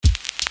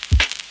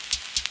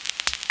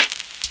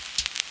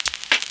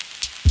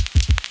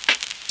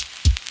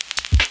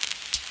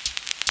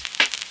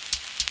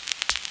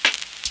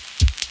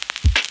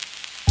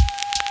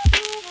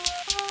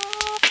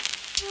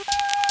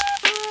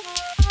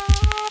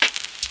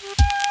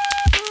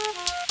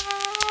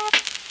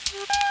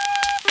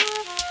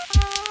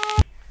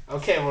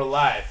Okay, we're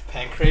live.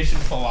 Pancreation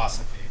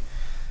Philosophy,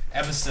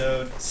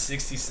 episode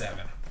 67.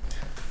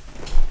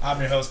 I'm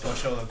your host,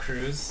 Pocholo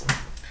Cruz.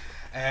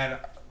 And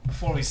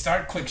before we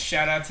start, quick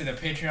shout out to the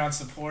Patreon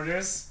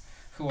supporters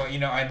who,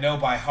 I know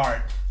by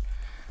heart.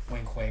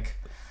 Wink, wink.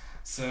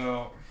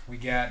 So, we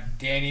got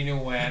Danny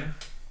Nguyen.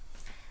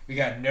 We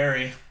got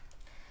Nuri.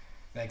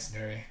 Thanks,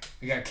 Nuri.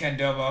 We got Ken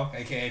Domo,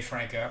 a.k.a.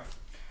 Franco.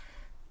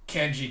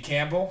 Kenji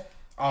Campbell.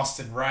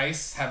 Austin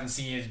Rice. Haven't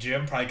seen you at the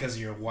gym, probably because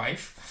of your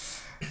wife.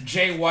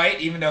 Jay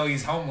White, even though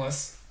he's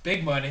homeless.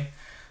 Big money.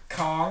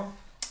 Kong.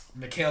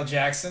 Mikhail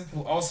Jackson,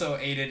 who also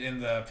aided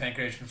in the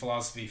Pancreation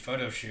Philosophy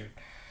photo shoot.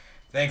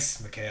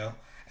 Thanks, Mikhail.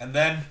 And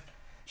then,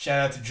 shout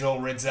out to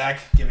Joel Ridzak,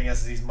 giving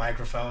us these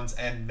microphones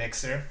and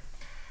mixer.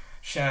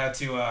 Shout out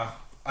to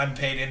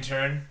unpaid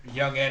intern,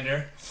 Young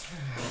Ender,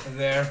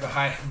 there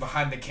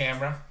behind the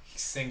camera.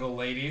 Single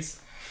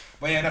ladies.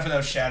 But yeah, enough of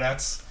those shout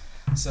outs.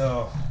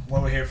 So,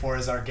 what we're here for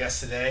is our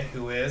guest today,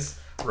 who is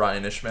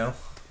Ryan Ishmael.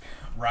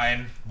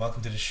 Ryan,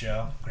 welcome to the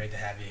show. Great to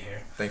have you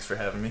here. Thanks for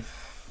having me.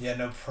 Yeah,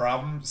 no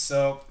problem.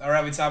 So,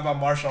 alright, we talk about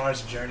martial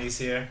arts journeys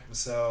here.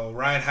 So,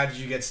 Ryan, how did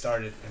you get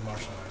started in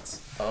martial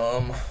arts?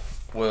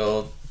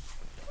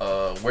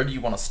 Where do you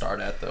want to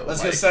start at, though?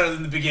 Let's get started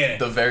in the beginning.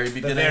 The very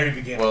beginning? The very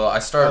beginning. Well, I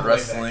started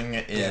wrestling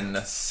in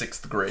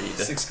 6th grade.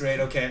 6th grade,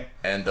 okay.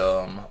 And,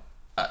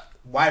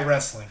 why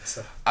wrestling?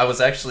 So I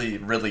was actually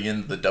really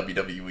into the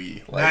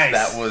WWE. Nice.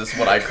 That was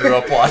what I grew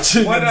up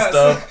watching what, and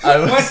stuff.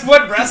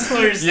 What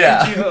wrestlers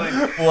did you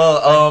like?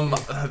 Well,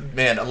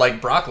 man, like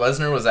Brock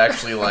Lesnar was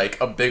actually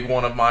like a big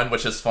one of mine,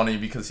 which is funny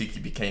because he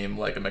became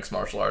like a mixed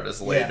martial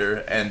artist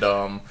later. Yeah. And,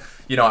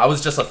 I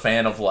was just a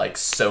fan of like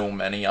so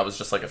many. I was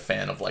just like a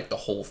fan of like the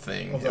whole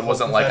thing. It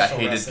wasn't like I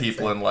hated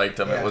people and liked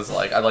them. Yeah. It was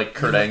like I liked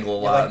Kurt Angle a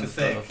lot. You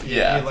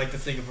like the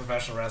thing of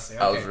professional wrestling.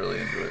 Okay. I was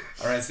really into it.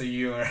 All right, so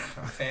you were a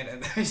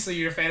fan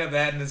you're a fan of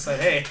that, and it's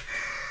like, hey.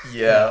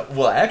 Yeah,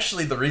 well,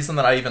 actually, the reason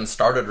that I even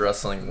started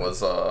wrestling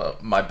was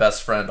my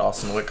best friend,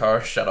 Austin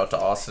Whitcar. Shout out to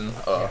Austin.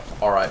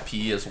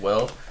 R.I.P. as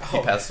well. He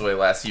passed away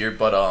last year.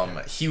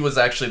 But he was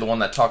actually the one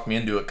that talked me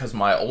into it because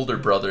my older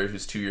brother,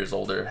 who's 2 years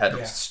older, had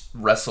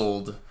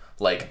wrestled,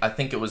 like, I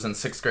think it was in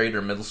 6th grade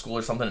or middle school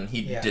or something, and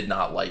he did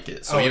not like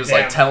it. So he was,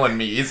 telling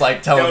me,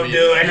 Don't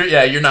do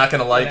it. You're not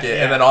going to like it.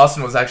 Yeah. And then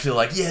Austin was actually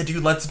like, yeah,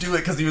 dude, let's do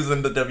it, because he was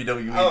into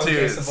WWE, too.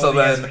 Okay, so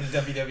then,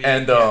 WWE,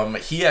 and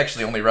he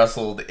actually only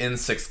wrestled in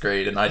 6th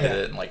grade, and I did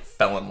it and, like,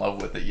 fell in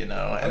love with it,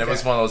 And it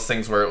was one of those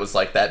things where it was,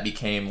 like, that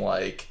became,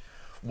 like,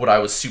 what I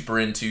was super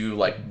into,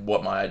 like,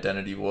 what my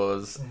identity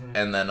was. Mm-hmm.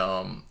 And then,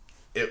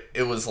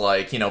 It was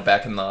like,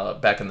 back in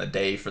the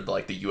day for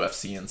like the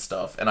UFC and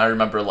stuff. And I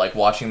remember like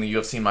watching the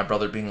UFC and my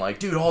brother being like,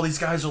 dude, all these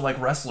guys are like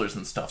wrestlers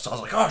and stuff. So I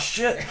was like, oh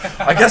shit,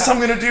 I guess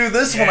I'm gonna do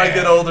this when I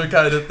get older,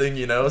 kind of thing,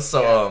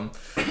 So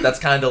that's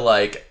kind of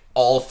like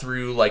all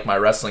through like my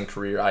wrestling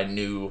career, I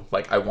knew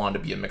like I wanted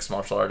to be a mixed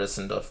martial artist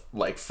and to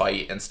like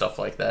fight and stuff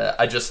like that.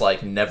 I just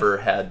like never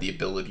had the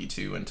ability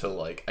to until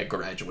like I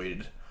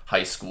graduated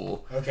high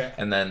school. Okay.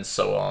 And then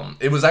so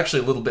it was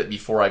actually a little bit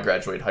before I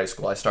graduated high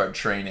school. I started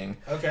training.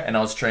 Okay. And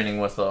I was training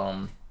with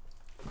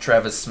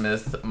Travis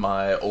Smith,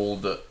 my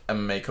old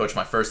MMA coach,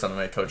 my first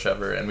MMA coach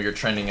ever, and we were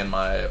training in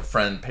my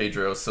friend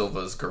Pedro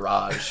Silva's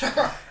garage.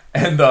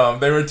 And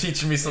they were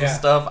teaching me some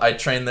stuff. I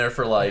trained there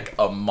for like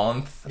a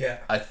month,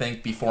 I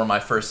think, before my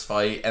first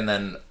fight. And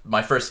then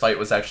my first fight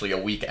was actually a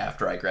week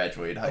after I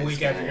graduated high school. A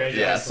week after graduation.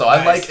 Yeah, so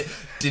I like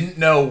didn't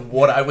know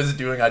what I was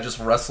doing. I just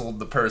wrestled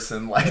the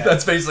person. Like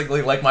that's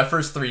basically like my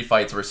first 3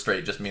 fights were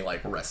straight just me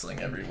like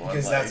wrestling everyone.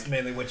 Because like, that's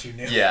mainly what you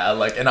knew. Yeah,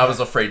 like, and I was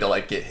afraid to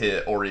like get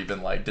hit or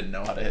even like didn't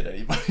know how to hit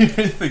anybody or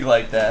anything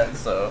like that.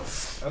 So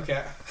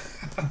okay.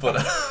 But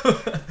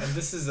and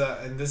this is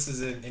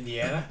in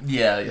Indiana?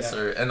 Yes,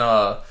 sir. And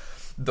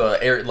the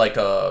area like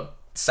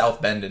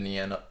South Bend,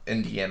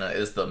 Indiana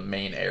is the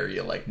main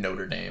area, like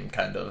Notre Dame,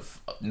 kind of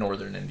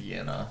northern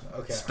Indiana.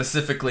 Okay.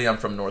 Specifically, I'm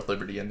from North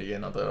Liberty,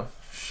 Indiana, though.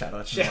 Shout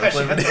out to North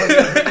Liberty.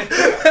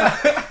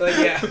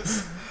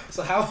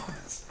 So how?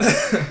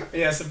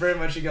 So pretty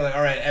much you go like,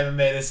 all right,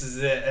 MMA, this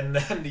is it, and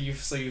then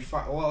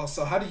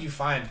so how did you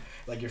find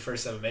like your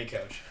first MMA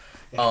coach?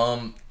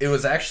 Yeah. It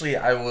was actually,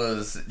 I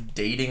was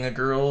dating a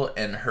girl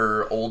and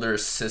her older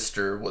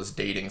sister was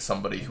dating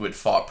somebody who had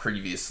fought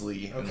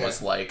previously and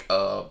was like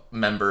a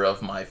member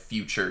of my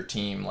future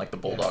team, like the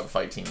Bulldog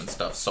fight team and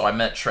stuff. So I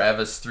met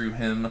Travis through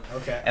him.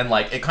 Okay. And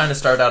like, it kind of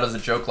started out as a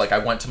joke. Like I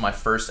went to my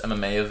first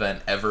MMA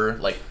event ever,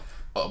 like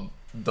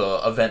the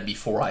event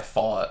before I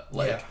fought,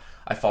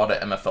 I fought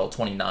at MFL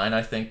 29,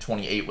 I think.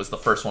 28 was the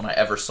first one I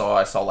ever saw.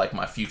 I saw, like,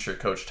 my future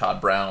coach, Todd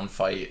Brown,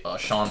 fight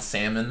Sean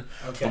Salmon.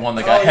 Okay. The one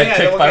that got head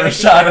kicked by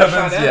Rashad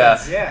Evans.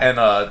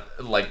 Yeah.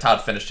 And, like,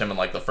 Todd finished him in,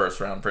 like, the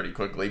first round pretty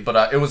quickly.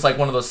 But it was, like,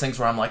 one of those things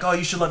where I'm like, oh,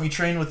 you should let me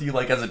train with you,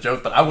 like, as a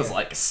joke. But I was,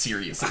 like,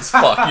 serious as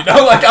fuck,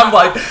 Like, I'm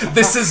like,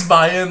 this is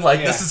my end.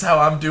 Like, this is how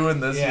I'm doing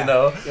this,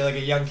 You're like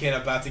a young kid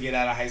about to get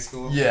out of high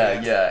school.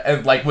 Yeah.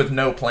 And, like, with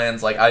no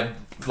plans, like, I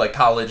like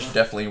college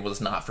definitely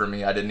was not for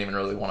me. I didn't even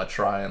really want to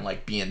try and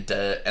like be in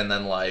debt, and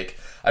then like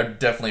I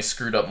definitely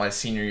screwed up my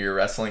senior year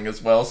wrestling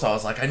as well. So I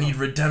was like, I need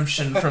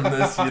redemption from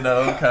this, kind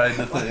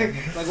of thing.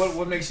 Like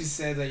what makes you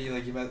say that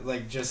you meant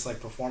like just like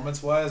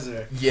performance wise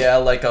or? Yeah,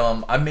 like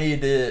I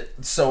made it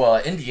so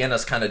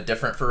Indiana's kind of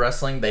different for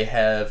wrestling. They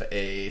have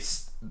a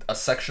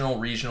sectional,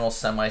 regional,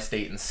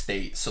 semi-state, and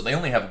state. So they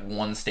only have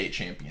one state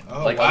champion.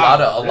 Oh, like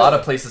wow. A lot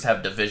of places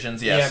have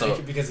divisions. Yeah,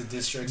 so because of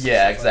districts.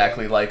 Yeah,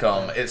 exactly. Like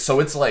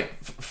it's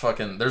like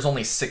fucking. There's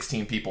only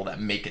 16 people that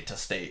make it to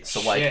state.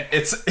 So like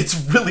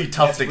it's really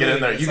tough to get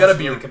in there. You gotta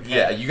be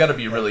you gotta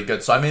be really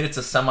good. So I made it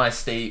to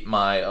semi-state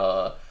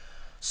my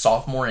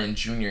sophomore and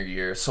junior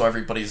year, so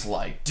everybody's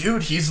like,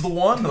 dude, he's the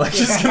one, like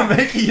he's gonna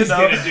make it, He's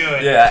gonna do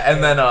it. Yeah,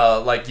 and then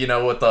like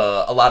with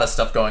a lot of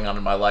stuff going on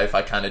in my life,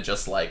 I kind of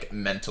just like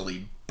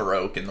mentally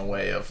broke in the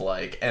way of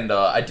like, and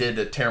I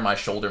did tear my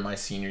shoulder my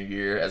senior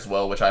year as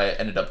well, which I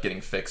ended up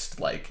getting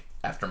fixed like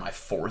after my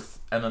 4th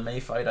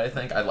MMA fight. I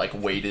think I like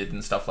waited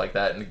and stuff like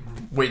that,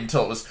 and waited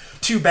until it was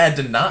too bad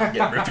to not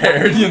get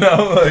repaired,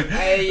 like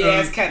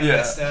it's kind of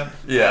messed up.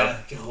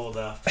 Can hold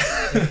up.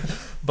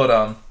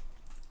 But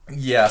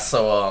yeah,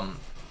 so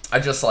I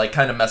just like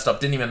kind of messed up.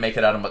 Didn't even make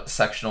it out of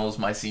sectionals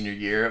my senior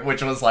year,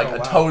 which was like a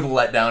total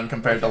letdown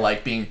compared to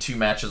like being 2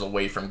 matches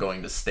away from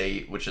going to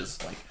state, which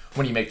is like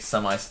when you make the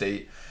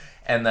semi-state.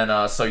 And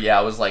then so yeah,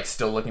 I was like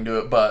still looking to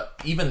it, but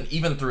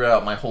even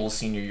throughout my whole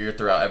senior year,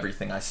 throughout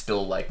everything, I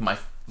still like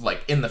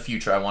in the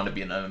future I wanted to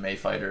be an MMA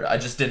fighter. I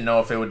just didn't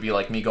know if it would be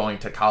like me going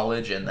to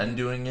college and then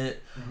doing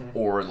it,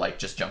 or like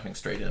just jumping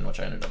straight in,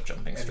 which I ended up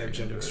jumping straight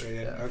in.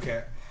 Yeah.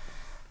 Okay.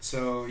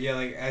 So yeah,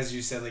 like as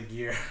you said, like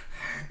your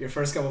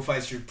first couple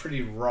fights, you're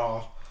pretty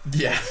raw.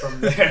 Yeah.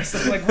 From there,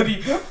 so like,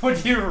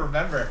 what do you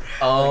remember?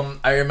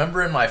 I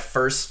remember in my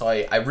first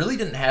fight, I really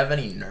didn't have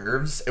any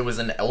nerves. It was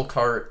in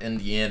Elkhart,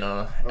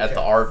 Indiana, at the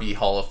RV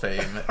Hall of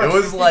Fame. It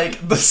was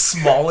like the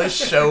smallest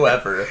show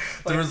ever.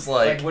 There was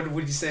like what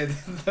would you say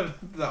the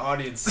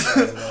audience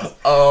size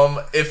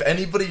was? If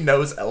anybody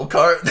knows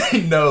Elkhart,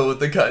 they know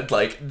the cut,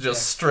 like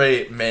just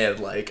straight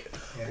man, like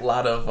a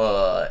lot of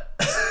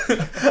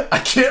I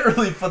can't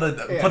really put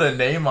a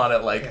name on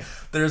it, like.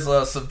 There's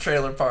some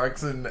trailer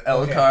parks in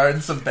Elkhart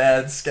and some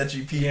bad,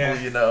 sketchy people,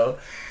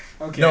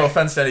 Okay. No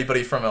offense to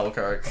anybody from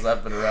Elkhart, because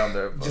I've been around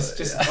there. But,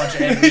 just a bunch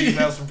of angry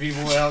emails from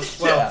people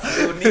else. Well,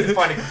 they would need to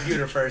find a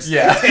computer first.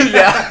 Yeah,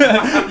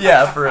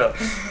 for real.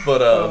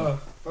 But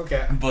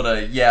okay.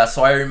 But yeah,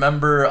 so I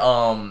remember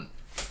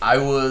I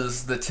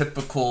was the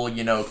typical,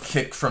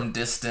 kick from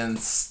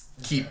distance,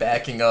 keep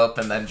backing up,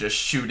 and then just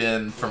shoot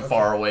in from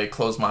far away,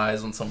 close my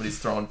eyes when somebody's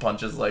throwing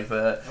punches like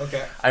that.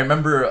 Okay. I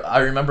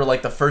remember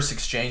like the first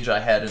exchange I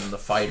had in the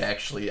fight,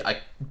 actually, I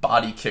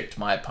body kicked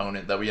my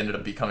opponent that we ended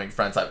up becoming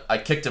friends. I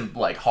kicked him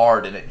like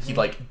hard, and he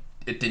like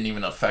it didn't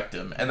even affect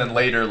him. And then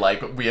later,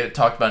 like we had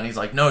talked about it, and he's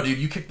like, "No, dude,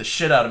 you kicked the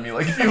shit out of me.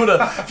 Like if you would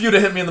have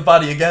hit me in the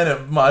body again,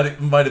 it might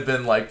have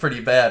been like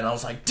pretty bad." And I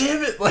was like,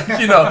 "Damn it!" Like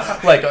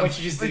like but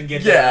you just didn't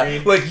get that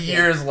read. Like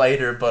years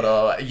later. But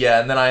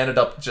and then I ended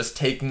up just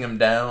taking him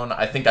down.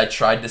 I think I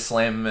tried to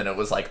slam him, and it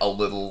was like a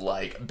little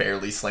like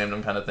barely slammed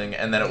him kind of thing.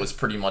 And then it was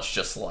pretty much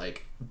just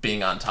like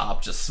being on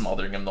top, just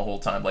smothering him the whole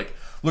time, like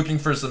looking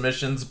for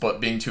submissions, but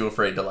being too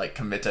afraid to like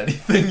commit to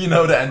anything,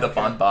 to end up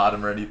on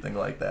bottom or anything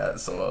like that.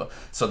 So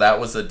that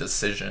was a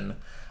decision.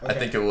 I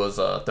think it was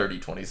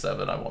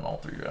 30-27. I won all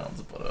 3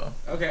 rounds, but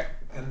okay.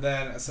 And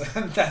then so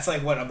that's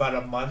like what, about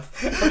a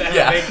month?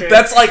 Yeah,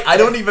 that's like I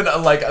don't even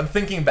like. I'm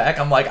thinking back.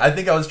 I'm like, I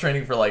think I was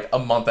training for like a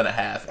month and a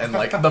half, and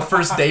like the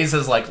first days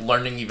is like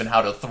learning even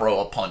how to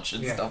throw a punch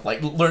and stuff,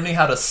 like learning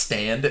how to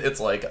stand. It's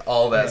like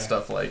all that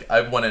stuff. Like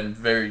I went in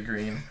very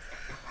green.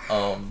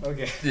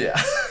 Okay.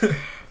 Yeah.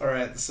 All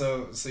right.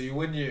 So you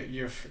win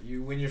your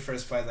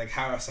first fight. Like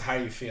how are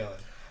you feeling?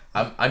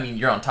 I mean,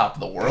 you're on top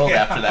of the world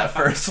after that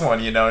first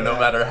one. No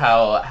matter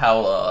how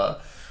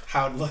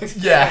it looked.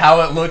 Yeah,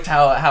 how it looked,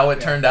 how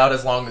it turned out,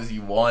 as long as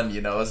you won.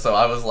 So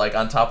I was like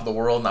on top of the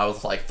world, and I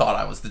was like thought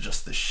I was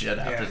just the shit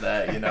after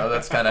that.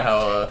 That's kind of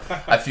how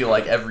I feel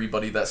like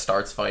everybody that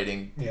starts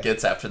fighting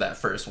gets after that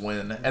first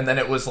win. And then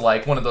it was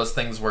like one of those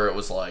things where it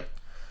was like,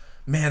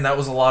 man, that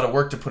was a lot of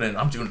work to put in.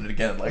 I'm doing it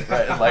again, like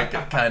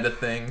kind of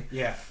thing.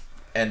 Yeah.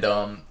 And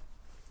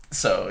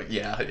so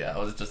yeah, I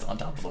was just on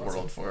top of the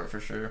world for it for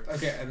sure.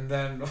 Okay, and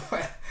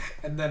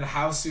then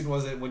how soon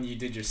was it when you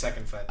did your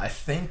second fight? I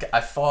think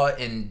I fought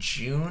in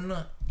June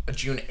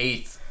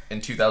 8th in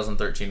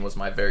 2013 was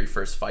my very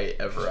first fight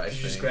ever. I think.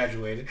 You just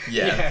graduated.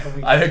 Yeah,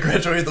 I had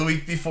graduated the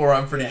week before.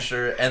 I'm pretty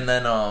sure, and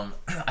then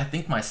I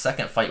think my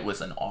second fight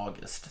was in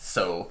August.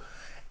 So.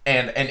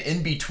 And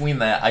in between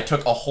that, I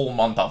took a whole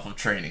month off of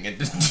training and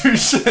didn't do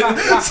shit. So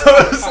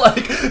it was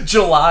like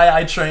July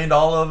I trained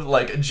all of,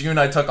 like June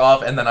I took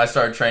off, and then I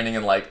started training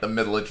in like the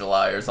middle of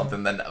July or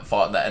something, then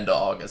fought in the end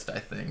of August, I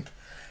think.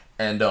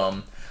 And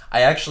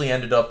I actually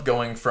ended up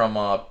going from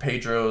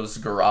Pedro's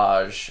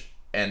garage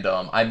And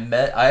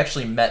I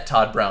actually met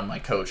Todd Brown, my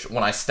coach,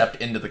 when I stepped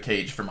into the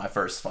cage for my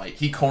first fight.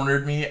 He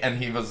cornered me,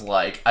 and he was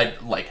like, I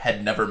like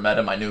had never met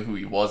him. I knew who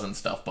he was and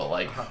stuff, but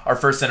like our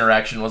first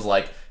interaction was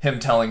like him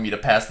telling me to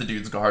pass the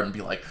dude's guard and be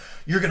like,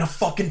 "You're gonna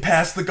fucking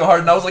pass the guard,"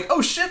 and I was like,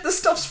 "Oh shit, this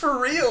stuff's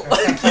for real!"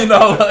 Like, you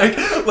know,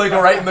 like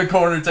right in the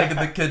corner, taking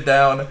the kid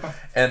down.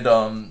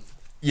 And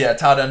yeah,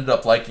 Todd ended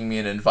up liking me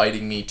and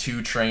inviting me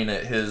to train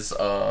at his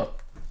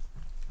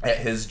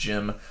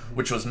gym,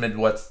 which was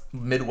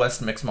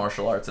Midwest Mixed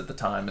Martial Arts at the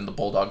time, and the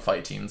Bulldog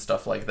Fight Team and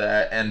stuff like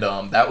that. And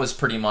that was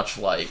pretty much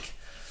like,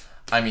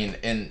 I mean,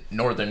 in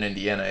northern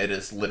Indiana,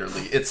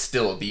 it's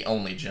still the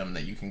only gym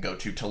that you can go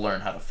to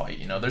learn how to fight.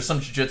 You know, there's some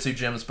jiu-jitsu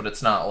gyms, but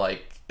it's not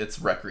like it's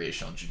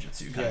recreational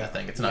jiu-jitsu kind of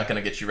thing. It's not going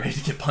to get you ready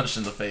to get punched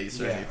in the face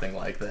or anything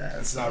like that.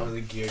 It's not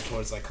really geared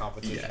towards like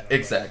competition. Yeah,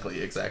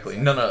 exactly.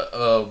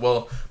 No.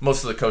 Well,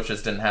 most of the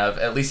coaches didn't have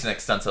at least an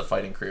extensive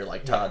fighting career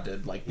like Todd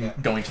did, like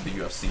going to the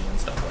UFC and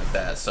stuff like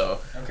that.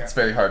 So it's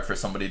very hard for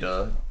somebody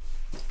to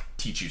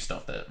teach you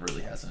stuff that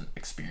really hasn't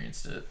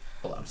experienced it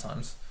a lot of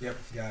times. Yep,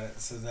 got it.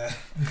 So that,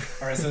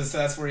 all right. So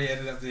that's where you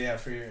ended up. Yeah,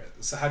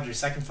 So how did your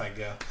second fight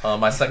go?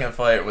 My second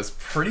fight was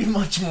pretty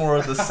much more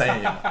of the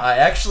same. I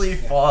actually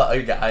fought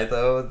a guy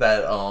though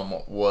that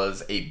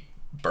was a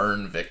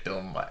burn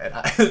victim, and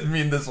I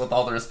mean this with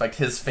all the respect.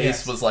 His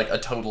face was like a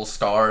total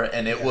scar,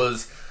 and it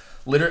was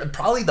literally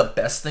probably the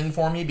best thing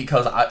for me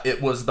because it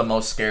was the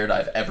most scared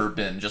I've ever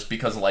been, just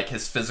because of like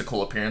his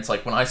physical appearance.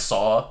 Like when I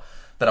saw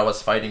that I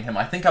was fighting him,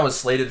 I think I was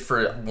slated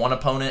for one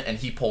opponent and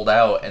he pulled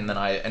out, and then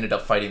I ended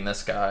up fighting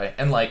this guy.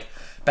 And like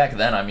back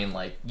then, I mean,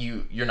 like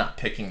you're not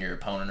picking your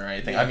opponent or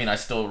anything. I mean, I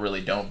still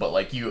really don't, but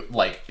like you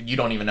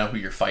don't even know who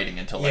you're fighting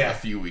until like a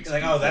few weeks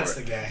like before. Oh, that's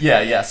the guy.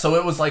 Yeah. So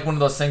it was like one of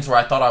those things where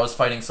I thought I was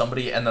fighting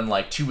somebody, and then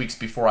like 2 weeks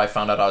before I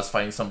found out I was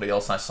fighting somebody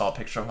else, and I saw a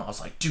picture of him, I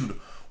was like, dude,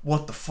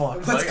 what the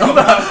fuck? Like,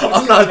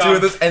 I'm not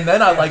doing this. And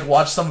then I like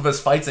watched some of his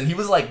fights, and he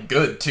was like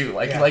good too.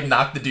 Like he like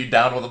knocked the dude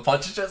down with a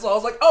punch and shit. So I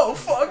was like, oh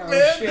fuck,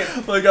 man.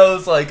 Shit. Like I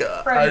was like,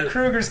 Freddy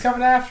Krueger's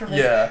coming after me.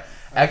 Yeah.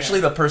 Actually,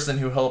 the person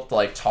who helped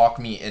like talk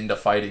me into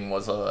fighting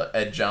was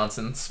Ed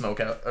Johnson,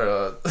 Smoking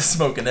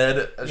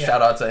Ed.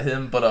 Shout out to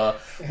him. But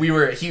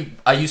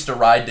I used to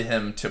ride to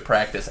him to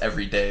practice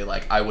every day.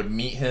 Like I would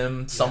meet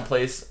him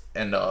someplace,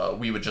 and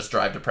we would just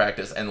drive to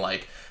practice, and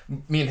like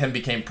me and him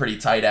became pretty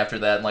tight after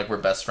that, and like we're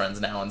best friends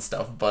now and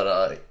stuff.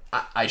 But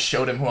I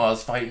showed him who I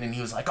was fighting, and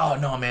he was like, "Oh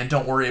no, man,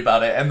 don't worry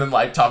about it." And then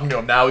like talking to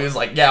him now, he was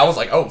like, "Yeah." I was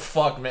like, "Oh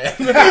fuck, man."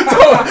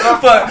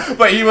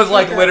 but he was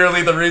like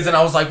literally the reason.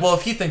 I was like, "Well,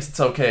 if he thinks it's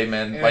okay,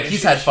 man, like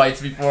he's had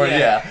fights before,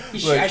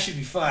 I should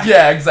be fine."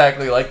 Yeah,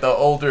 exactly. Like the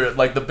older,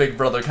 like the big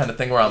brother kind of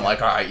thing, where I'm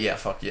like, "All right, yeah,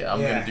 fuck yeah,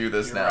 I'm gonna do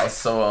this now." Right.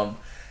 So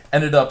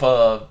ended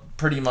up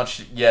pretty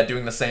much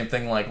doing the same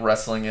thing, like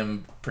wrestling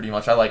him pretty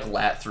much. I like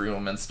lat through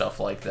him and stuff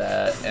like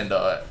that, and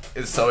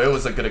so it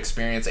was a good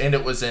experience. And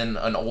it was in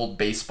an old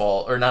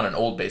baseball, or not an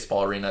old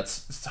baseball arena,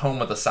 it's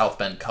home of the South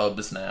Bend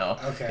Cubs now.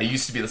 It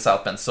used to be the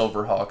South Bend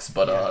Silverhawks,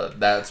 but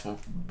that's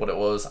what it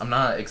was. I'm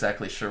not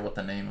exactly sure what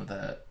the name of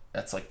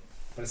that's like.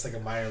 But it's like a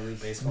minor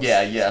league baseball.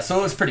 Yeah. So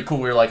it was pretty cool.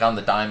 We were like on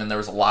the diamond. There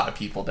was a lot of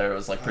people there. It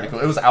was like pretty cool.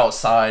 It was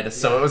outside,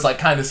 so it was like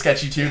kind of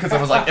sketchy too, because it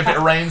was like if it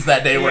rains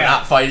that day, we're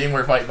not fighting.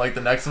 We're fighting like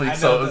the next week.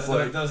 So it was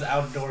like those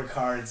outdoor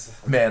cards.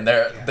 Man,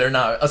 they're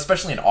not,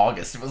 especially in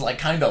August. It was like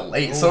kind of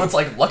late, so it's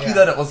like lucky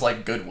that it was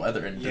like good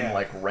weather and didn't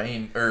like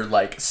rain or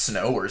like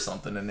snow or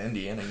something in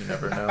Indiana. You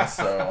never know.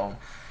 So.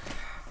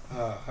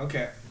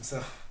 Okay.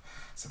 So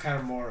kind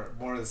of more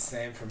of the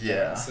same from there.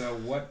 Yeah. So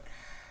what?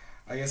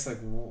 I guess like.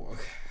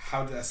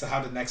 How did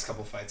the next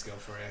couple fights go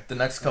for you? The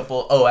next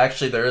couple... Oh,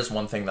 actually, there is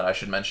one thing that I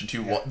should mention,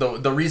 too. Yeah.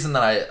 The reason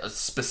that I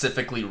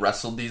specifically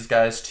wrestled these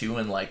guys, too,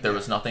 and, like, there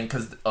was nothing...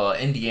 Because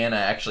Indiana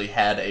actually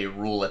had a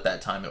rule at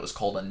that time. It was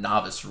called a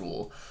novice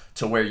rule,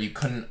 to where you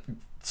couldn't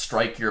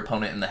strike your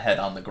opponent in the head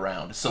on the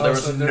ground. So there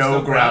was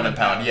no ground and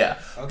pound. Yeah.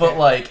 Okay. But,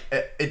 like,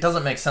 it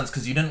doesn't make sense,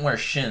 because you didn't wear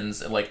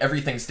shins. Like,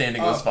 everything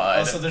standing was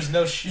fine. Oh, so there's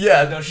no shin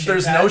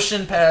there's no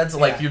shin pads.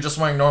 Like, you're just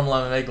wearing normal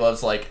MMA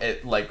gloves.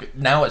 Like,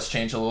 now it's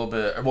changed a little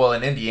bit. Well,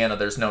 in Indiana,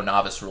 there's no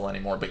novice rule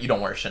anymore, but you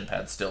don't wear shin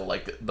pads still.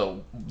 Like,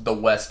 the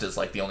West is,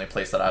 like, the only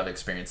place that I've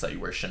experienced that you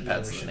wear shin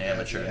pads as an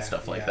amateur and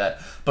stuff like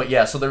that. But,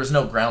 yeah, so there was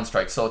no ground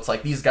strike. So it's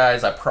like, these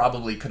guys, I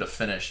probably could have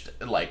finished,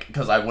 like,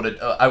 because I would have...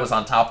 I was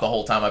on top the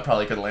whole time. I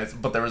probably could have landed...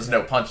 But there was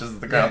no punches at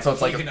the ground, so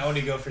it's like you can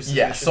only go for submissions.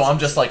 Yeah, so I'm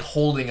just like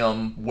holding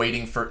them,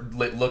 waiting for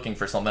looking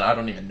for something. I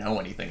don't even know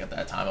anything at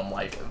that time. I'm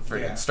like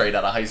freaking straight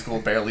out of high school,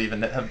 barely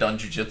even have done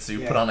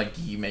jiu-jitsu, put on a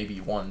gi maybe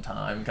one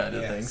time kind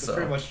of thing. So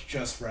pretty much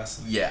just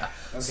wrestling. Yeah.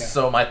 Okay.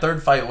 So my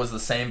third fight was the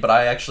same, but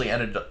I actually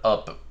ended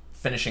up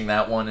finishing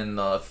that one in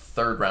the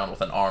third round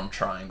with an arm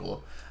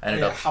triangle. I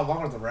ended up. How long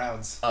are the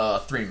rounds?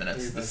 3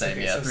 minutes. The same.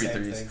 Okay, yeah, so three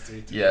same threes.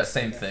 Thing, 3 yeah,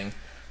 same thing.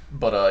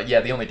 But,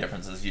 the only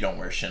difference is you don't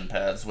wear shin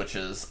pads, which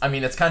is, I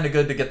mean, it's kind of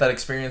good to get that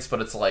experience, but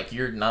it's like,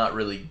 you're not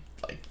really,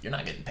 like, you're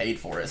not getting paid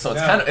for it. So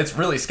it's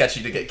really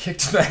sketchy to get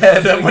kicked in the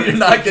head when you're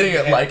not getting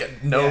it,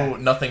 like,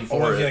 nothing for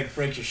it. Or if you, like,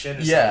 break your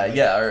shin or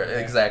something.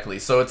 Exactly.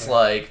 So it's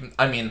like,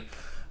 I mean,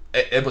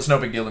 it was no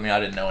big deal to me. I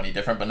didn't know any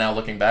different. But now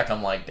looking back,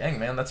 I'm like, dang,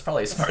 man, that's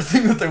probably a smart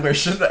thing that they wear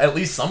at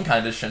least some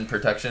kind of shin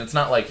protection. It's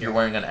not like you're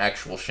wearing an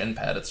actual shin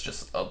pad. It's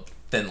just a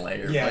thin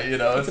layer. Yeah, but, you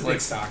know, it's a like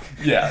big sock.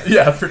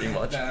 Yeah, pretty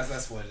much.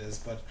 That's what it is.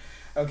 But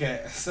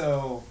okay,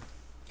 so.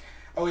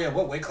 Oh yeah,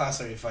 what weight class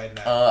are you fighting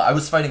at? I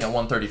was fighting at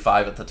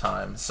 135 at the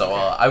time, so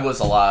I was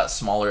a lot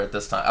smaller at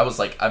this time. I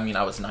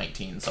was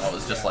 19, so I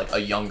was just like a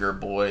younger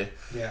boy.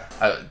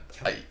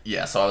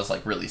 Yeah. So I was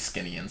like really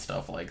skinny and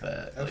stuff like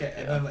that. Okay,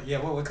 and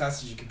then what weight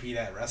class did you compete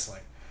at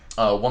wrestling?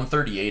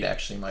 138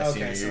 actually my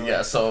senior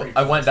year. So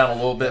I went down a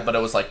little bit, but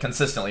it was like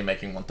consistently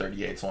making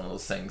 138. It's one of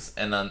those things,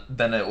 and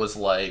then it was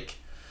like.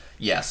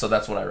 Yeah, so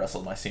that's what I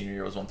wrestled my senior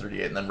year was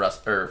 138, and then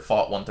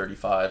fought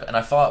 135, and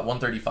I fought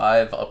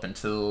 135 up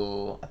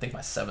until I think my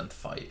 7th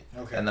fight,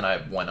 and then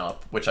I went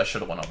up, which I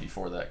should have went up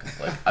before that because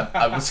like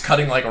I was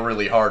cutting like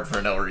really hard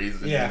for no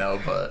reason, you know,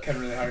 but cut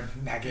really hard,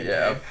 not getting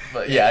paid.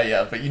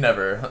 But you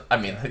never, I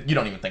mean, you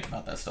don't even think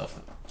about that stuff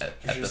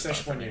at this time.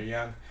 Especially when you're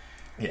young.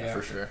 Yeah,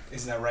 for sure.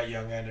 Isn't that right,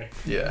 young Ender?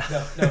 Yeah.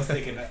 No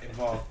thinking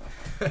involved.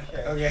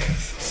 Okay,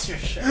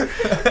 sure.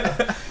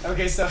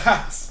 Okay, so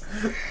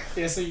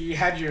so you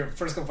had your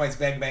first couple fights,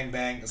 bang, bang,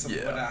 bang. So,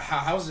 but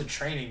how's the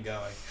training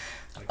going?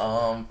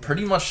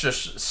 Pretty much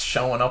just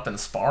showing up and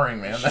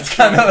sparring, man. That's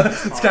kind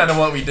of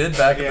what we did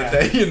back in the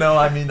day, you know.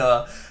 I mean,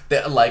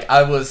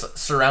 I was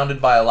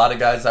surrounded by a lot of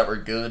guys that were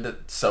good.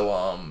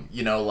 So,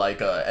 you know,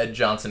 like Ed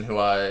Johnson, who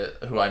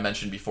I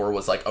mentioned before,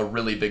 was like a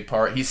really big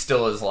part. He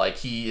still is like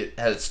he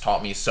has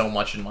taught me so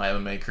much in my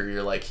MMA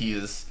career. Like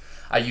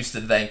I used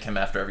to thank him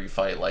after every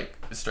fight, like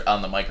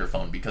on the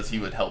microphone, because he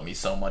would help me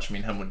so much. I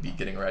mean, him would be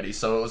getting ready.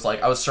 So it was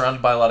like I was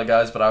surrounded by a lot of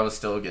guys, but I was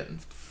still getting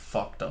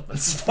fucked up and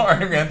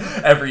sparring, man,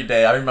 every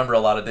day. I remember a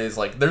lot of days,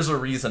 like, there's a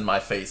reason my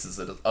face is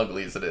as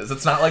ugly as it is.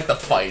 It's not like the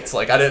fights.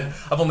 Like,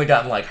 I've only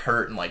gotten, like,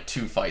 hurt in, like,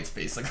 2 fights,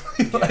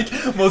 basically. Like,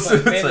 most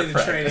of it's at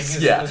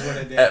practice.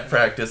 At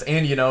practice.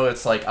 And, you know,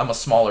 it's like, I'm a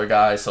smaller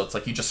guy, so it's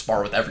like you just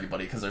spar with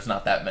everybody because there's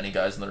not that many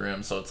guys in the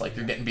room. So it's like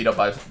you're getting beat up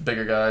by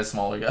bigger guys,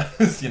 smaller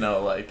guys, you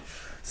know, like,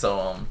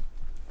 so,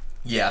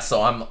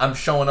 so I'm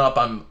showing up,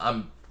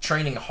 I'm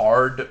training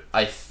hard.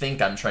 I think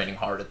I'm training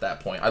hard at that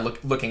point.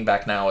 Looking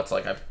back now, it's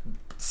like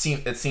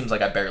it seems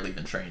like I barely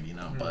even trained, you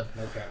know, but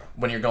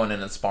when you're going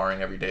in and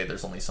sparring every day,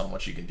 there's only so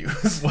much you can do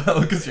as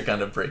well because you're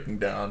kind of breaking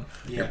down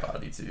your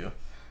body too.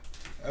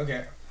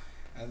 Okay,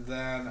 and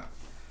then,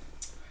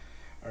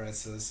 all right,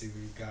 so let's see,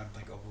 we've got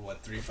like over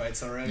 3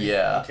 fights already.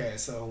 Yeah. Okay,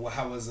 so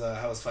how was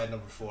fight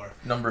number 4?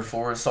 Number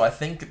 4. So I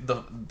think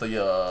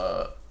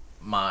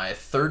my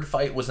 3rd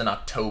fight was in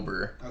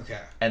October. Okay.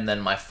 And then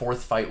my 4th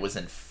fight was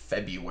in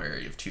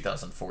February of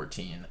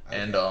 2014. Okay.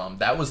 And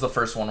that was the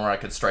first one where I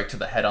could strike to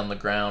the head on the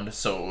ground,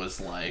 so it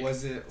was like...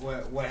 Was it...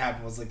 What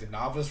happened? Was like the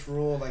novice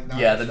rule?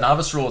 The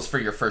novice rule is for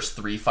your first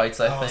 3 fights,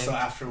 I think. So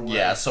afterwards...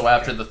 Yeah, so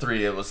after the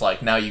 3, it was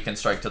like, now you can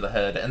strike to the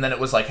head. And then it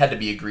was like, had to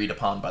be agreed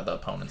upon by the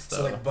opponents, though.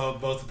 So like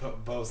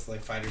both like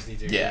fighters need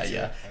to agree to.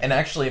 Yeah. And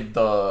actually,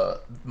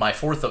 my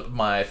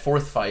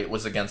fourth fight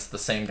was against the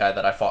same guy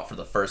that I fought for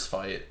the first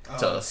fight.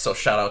 So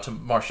shout out to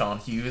Marshawn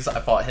Hughes.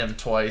 I fought him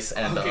twice,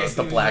 and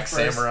the Black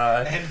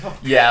Samurai.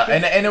 Yeah,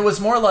 and it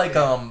was more like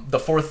the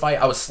 4th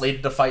fight, I was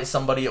slated to fight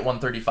somebody at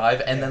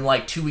 135, and then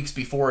like 2 weeks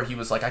before, he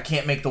was like, I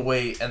can't make the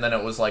weight, and then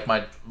it was like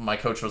my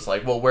coach was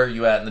like, well, where are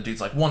you at? And the dude's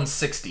like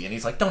 160, and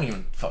he's like, don't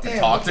even fucking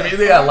talk to me.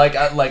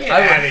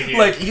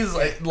 Yeah, he's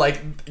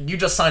like you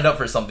just signed up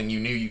for something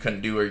you knew you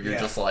couldn't do, or you're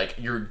just like,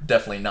 you're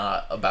definitely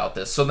not about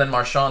this. So then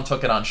Marshawn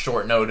took it on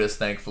short notice,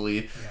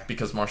 thankfully,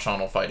 because Marshawn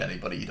will fight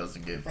anybody. He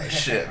doesn't give a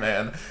shit,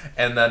 man.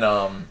 And then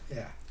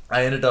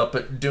I ended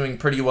up doing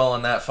pretty well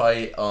in that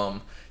fight.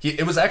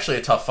 It was actually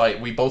a tough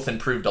fight. We both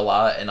improved a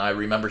lot, and I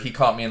remember he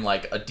caught me in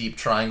like a deep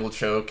triangle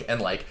choke,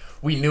 and like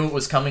we knew it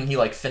was coming. He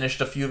like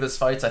finished a few of his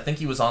fights. I think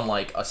he was on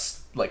like a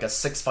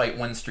 6-fight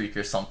win streak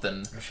or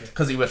something,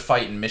 because he would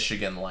fight in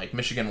Michigan. Like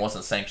Michigan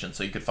wasn't sanctioned,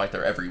 so you could fight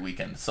there every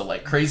weekend. So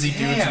like crazy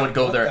dudes would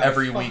go there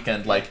every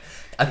weekend. Like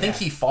I think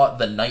he fought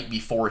the night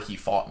before he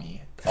fought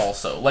me.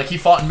 Also, like he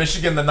fought in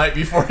Michigan the night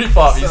before he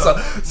fought me. So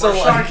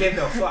Marshawn gave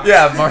no fuck.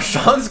 Yeah,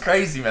 Marshawn's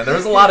crazy, man. There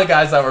was a lot of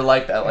guys that were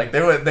like that. Like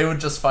they would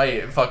just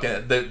fight.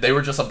 Fucking, they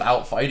were just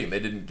about fighting.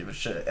 They didn't give a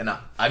shit. And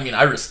I mean,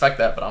 I respect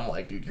that, but I'm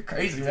like, dude, you're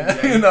crazy, man.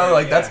 You know,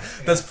 like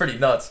that's pretty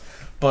nuts.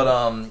 But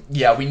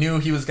we knew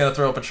he was gonna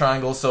throw up a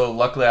triangle, so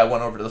luckily I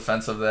went over to the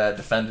fence of that,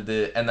 defended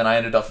it, and then I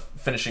ended up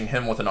finishing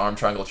him with an arm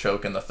triangle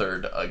choke in the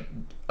 3rd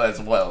as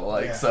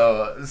well.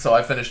 So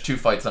I finished 2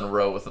 fights in a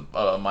row with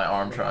my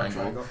arm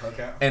triangle.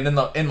 Okay. And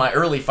in my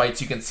early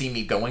fights, you can see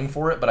me going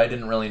for it, but I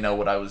didn't really know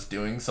what I was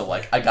doing. So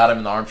like I got him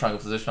in the arm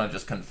triangle position, I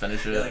just couldn't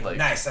finish it. Like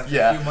nice. After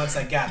a few months,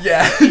 I got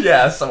it.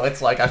 Yeah. So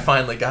it's like I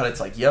finally got it. It's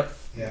like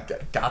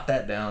got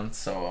that down.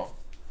 So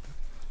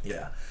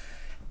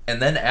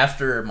and then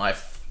after my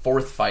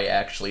 4th fight,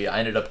 actually, I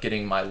ended up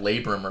getting my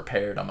labrum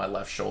repaired on my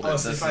left shoulder. Oh,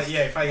 so if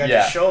I got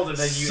your shoulder,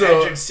 then you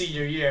entered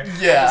senior year.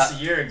 Yeah, a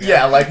year ago.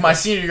 Yeah, like my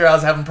senior year, I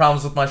was having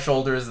problems with my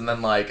shoulders, and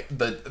then like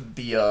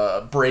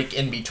the break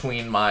in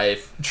between my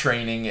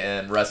training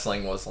and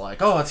wrestling was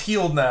like, oh, it's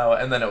healed now,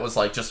 and then it was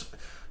like just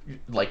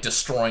like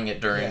destroying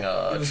it during it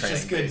was training.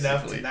 Just good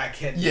enough to not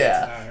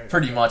get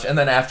pretty much. And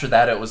then after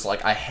that, it was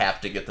like I have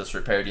to get this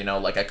repaired. You know,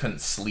 like I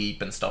couldn't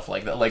sleep and stuff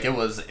like that. Like it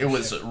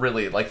was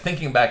really like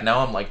thinking back now.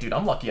 I'm like, dude,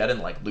 I'm lucky I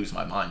didn't like lose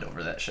my mind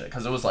over that shit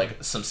because it was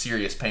like some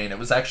serious pain. It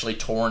was actually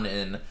torn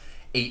in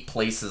 8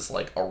 places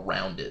like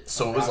around it,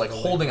 so it was like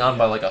holding on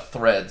by like a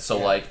thread. So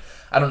like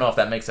I don't know if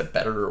that makes it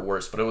better or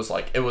worse, but it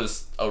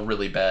was a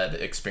really bad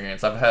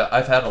experience.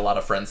 I've had a lot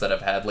of friends that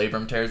have had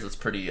labrum tears. It's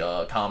pretty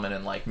common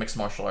in like mixed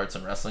martial arts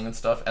and wrestling and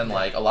stuff, and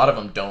like a lot of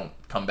them don't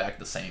come back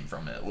the same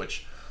from it,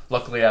 which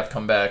luckily I've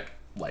come back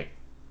like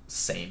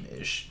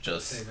same-ish.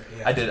 Just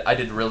I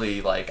did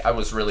really like I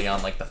was really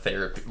on like the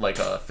therapy, like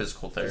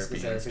physical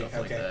therapy and stuff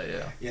like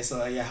that.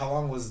 So how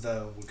long was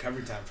the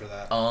recovery time for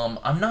that?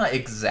 I'm not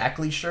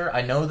exactly sure.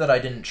 I know that I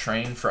didn't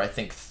train for I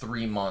think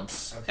 3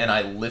 months, and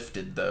I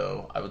lifted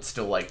though. I would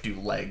still like do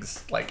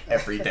legs like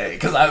every day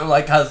because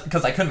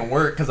I couldn't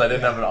work because I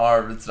didn't have an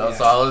arm and stuff.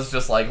 So I was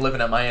just like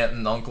living at my aunt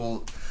and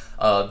uncle.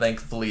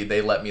 Thankfully they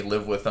let me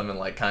live with them and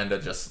like kind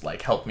of just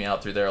like help me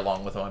out through there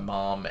along with my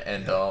mom,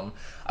 and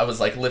I was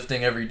like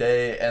lifting every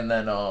day, and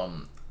then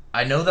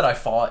I know that I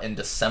fought in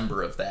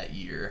December of that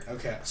year.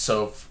 Okay.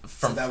 So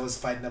so that was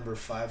fight number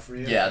 5 for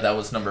you? Yeah, that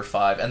was number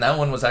 5, and that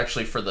one was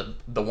actually for the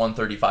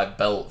 135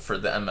 belt for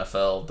the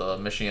MFL, the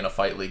Michiana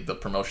Fight League, the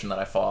promotion that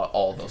I fought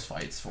all those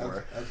fights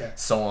for. Okay.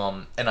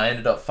 So and I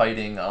ended up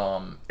fighting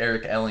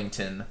Eric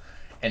Ellington.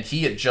 And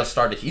he had just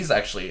started. He's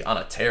actually on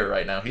a tear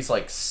right now. He's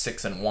like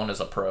 6-1 as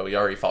a pro. He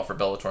already fought for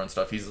Bellator and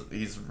stuff.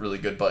 He's really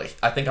good. But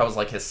I think I was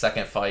like his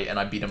second fight, and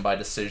I beat him by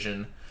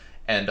decision.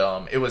 And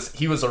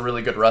he was a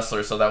really good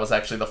wrestler. So that was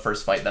actually the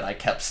first fight that I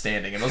kept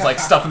standing. And it was like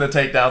stuffing the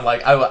takedown.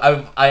 Like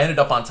I ended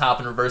up on top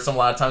and reversed him a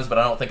lot of times, but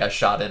I don't think I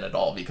shot in at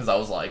all because I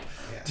was like,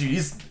 dude,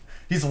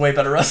 he's a way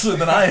better wrestler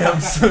than I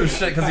am. So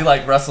shit, because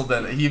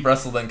he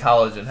wrestled in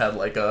college and had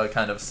like a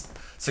kind of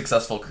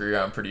successful career,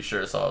 I'm pretty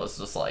sure. So I was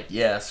just like,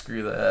 yeah,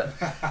 screw that.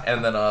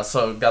 And then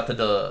so got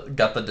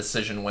the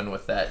decision win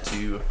with that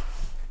too.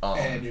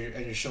 And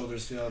your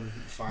shoulders feeling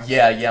fine?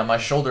 Yeah, my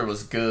shoulder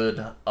was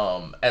good.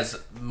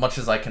 As much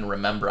as I can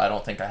remember, I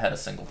don't think I had a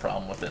single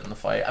problem with it in the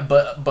fight.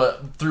 But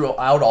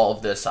throughout all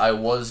of this, I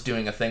was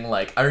doing a thing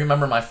like, I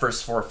remember my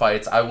first 4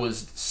 fights, I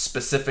was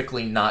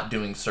specifically not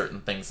doing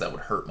certain things that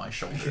would hurt my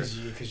shoulder.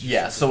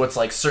 So it's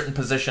like certain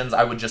positions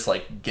I would just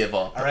like give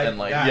up. All right. And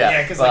like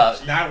because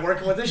like not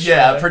working with this.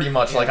 Yeah, pretty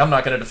much. Like I'm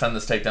not gonna defend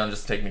this takedown,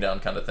 just take me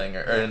down kind of thing.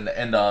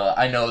 And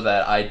I know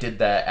that I did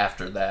that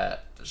after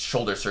that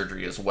shoulder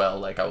surgery as well.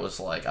 Like I was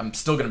like, I'm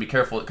still gonna be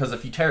careful because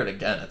if you tear it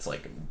again, it's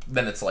like a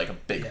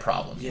big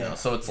problem, you know.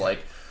 So it's like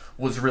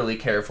was really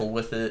careful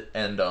with it,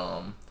 and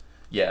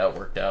it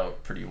worked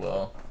out pretty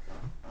well.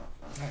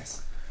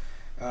 Nice.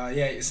 So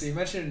you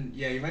mentioned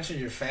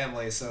your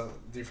family. So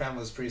your family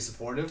was pretty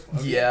supportive.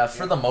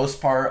 For the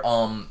most part.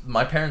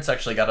 My parents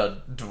actually got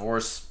a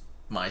divorce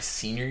my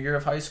senior year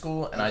of high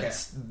school, and I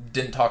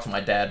didn't talk to my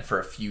dad for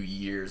a few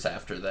years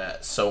after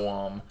that.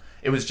 So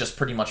it was just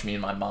pretty much me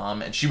and my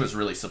mom, and she was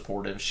really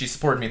supportive. She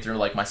supported me through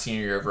like my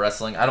senior year of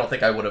wrestling. I don't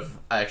think I would have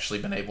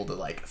actually been able to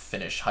like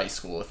finish high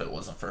school if it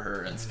wasn't for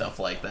her and stuff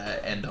like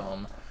that. And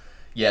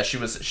she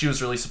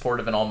was really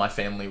supportive, and all my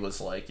family was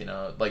like, you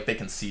know, like they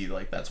can see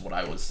like that's what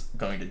I was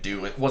going to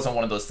do. It wasn't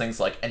one of those things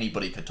like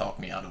anybody could talk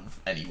me out of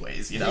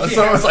anyways, you know.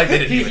 So it was like they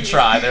didn't even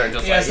try. They were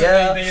just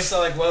Then you saw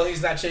like, well,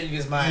 he's not changing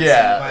his mind. So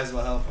you might as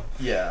well help him.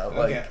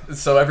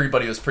 So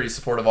everybody was pretty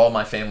supportive. All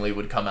my family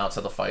would come out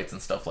to the fights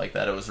and stuff like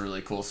that. It was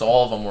really cool. So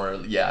all of them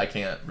were I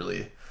can't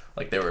really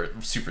like they were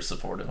super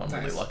supportive. I'm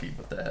really lucky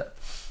with that.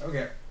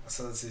 Okay.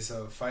 So let's see.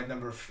 So fight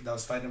number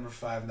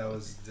 5. That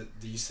was. Did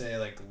you say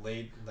like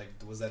late? Like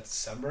was that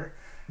December?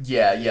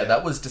 Yeah.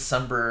 That was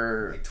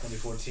December. Like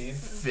 2014.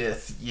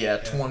 5th. Yeah.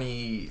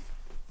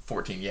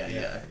 2014.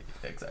 Yeah.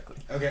 Exactly.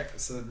 Okay.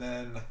 So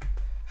then,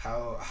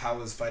 how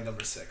was fight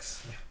number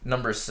 6?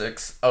 Number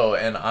 6. Oh,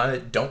 and I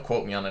don't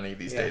quote me on any of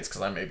these dates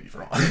because I may be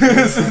wrong.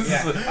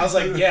 I was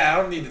like, I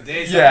don't need the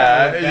dates.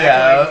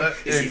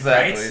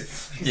 Exactly.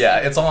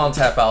 It's all on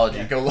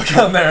Tapology. Go look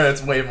on there.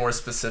 It's way more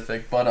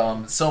specific.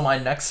 But so my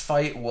next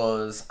fight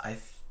was I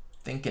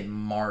think in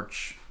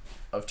March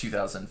of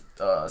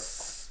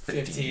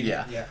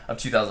 2015. Of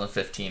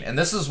 2015. And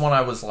this is when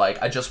I was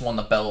like, I just won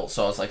the belt,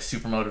 so I was like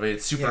super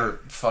motivated,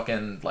 super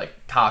fucking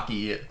like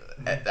cocky.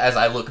 As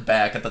I look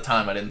back at the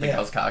time, I didn't think I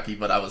was cocky,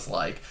 but I was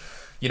like,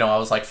 you know, I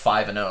was like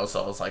 5-0,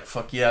 so I was like,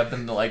 fuck yeah, I've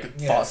been like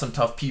fought some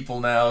tough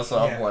people now, so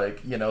I'm like,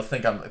 you know,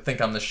 think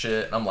I'm the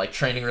shit. And I'm like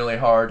training really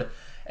hard.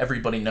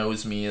 Everybody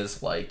knows me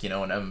as like, you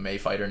know, an MMA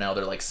fighter now.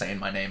 They're like saying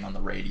my name on the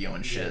radio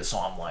and shit. So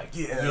I'm like,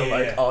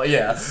 oh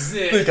yeah,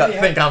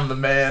 think I'm the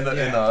man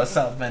in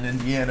South Bend,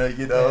 Indiana,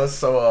 you know.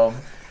 So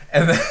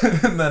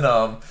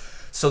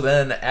So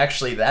then,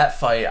 actually, that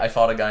fight, I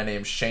fought a guy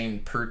named Shane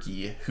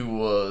Perkey,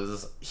 who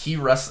he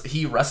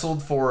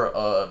wrestled for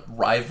a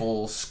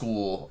rival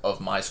school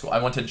of my school.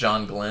 I went to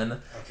John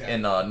Glenn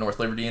in North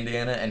Liberty,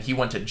 Indiana, and he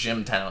went to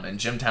Jimtown, and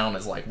Jimtown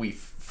is like, we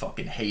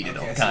fucking hated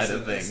him kind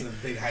of thing. It's a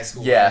big high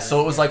school. Yeah,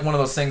 so it was like one of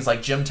those things.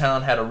 Like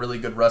Jimtown had a really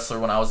good wrestler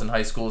when I was in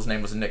high school. His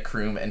name was Nick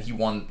Kroom, and he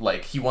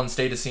won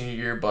state his senior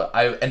year. But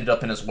I ended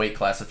up in his weight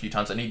class a few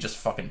times, and he just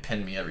fucking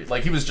pinned me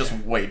he was just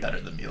way better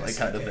than me, like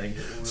kind of thing.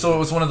 So it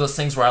was one of those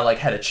things where I like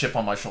had a chip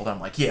on my shoulder.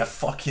 I'm like, yeah,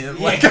 fuck him,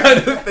 like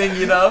kind of thing,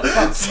 you know.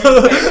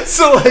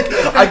 So like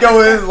I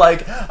go in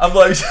like I'm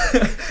like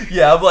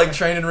yeah, I'm like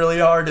training really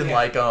hard and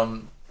like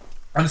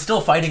I'm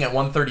still fighting at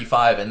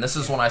 135, and this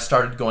is when I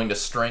started going to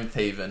Strength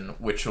Haven,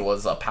 which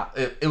was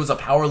it was a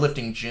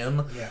powerlifting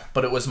gym,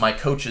 but it was my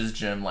coach's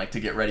gym, like to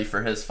get ready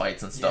for his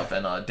fights and stuff.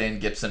 And Dan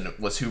Gibson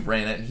was who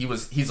ran it, and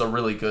he's a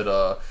really good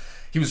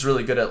he was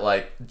really good at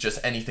like just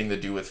anything to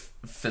do with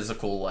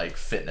physical like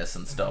fitness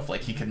and stuff.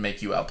 Like he could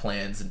make you out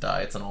plans and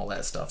diets and all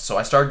that stuff. So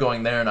I started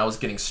going there, and I was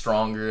getting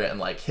stronger and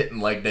like hitting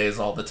leg days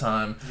all the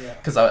time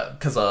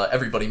because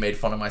everybody made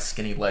fun of my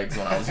skinny legs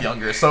when I was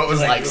younger. So it was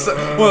like one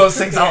of those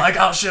things. I'm like,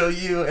 I'll show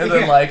you, and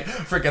then like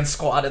freaking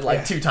squatted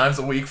like 2 times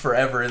a week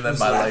forever, and then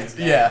my legs.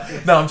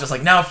 No, I'm just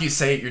like, now if you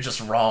say it, you're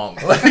just wrong.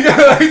 Like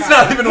it's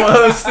not even one of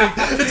those things.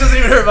 It doesn't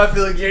even hurt my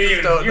feelings.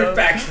 You're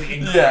factually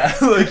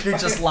incorrect. Yeah, like you're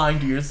just lying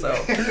to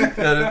yourself.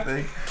 Kind of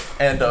thing.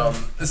 And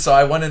so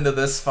I went into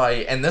this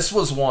fight, and this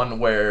was one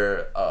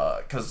where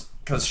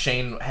because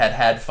Shane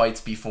had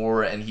fights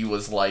before, and he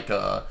was like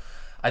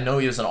I know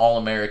he was an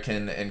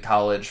All-American in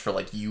college for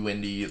like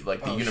UIndy,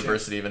 like the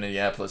University of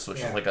Indianapolis, which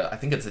is like I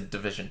think it's a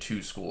Division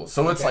II school.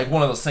 So it's like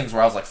one of those things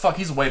where I was like, fuck,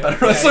 he's a way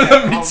better wrestler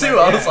than me too.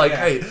 I was like,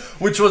 hey,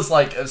 which was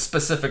like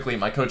specifically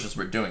my coaches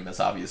were doing this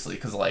obviously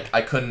because like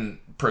I couldn't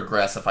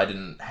progress if I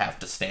didn't have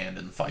to stand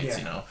in fights,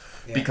 you know.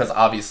 Yeah. Because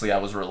obviously I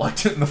was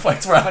reluctant in the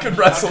fights where I could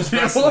wrestle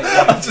people.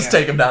 I'd just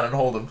take them down and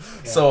hold them.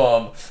 Yeah.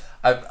 So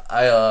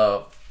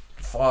I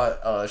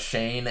fought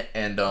Shane,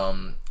 and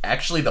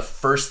actually the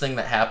first thing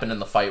that happened in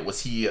the fight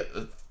was he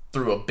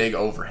threw a big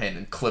overhand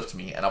and clipped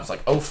me, and I was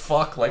like, oh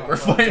fuck, like we're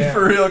fighting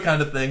for real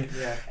kind of thing.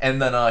 Yeah.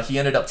 And then he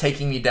ended up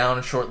taking me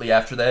down shortly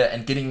after that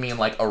and getting me in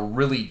like a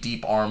really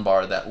deep arm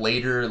bar that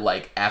later,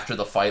 like after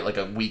the fight, like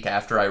a week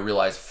after, I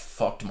realized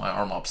fucked my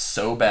arm up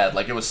so bad.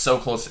 Like it was so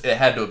close, it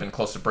had to have been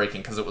close to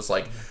breaking because it was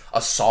like a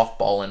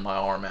softball in my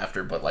arm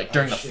after, but like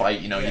during the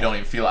fight, you know, you don't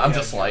even feel it. I'm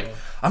just like,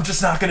 I'm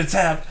just not gonna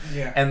tap.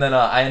 Yeah. And then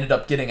I ended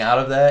up getting out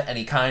of that, and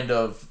he kind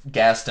of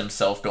gassed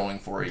himself going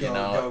for it, you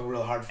know. Go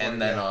real hard for it.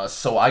 And then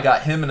so I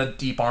got him in a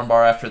deep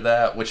armbar after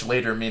that, which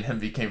later me and him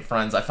became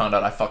friends. I found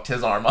out I fucked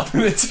his arm up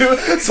in it too.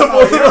 So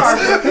both of us,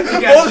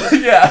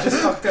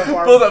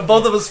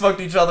 both of us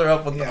fucked each other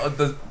up with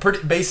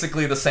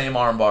basically the same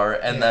armbar,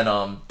 and then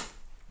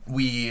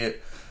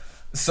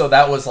so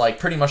that was like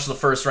pretty much the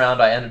first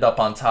round. I ended up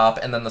on top,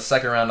 and then the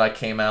second round I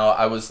came out,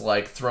 I was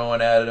like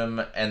throwing at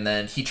him, and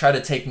then he tried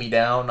to take me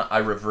down. I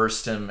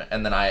reversed him,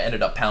 and then I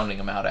ended up pounding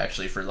him out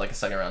actually for like a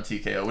second round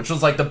TKO, which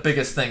was like the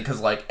biggest thing because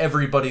like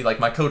everybody,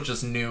 like my coach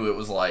just knew it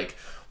was like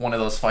one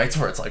of those fights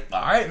where it's like, all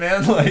right,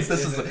 man, like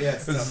this is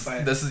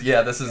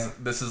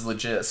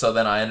legit. So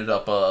then I ended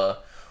up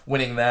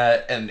winning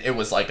that, and it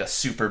was like a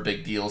super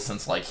big deal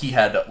since like he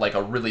had like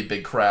a really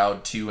big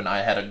crowd too, and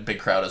I had a big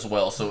crowd as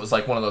well, so it was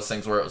like one of those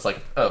things where it was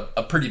like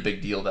a pretty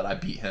big deal that I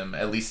beat him,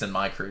 at least in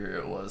my career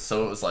it was.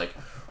 So it was like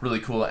really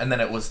cool, and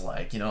then it was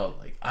like, you know,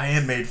 like I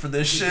am made for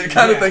this shit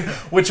kind of thing,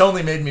 which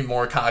only made me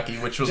more cocky,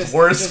 which was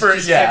worse for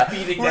worse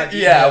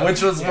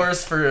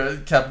for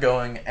kept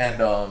going. And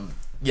so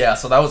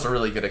that was a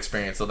really good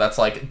experience. So that's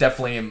like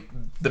definitely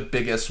the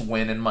biggest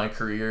win in my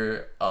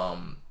career,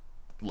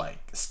 like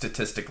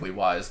statistically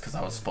wise, because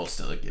I was supposed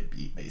to like get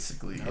beat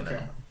basically, you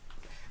know.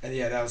 And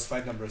that was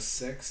fight number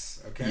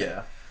 6. Okay.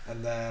 Yeah.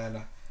 And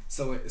then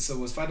so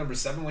was fight number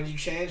 7 when you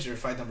changed, or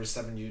fight number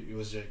 7 you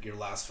was your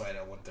last fight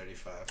at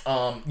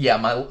 135? Yeah,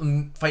 my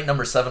fight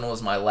number 7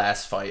 was my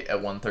last fight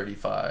at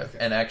 135. Okay.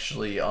 And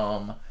actually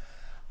I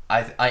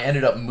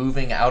ended up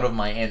moving out of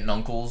my aunt and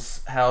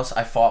uncle's house.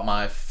 I fought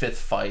my 5th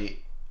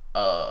fight,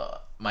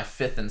 my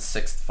 5th and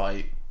 6th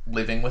fight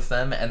living with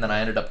them, and then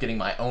I ended up getting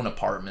my own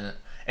apartment.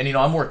 And you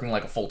know, I'm working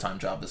like a full-time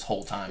job this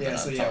whole time. Yeah,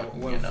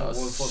 what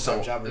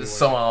full-time job are you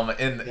working?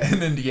 In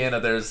Indiana,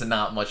 there's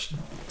not much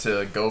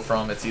to go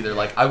from. It's either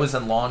like I was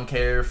in lawn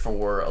care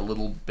for a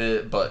little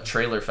bit, but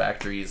trailer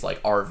factories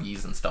like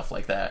RVs and stuff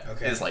like that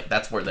is like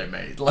that's where they're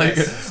made. Like,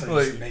 so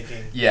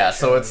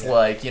it's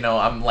like, you know,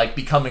 I'm like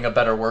becoming a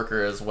better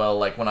worker as well.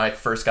 Like when I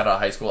first got out of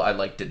high school, I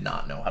like did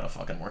not know how to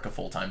fucking work a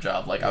full-time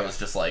job. Like I was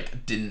just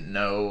like didn't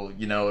know.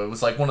 You know, it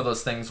was like one of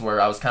those things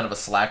where I was kind of a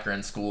slacker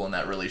in school, and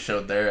that really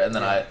showed there. And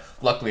then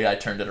luckily I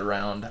turned it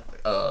around.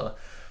 So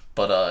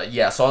I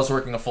was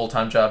working a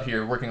full-time job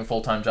here, working a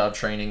full-time job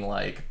training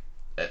like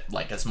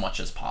as much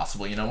as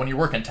possible. You know, when you're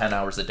working 10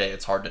 hours a day,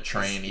 it's hard to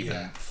train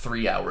even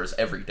 3 hours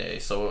every day.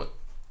 So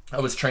I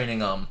was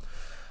training a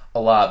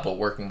lot, but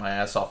working my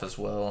ass off as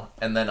well.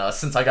 And then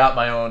since I got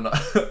my own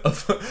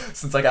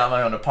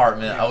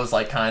apartment, I was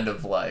like kind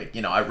of like,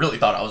 you know, I really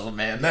thought I was a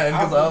man then,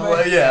 because I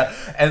was like,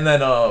 and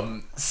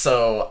then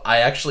so I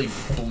actually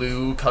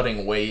blew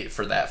cutting weight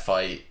for that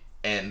fight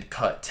and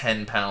cut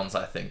 10 pounds,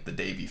 I think, the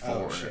day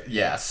before.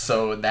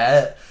 So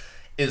that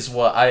is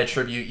what I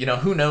attribute. You know,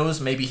 who knows?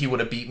 Maybe he would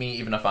have beat me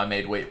even if I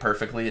made weight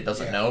perfectly. It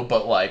doesn't know.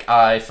 But like,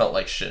 I felt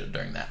like shit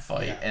during that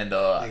fight. And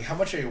like, how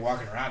much are you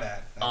walking around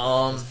at this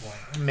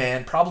point?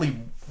 Man, probably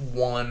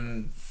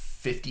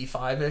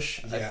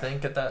 155-ish. I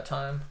think at that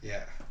time.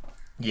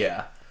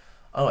 Yeah.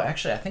 Oh,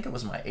 actually, I think it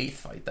was my 8th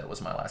fight. That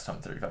was my last time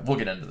 35. We'll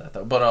get into that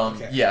though.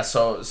 But yeah.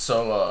 So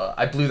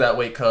I blew that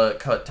weight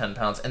cut 10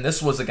 pounds, and this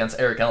was against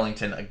Eric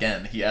Ellington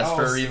again. He asked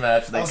for a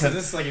rematch. So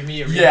this is like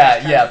immediate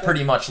rematch. Yeah,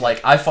 pretty much.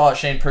 Like I fought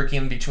Shane Perky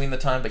in between the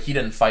time, but he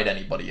didn't fight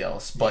anybody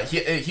else. But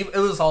it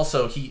was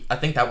also I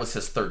think that was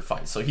his 3rd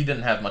fight, so he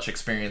didn't have much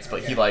experience.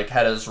 But he like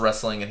had his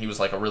wrestling, and he was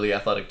like a really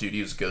athletic dude.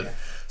 He was good. Yeah.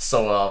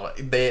 So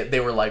they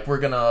were like,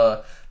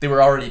 they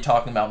were already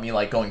talking about me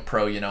like going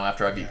pro, you know,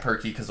 after I beat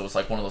Perky, because it was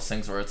like one of those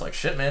things where it's like,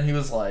 shit, man, he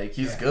was like,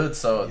 he's good.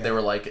 So they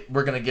were like,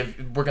 we're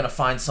gonna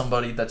find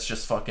somebody that's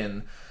just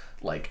fucking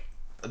like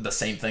the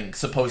same thing,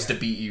 supposed to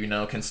beat you, you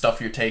know, can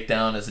stuff your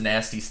takedown, is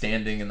nasty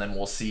standing, and then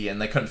we'll see.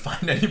 And they couldn't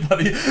find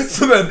anybody.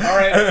 So then, all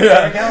right,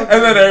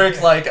 and then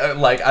Eric's like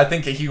I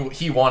think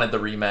he wanted the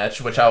rematch,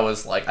 which I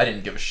was like, I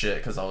didn't give a shit,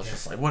 because I was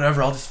just like,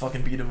 whatever, I'll just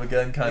fucking beat him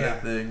again, kind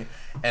of thing.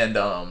 And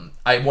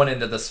I went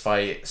into this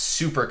fight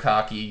super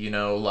cocky, you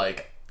know,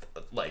 like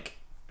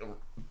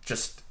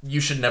just,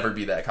 you should never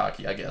be that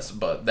cocky, I guess,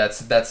 but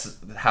that's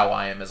how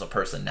I am as a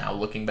person now.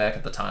 Looking back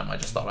at the time, I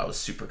just thought I was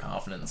super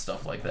confident and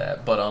stuff like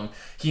that. But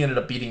he ended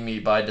up beating me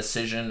by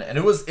decision, and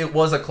it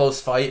was a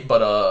close fight,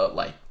 but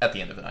like at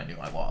the end of it, I knew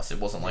I lost. It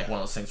wasn't like one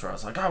of those things where I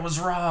was like, I was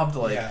robbed.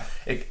 Like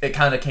it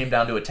kind of came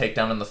down to a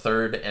takedown in the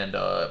 3rd,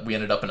 and we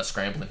ended up in a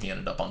scramble, and he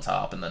ended up on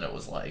top, and then it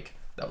was like,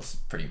 that was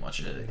pretty much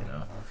it, you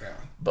know. Okay.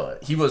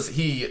 But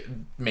he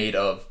made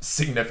a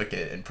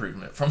significant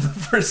improvement from the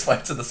first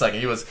fight to the second.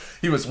 He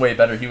was way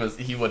better.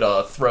 He would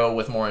throw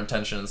with more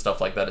intention and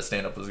stuff like that. His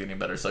stand up was getting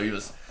better. So he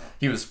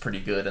was pretty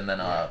good. And then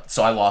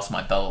so I lost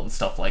my belt and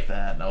stuff like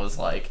that. And I was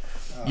like,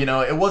 you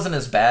know, it wasn't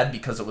as bad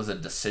because it was a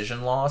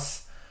decision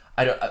loss.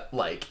 You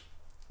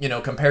know,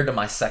 compared to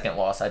my 2nd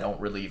loss, I don't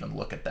really even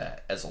look at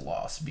that as a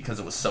loss, because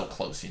it was so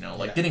close, you know.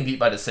 Like, getting beat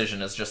by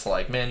decision is just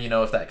like, man, you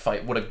know, if that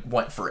fight would have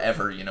went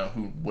forever, you know,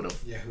 who would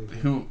have,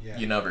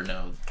 you never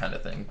know, kind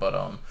of thing.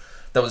 But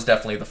that was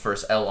definitely the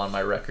first L on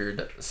my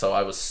record, so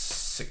I was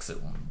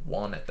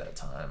 6-1 at that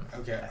time.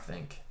 Okay. I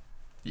think.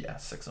 Yeah,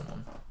 6-1.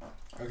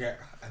 Okay,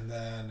 and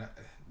then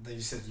you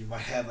said you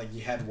might have, like,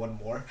 you had one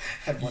more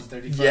at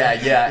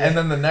 135. Yeah. And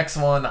then the next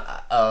one,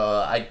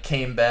 I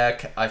came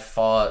back. I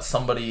fought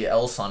somebody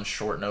else on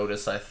short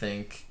notice, I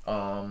think.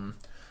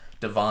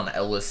 Devon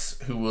Ellis,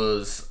 who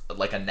was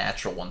like a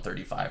natural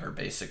 135er,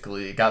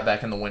 basically. Got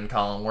back in the win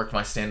column, worked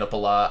my stand-up a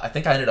lot. I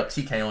think I ended up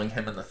TKOing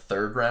him in the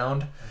 3rd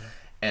round.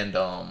 And,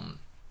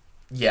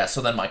 yeah,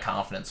 so then my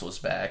confidence was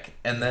back.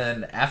 And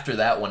then after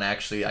that one,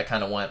 actually, I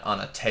kind of went on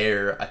a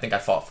tear. I think I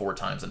fought 4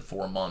 times in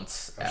 4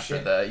 months after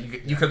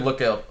that. You could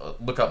look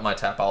up my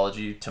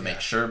Tapology to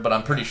make sure, but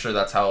I'm pretty sure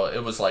that's how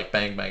it was, like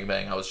bang, bang,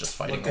 bang. I was just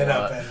fighting a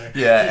lot.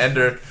 Yeah,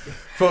 Ender.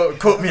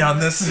 Quote me on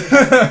this.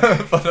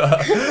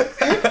 But,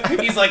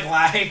 he's like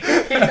lying.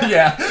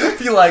 Yeah.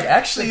 Be like,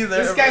 actually,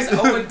 this guy's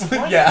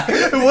 0-20. Yeah,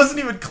 it wasn't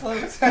even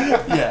close.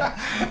 Yeah.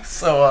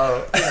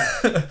 So,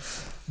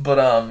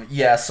 but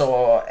yeah,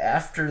 so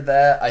after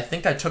that, I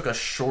think I took a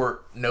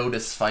short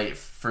notice fight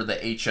for the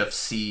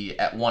HFC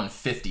at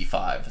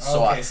 155.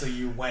 So so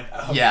you went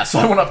up. Yeah, so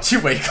I went up 2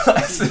 weight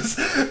classes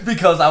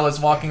because I was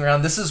walking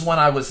around. This is when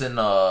I was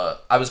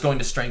I was going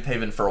to Strength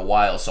Haven for a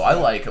while, so I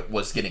like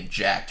was getting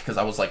jacked because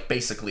I was like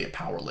basically a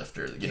power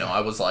lifter. You know,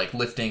 I was like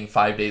lifting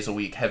 5 days a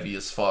week, heavy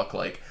as fuck.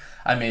 Like,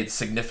 I made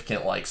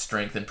significant like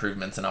strength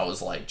improvements, and I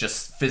was like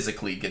just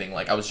physically getting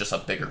like, I was just a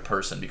bigger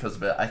person because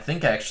of it. I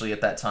think actually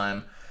at that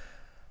time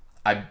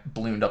I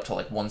ballooned up to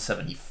like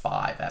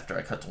 175 after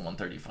I cut to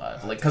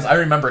 135. Like, because I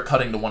remember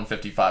cutting to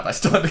 155. I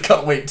still had to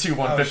cut weight to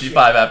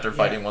 155 after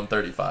fighting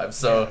 135.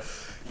 So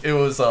it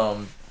was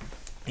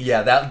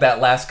that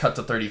last cut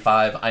to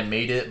 35, I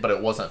made it, but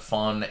it wasn't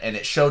fun, and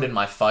it showed in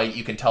my fight.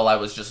 You can tell I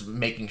was just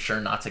making sure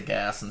not to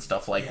gas and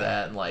stuff like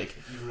that, and like,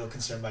 you were real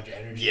concerned about your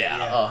energy.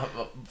 Yeah.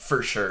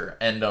 For sure.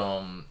 And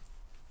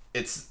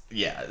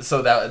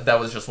so that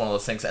was just one of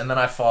those things. And then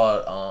I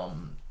fought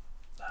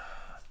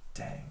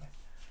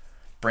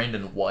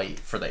Brandon White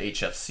for the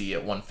HFC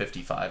at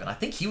 155, and I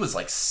think he was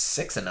like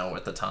 6-0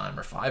 at the time,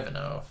 or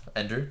 5-0.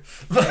 Ender.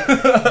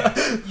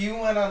 You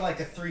went on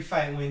like a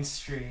 3-fight win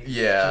streak.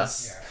 Yeah.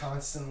 Just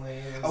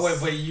constantly.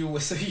 Wait, you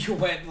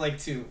went like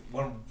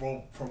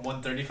from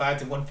 135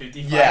 to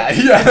 155?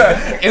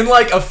 Yeah. In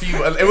like a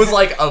few, it was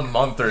like a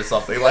month or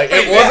something. Like,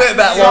 it wasn't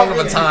that long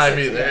of a time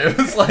either. It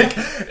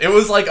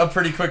was like a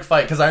pretty quick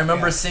fight, because I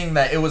remember seeing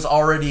that it was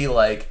already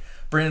like,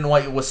 Brandon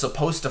White was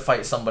supposed to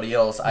fight somebody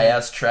else. I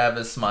asked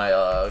Travis, my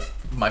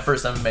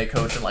first MMA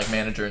coach and like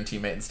manager and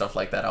teammate and stuff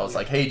like that. I was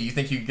like, "Hey, do you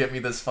think you could get me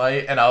this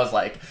fight?" And I was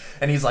like,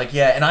 and he's like,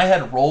 "Yeah." And I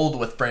had rolled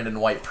with Brandon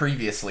White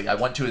previously. I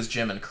went to his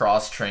gym and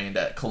cross trained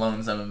at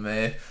Cologne's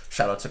MMA.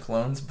 Shout out to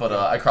Cologne's, but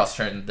I cross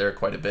trained there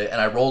quite a bit,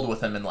 and I rolled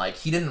with him. And like,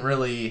 he didn't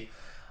really.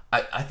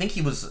 I think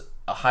he was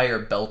a higher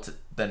belt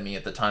than me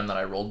at the time that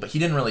I rolled, but he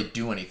didn't really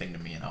do anything to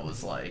me, and I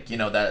was like,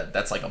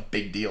 that's like a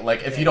big deal.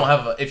 Like if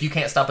you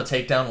can't stop a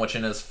takedown, which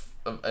in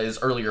his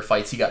earlier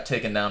fights he got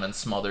taken down and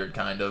smothered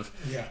kind of,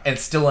 and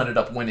still ended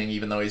up winning,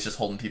 even though he's just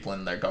holding people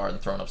in their guard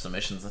and throwing up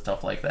submissions and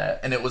stuff like that.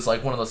 And it was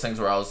like one of those things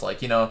where I was like,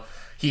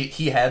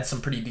 he had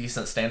some pretty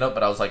decent stand up,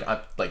 but I was like,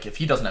 if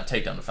he doesn't have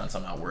takedown defense,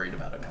 I'm not worried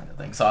about it, kind of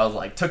thing. So I was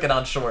like, took it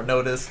on short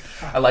notice.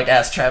 I like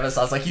asked Travis,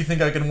 I was like, you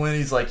think I can win?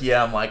 He's like,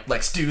 yeah. I'm like,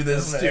 let's do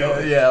this.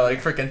 Yeah,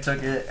 like freaking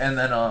took it. And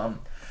then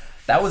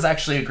that was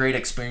actually a great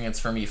experience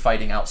for me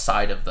fighting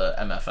outside of the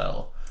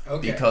MFL.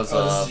 Okay. Because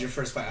this is your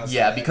first fight outside.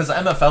 Yeah, because the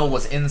MFL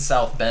was in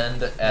South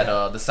Bend at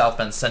the South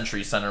Bend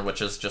Century Center,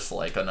 which is just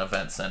like an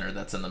event center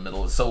that's in the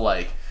middle. So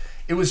like,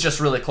 it was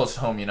just really close to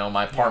home.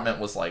 My apartment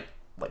was like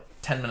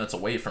 10 minutes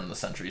away from the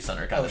Century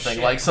Center kind of thing.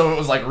 Shit. Like, so it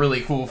was like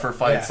really cool for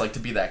fights like to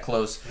be that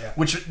close,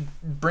 which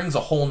brings a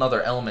whole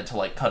nother element to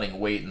like cutting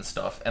weight and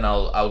stuff. And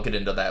I'll get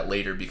into that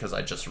later because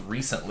I just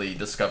recently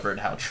discovered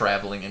how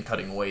traveling and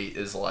cutting weight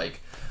is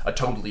like a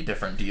totally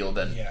different deal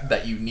than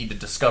that you need to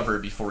discover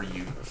before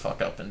you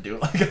fuck up and do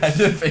it like I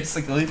did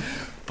basically.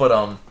 But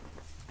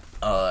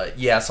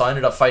so I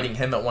ended up fighting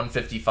him at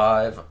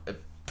 155.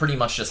 Pretty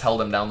much just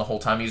held him down the whole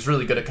time. He was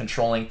really good at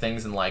controlling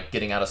things and like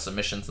getting out of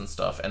submissions and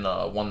stuff, and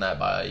won that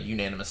by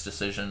unanimous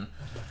decision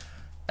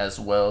as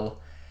well.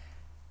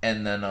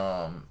 And then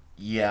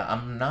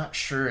I'm not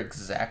sure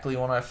exactly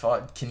when I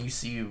fought. Can you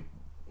see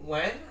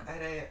when?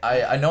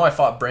 I know I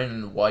fought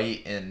Brandon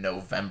White in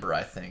November,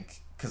 I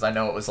think, because I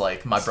know it was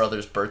like my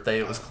brother's birthday.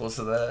 It was close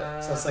to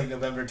that. So it's like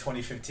November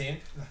 2015.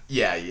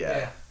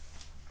 Yeah,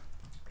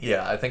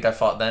 I think I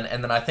fought then,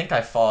 and then I think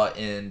I fought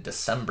in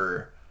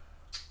December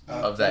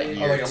of that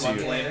year like a too.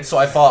 month later? So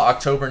I fought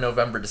October,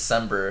 November,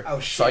 December. Oh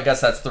shit! So I guess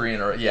that's 3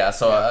 in a row. Yeah.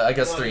 So I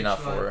guess 3, not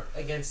 4.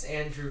 Against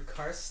Andrew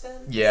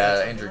Carson.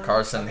 Yeah, Andrew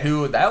Carson. Okay.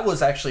 Who that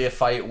was actually a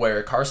fight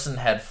where Carson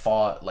had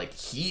fought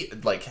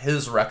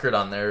his record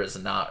on there is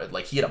not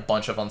like he had a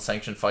bunch of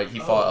unsanctioned fight. He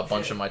fought a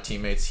bunch of my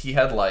teammates. He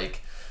had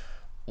like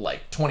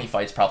 20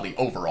 fights probably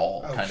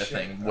overall kind of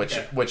thing,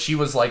 which he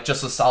was like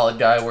just a solid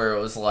guy where it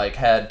was like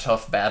had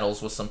tough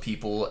battles with some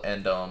people.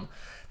 And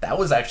that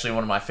was actually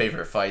one of my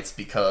favorite fights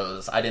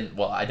because I didn't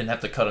have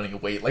to cut any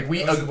weight. Like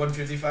was it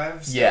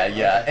 155?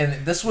 Yeah.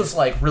 And this was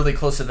like really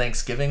close to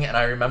Thanksgiving, and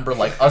I remember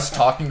like us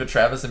talking to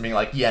Travis and being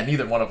like, yeah,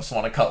 neither one of us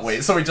want to cut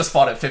weight, so we just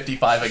fought at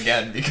 55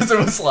 again because it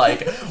was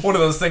like one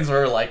of those things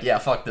where we're like, yeah,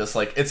 fuck this,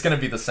 like it's gonna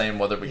be the same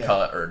whether we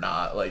cut or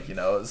not, like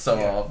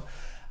so.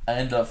 I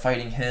ended up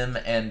fighting him,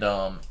 and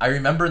I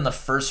remember in the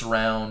first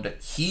round,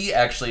 he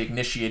actually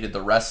initiated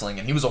the wrestling,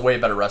 and he was a way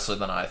better wrestler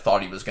than I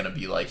thought he was going to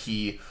be. Like,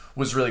 he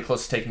was really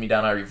close to taking me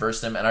down. I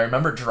reversed him, and I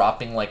remember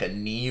dropping, like, a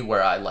knee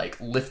where I, like,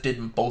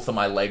 lifted both of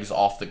my legs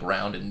off the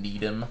ground and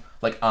kneed him,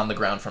 like, on the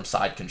ground from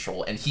side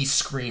control, and he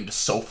screamed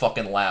so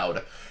fucking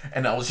loud,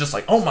 and I was just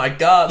like, oh my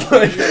god,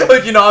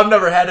 I've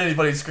never had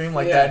anybody scream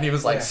like that, and he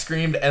was, like,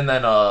 screamed, and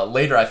then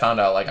later I found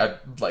out, like, I,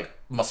 like,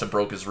 must have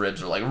broke his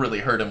ribs or like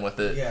really hurt him with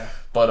it. Yeah.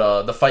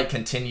 But the fight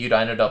continued.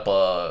 I ended up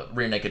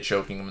rear naked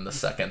choking him in the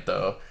second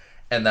though,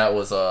 and that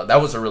was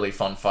a really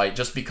fun fight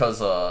just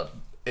because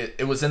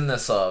it was in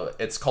this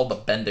it's called the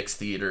Bendix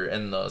Theater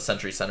in the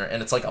Century Center,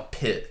 and it's like a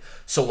pit.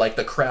 So like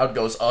the crowd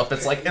goes up.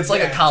 It's like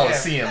a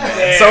coliseum, man.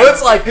 Yeah. So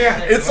it's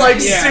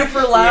like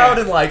super loud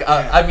and like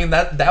I mean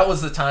that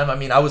was the time. I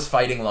mean I was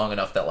fighting long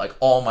enough that like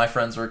all my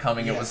friends were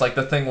coming. It was like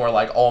the thing where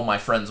like all my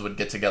friends would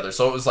get together.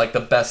 So it was like the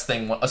best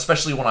thing,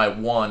 especially when I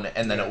won,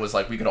 and then it was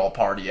like we could all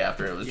party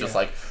after. It was just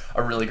like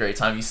a really great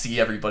time. You see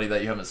everybody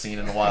that you haven't seen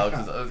in a while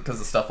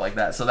because of stuff like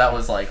that. So that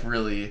was like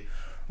really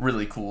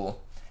really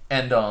cool.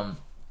 And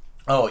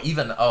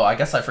I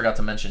guess I forgot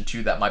to mention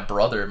too that my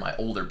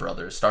older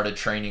brother, started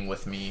training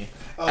with me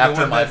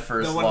after my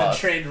first loss. The one that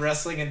trained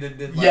wrestling and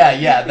did like,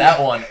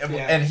 that one.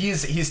 Yeah. And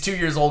he's 2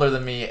 years older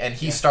than me, and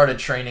he started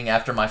training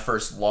after my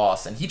first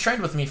loss, and he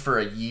trained with me for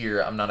a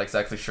year. I'm not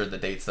exactly sure the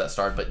dates that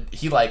started, but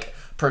he like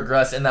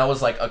progressed, and that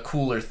was like a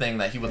cooler thing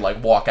that he would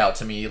like walk out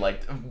to me,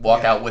 like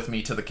walk out with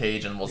me to the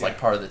cage, and was like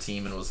part of the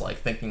team, and was like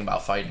thinking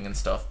about fighting and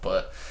stuff,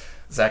 but.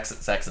 Zach's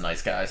a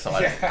nice guy, so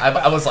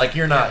I was like,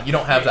 you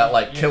don't have that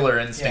like killer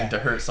instinct to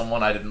hurt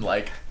someone. I didn't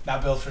like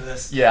not built for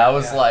this. Yeah, I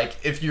was like,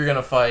 if you're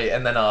gonna fight,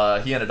 and then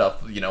he ended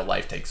up,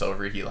 life takes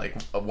over. He like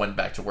went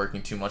back to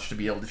working too much to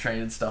be able to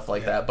train and stuff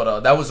like that.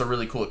 But that was a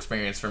really cool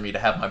experience for me to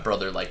have my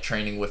brother like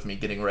training with me,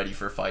 getting ready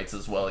for fights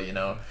as well,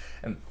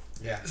 and.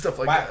 Yeah, stuff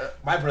like that.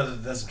 My brother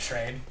doesn't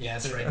train. Yeah,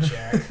 it's right,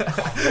 Jared.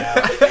 Call me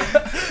out.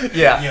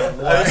 Yeah. You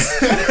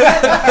wuss.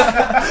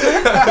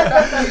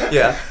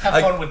 Yeah.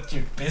 Have fun with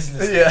your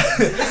business. Yeah.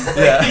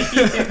 Yeah.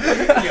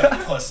 You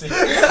pussy.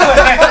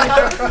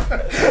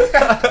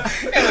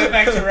 Anyway,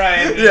 back to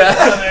Ryan.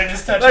 Yeah.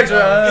 Just back to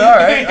Ryan. All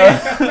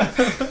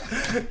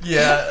right.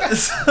 Yeah.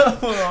 So,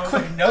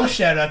 quick no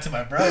shout out to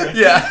my brother.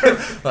 Yeah.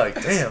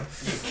 Like, damn.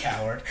 You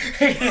coward.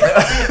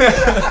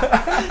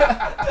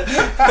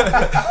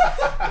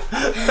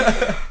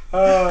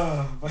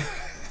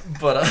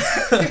 But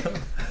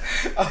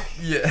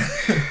yeah.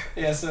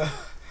 Yeah, so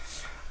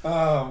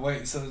Oh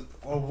wait, so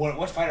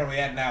what fight are we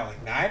at now?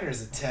 Like 9 or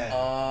is it 10?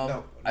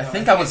 No, I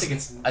think I was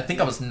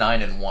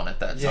 9-1 at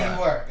that time. Yeah,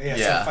 you were.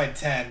 Yeah. So fight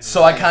 10.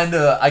 So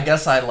I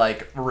guess I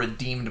like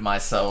redeemed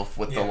myself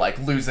with the like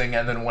losing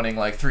and then winning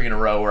like 3 in a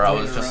row, where I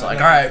was just like,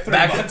 all right,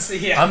 back.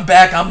 I'm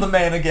back. I'm the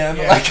man again,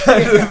 like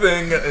kind of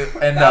thing.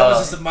 And that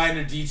was just a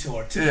minor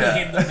detour to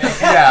being the man.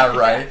 Yeah,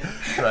 right.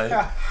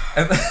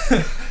 And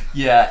then,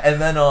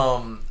 and then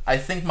I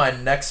think my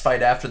next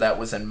fight after that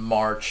was in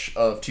March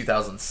of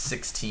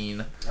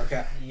 2016.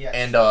 Okay. Yeah.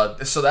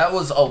 And so that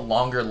was a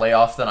longer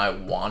layoff than I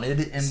wanted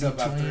in so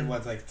between.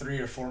 about 3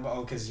 or 4 months?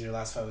 Oh, because your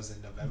last fight was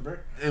in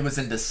November? It was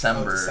in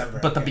December.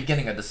 But the okay.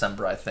 beginning of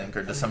December, I think,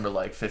 or December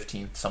like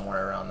 15th,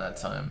 somewhere around that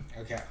time.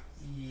 Okay.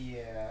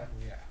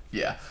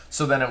 Yeah.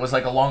 So then it was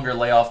like a longer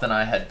layoff than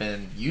I had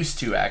been used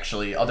to,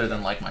 actually, other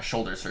than like my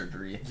shoulder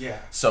surgery. Yeah.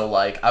 So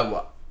like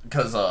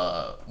because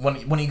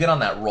when you get on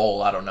that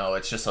roll, I don't know,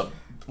 it's just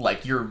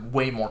like you're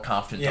way more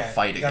confident to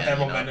fight again. Got that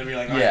momentum. You're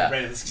like, all right,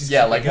 ready. Let's just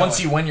like once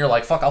you win, you're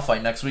like, fuck, I'll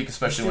fight next week,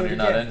 especially when you're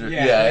not injured.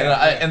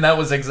 And that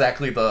was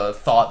exactly the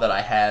thought that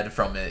I had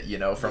from it.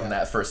 From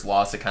that first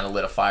loss, it kind of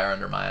lit a fire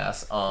under my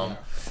ass.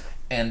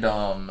 And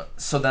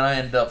so then I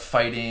ended up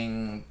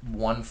fighting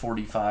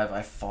 145.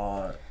 I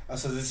fought. Oh,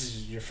 so this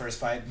is your first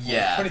fight?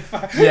 Yeah.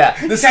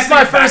 This is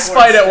my first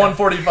fight at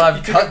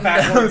 145.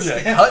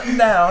 Cutting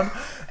down.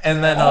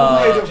 And then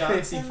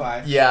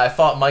I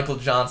fought Michael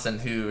Johnson,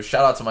 who,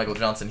 shout out to Michael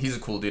Johnson, he's a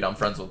cool dude. I'm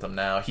friends with him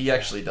now. He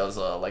actually does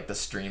like the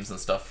streams and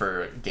stuff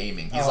for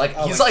gaming. He's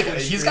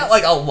he's got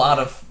like a lot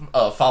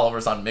of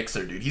followers on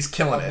Mixer, dude. He's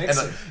killing it.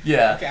 Mixer.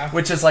 And,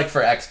 which is like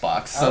for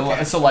Xbox.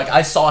 So like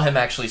I saw him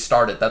actually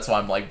start it. That's why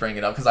I'm like bringing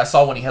it up, because I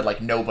saw when he had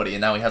like nobody,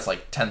 and now he has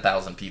like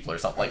 10,000 people or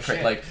something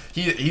like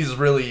he's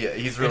really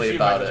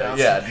about it.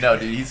 Yeah, no,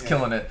 dude, he's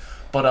killing it.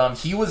 But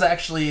he was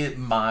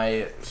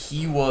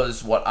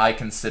what I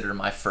consider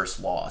my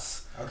first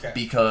loss. Okay.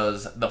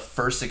 Because the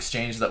first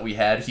exchange that we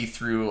had, he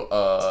threw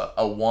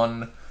a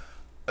one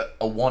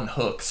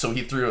hook. So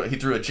he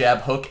threw a jab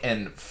hook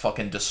and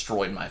fucking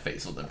destroyed my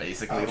face with it,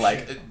 basically.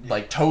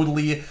 Like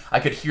totally, I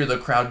could hear the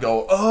crowd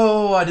go,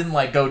 "Oh!" I didn't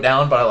like go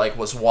down, but I like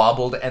was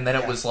wobbled, and then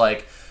it was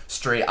like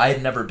straight. I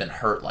had never been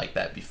hurt like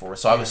that before,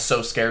 so I was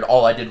so scared.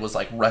 All I did was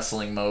like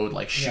wrestling mode,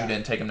 like shoot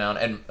in, take him down.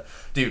 And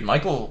dude,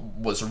 Michael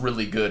was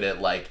really good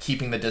at like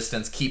keeping the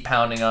distance, keep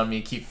pounding on me,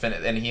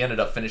 and he ended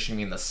up finishing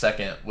me in the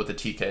second with a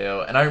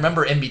TKO. And I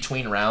remember in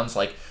between rounds,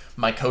 like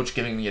my coach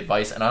giving me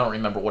advice, and I don't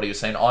remember what he was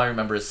saying. All I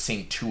remember is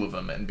seeing 2 of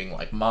them and being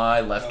like,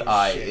 my left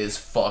eye is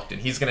fucked,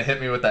 and he's gonna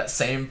hit me with that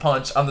same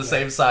punch on the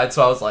same side.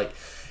 So I was like,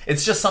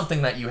 it's just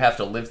something that you have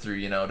to live through,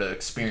 to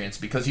experience,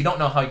 because you don't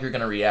know how you're going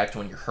to react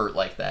when you're hurt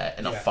like that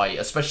in a fight,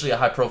 especially a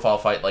high-profile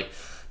fight. Like,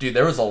 dude,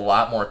 there was a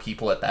lot more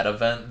people at that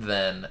event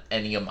than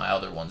any of my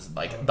other ones.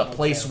 Like, the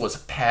place was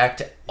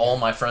packed. All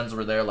my friends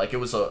were there. Like, it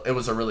was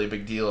a really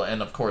big deal.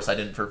 And, of course, I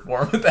didn't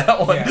perform at that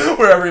one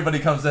where everybody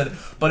comes in.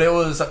 But it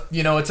was,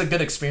 it's a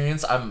good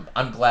experience.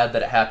 I'm glad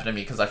that it happened to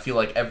me, because I feel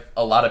like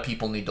a lot of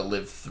people need to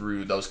live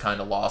through those kind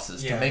of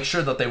losses to make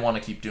sure that they want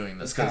to keep doing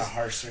this. It's kind of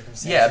harsh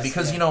circumstances. Yeah,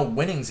 because,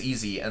 winning's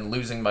easy, and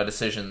losing by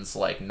decision's,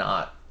 like,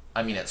 not...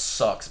 I mean, it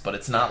sucks, but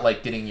it's not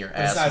like getting your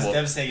ass whooped. It's not as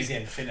devastating as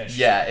getting finished.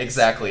 Yeah,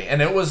 exactly. And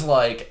it was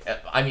like,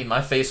 I mean,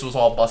 my face was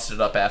all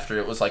busted up after.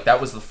 It was like, that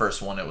was the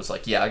first one. It was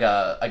like, I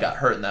got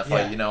hurt in that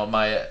fight.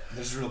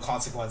 There's real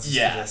consequences to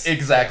this.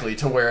 Exactly.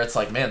 To where it's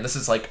like, man, this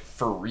is like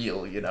for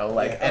real.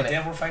 Like,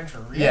 damn, we're fighting for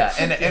real. Yeah,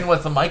 and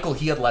with Michael,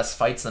 he had less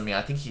fights than me.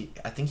 I think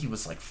he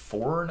was like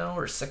 4-0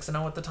 or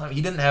 6-0 at the time.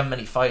 He didn't have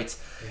many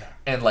fights. Yeah.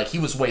 And like he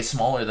was way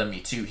smaller than me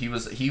too.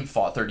 He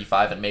fought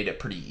 35 and made it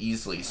pretty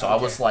easily. So I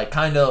was like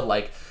kind of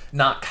like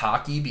not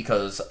cocky,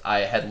 because I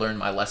had learned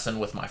my lesson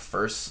with my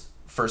first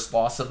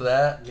loss of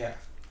that. Yeah.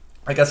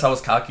 I guess I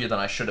was cockier than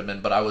I should have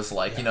been, but I was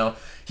like,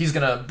 he's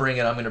gonna bring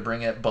it, I'm gonna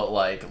bring it. But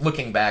like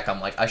looking back,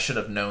 I'm like, I should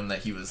have known that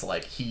he was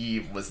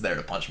there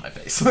to punch my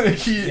face.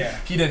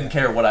 He didn't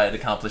care what I had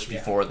accomplished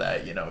before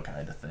that,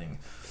 kind of thing.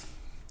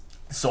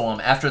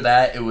 So after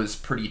that, it was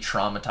pretty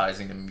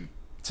traumatizing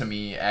to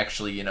me,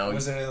 actually.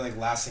 Was there any like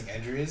lasting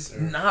injuries?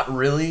 Or? Not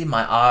really.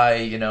 My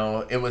eye,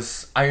 it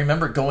was. I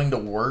remember going to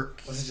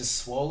work. Was it just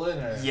swollen?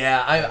 Or?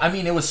 Yeah, I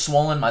mean, it was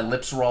swollen. My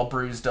lips were all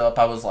bruised up.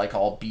 I was like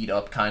all beat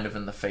up, kind of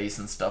in the face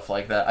and stuff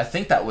like that. I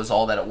think that was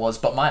all that it was.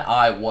 But my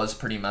eye was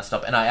pretty messed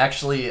up, and I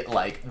actually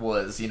like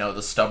was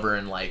the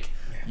stubborn like.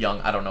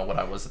 Young, I don't know what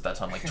I was at that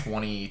time, like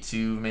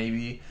 22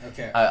 maybe.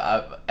 Okay.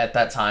 I at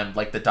that time,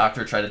 like the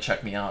doctor tried to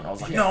check me out, and I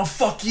was like, "No,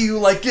 fuck you!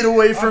 Like, get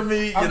away from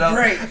me!"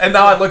 Great. And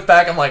now I look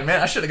back, I'm like,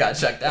 man, I should have got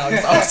checked out,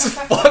 because I was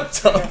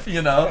fucked up,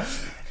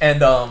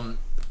 And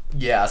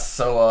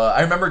so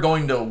I remember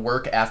going to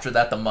work after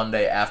that, the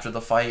Monday after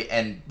the fight,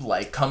 and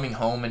like coming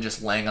home and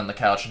just laying on the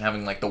couch and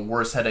having like the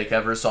worst headache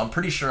ever. So I'm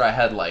pretty sure I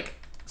had like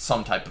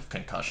some type of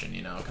concussion,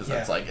 you know, because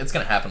that's like, it's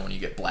gonna happen when you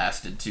get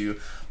blasted too.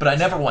 But I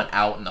never went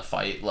out in the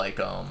fight. Like,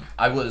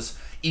 I was,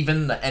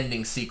 even the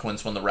ending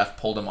sequence when the ref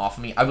pulled him off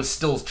of me, I was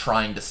still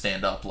trying to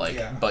stand up,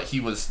 like, but he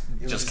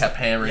kept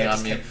hammering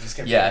on me.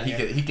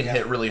 He can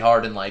hit really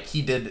hard, and like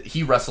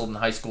he wrestled in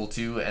high school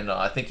too, and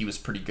I think he was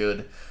pretty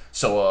good.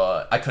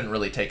 So I couldn't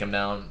really take him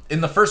down.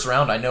 In the first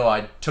round, I know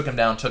I took him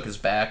down, took his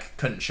back,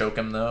 couldn't choke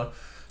him though.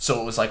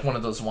 So it was like one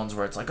of those ones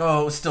where it's like,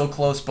 oh, it was still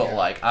close, but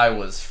like I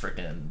was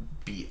freaking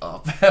beat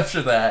up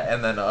after that,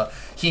 and then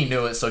he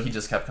knew it, so he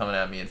just kept coming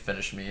at me and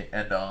finished me,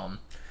 and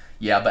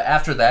yeah, but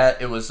after that,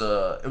 it was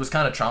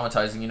kind of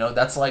traumatizing, you know.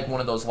 That's like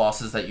one of those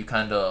losses that you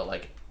kind of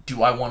like,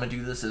 do I want to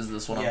do this? Is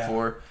this what I'm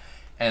for?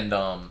 And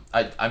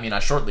I mean, I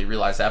shortly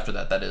realized after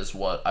that is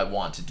what I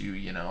want to do,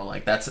 you know.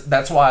 Like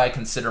that's why I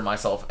consider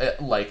myself,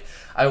 like,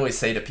 I always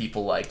say to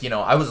people, like, you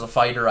know, I was a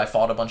fighter, I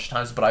fought a bunch of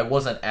times, but I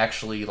wasn't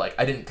actually, like,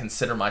 I didn't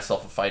consider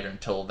myself a fighter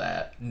until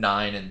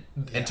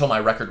until my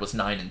record was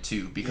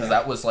 9-2, because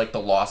that was like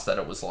the loss that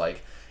it was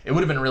like, it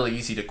would have been really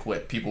easy to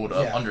quit. People would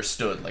have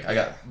understood, like, I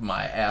got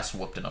my ass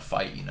whooped in a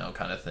fight, you know,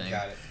 kind of thing.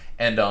 Got it.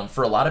 And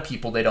for a lot of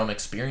people, they don't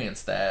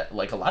experience that.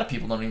 Like, a lot of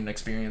people don't even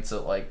experience it,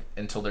 like,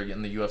 until they're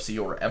in the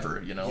UFC or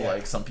ever, you know?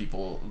 Like, some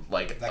people,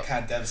 like... That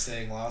kind of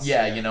devastating loss.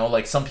 Yeah, you know,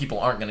 like, some people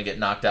aren't going to get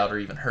knocked out or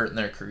even hurt in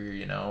their career,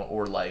 you know?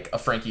 Or, like, a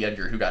Frankie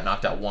Edgar who got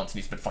knocked out once and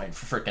he's been fighting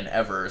for freaking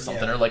ever or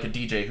something. Or, like, a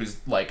DJ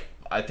who's, like,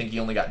 I think he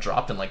only got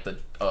dropped in, like,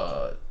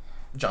 the...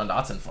 John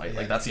Dotson fight.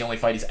 Like, that's the only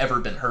fight he's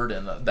ever been hurt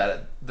in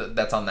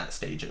that's on that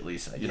stage, at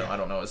least. You know, I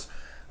don't know his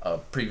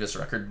previous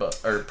record,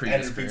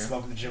 previous career. And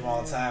smoking the gym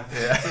all the time.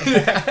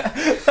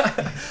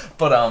 Yeah.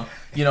 But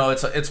you know,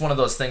 it's one of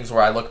those things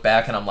where I look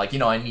back and I'm like, you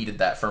know, I needed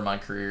that for my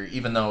career,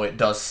 even though it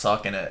does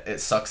suck, and it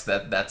sucks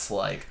that's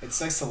like... It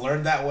sucks to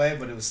learn that way,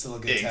 but it was still a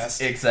good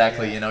test.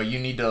 Exactly. You know, you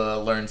need to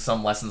learn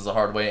some lessons the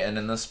hard way, and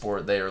in this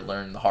sport, they are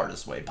learned the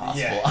hardest way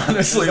possible,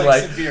 honestly.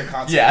 Like severe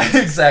consequences.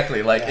 Yeah,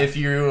 exactly. Like, if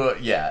you...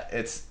 Yeah,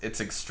 it's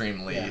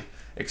extremely...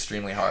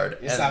 extremely hard.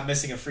 It's not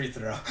missing a free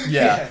throw.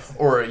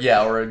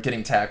 Or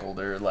getting tackled,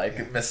 or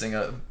like missing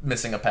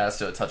a pass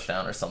to a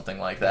touchdown or something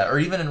like that. Or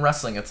even in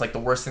wrestling, it's like the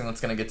worst thing that's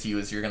going to get to you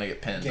is you're going to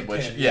get pinned,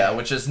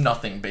 which is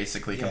nothing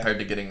basically compared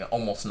to getting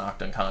almost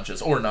knocked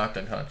unconscious,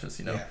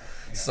 you know.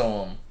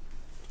 So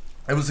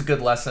it was a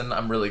good lesson.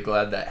 I'm really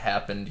glad that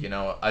happened, you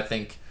know. I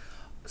think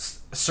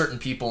certain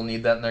people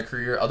need that in their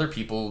career. Other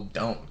people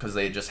don't, because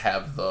they just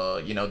have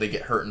they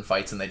get hurt in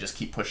fights and they just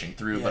keep pushing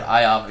through. But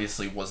I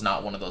obviously was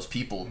not one of those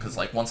people, because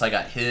like once I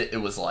got hit, it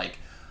was like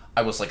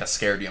I was like a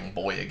scared young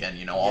boy again,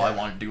 you know. All I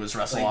wanted to do was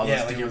wrestle.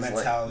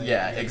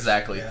 Like,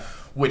 Exactly.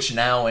 Which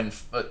now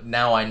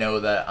I know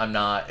that I'm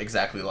not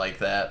exactly like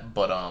that,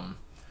 but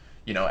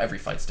you know, every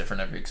fight's different,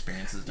 every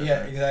experience is different.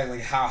 Yeah, exactly.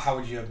 How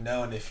would you have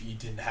known if you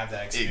didn't have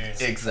that experience?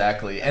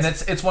 Exactly. And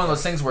it's one of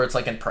those things where it's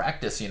like in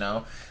practice, you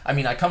know. I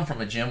mean, I come from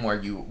a gym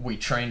where we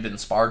trained and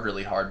sparred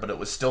really hard, but it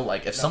was still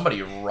like, if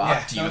somebody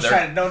rocked you,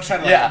 don't try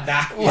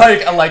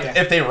to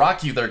if they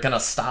rock you, they're gonna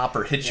stop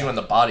or hit you in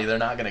the body. They're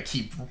not gonna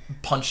keep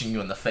punching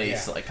you in the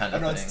face, like kind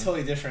of thing. It's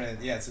totally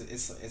different. Yeah, it's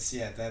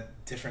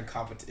that different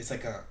it's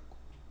like a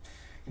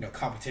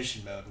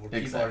competition mode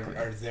where people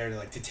are there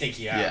to take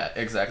you out. Yeah,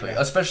 exactly. You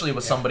know? Especially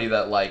with somebody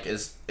that like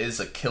is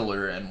a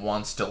killer and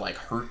wants to like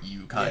hurt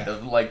you, kind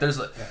of. Like there's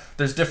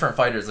different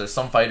fighters. There's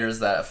some fighters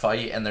that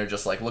fight and they're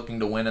just like looking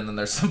to win, and then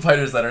there's some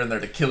fighters that are in there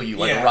to kill you,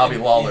 like a Robbie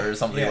Lawler or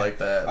something like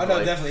that. Oh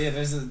no, definitely. Yeah,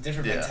 there's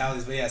different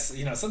mentalities,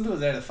 but some people are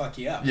there to fuck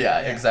you up. Yeah,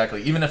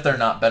 exactly. Even if they're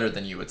not better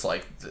than you, it's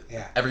like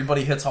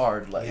everybody hits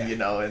hard, like you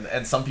know,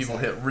 and some people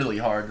hit really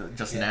hard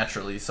just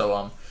naturally.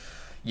 So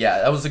yeah,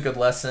 that was a good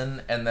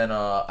lesson. And then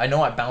I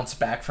know I bounced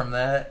back from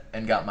that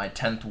and got my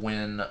 10th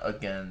win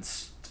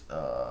against...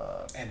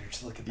 Andrew,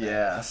 just look at that.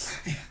 Yes.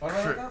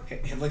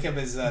 Look at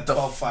his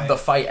 12 fight. The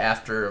fight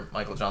after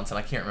Michael Johnson.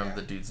 I can't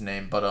remember the dude's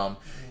name, but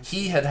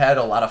he had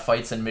a lot of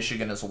fights in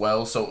Michigan as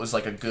well, so it was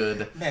like a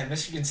good... Man,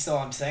 Michigan's still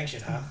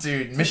unsanctioned, huh?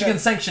 Dude,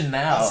 Michigan's sanctioned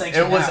now.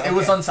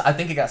 I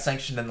think it got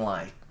sanctioned in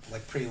like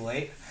pretty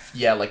late?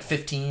 Yeah, like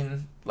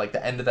 15, like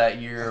the end of that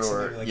year,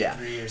 or 3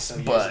 or so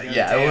years but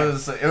ago.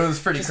 It was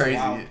pretty just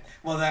crazy.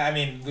 Well, I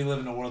mean, we live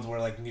in a world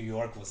where like New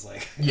York was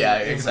like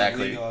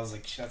exactly. Legal. I was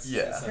like,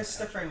 that's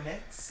Christopher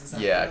Nix. Is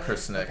that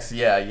Chris Nix.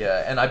 Okay.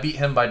 Yeah, and I beat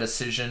him by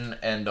decision.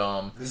 And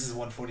this is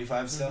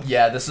 145 still.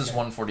 Yeah, this is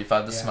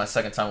 145. This is my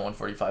second time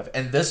 145,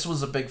 and this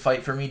was a big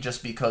fight for me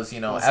just because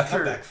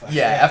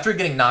after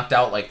getting knocked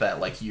out like that,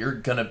 like you're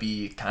gonna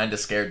be kind of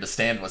scared to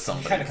stand with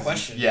somebody. Kind of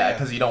question.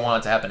 Because you don't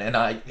want it to happen. And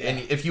and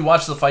if you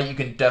watch the fight, you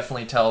can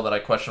definitely tell that I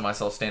questioned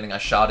myself standing. I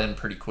shot in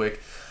pretty quick.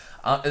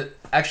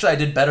 Actually, I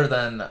did better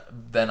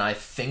than I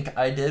think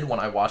I did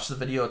when I watched the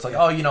video. It's like,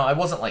 I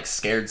wasn't like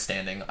scared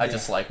standing. I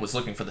just like was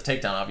looking for the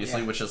takedown,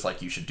 obviously, which is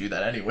like you should do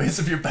that anyways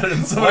if you're better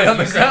than somebody on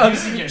the ground.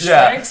 Using your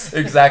strengths?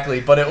 Exactly.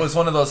 But it was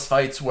one of those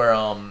fights where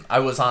I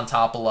was on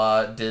top a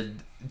lot,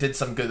 did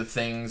some good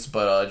things,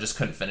 but just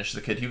couldn't finish the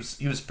kid.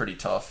 He was pretty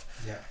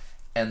tough. Yeah.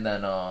 And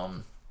then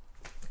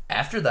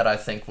after that, I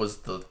think was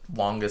the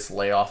longest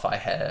layoff I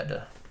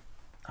had.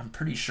 I'm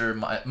pretty sure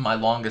my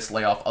longest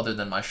layoff other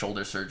than my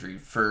shoulder surgery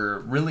for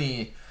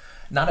really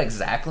not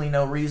exactly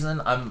no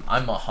reason. I'm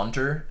a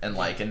hunter, and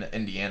like in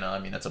Indiana, I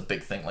mean, it's a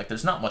big thing. Like,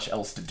 there's not much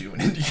else to do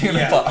in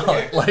Indiana,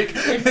 but like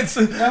it's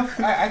no,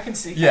 I can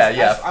see.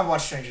 Yeah. I've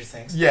watched Stranger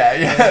Things.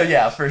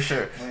 Yeah, for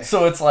sure. Yeah.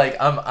 So it's like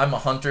I'm a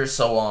hunter,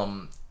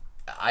 so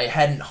I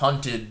hadn't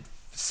hunted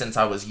since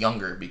I was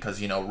younger because,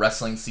 you know,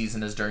 wrestling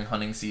season is during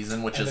hunting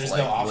season, which And is there's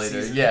like no off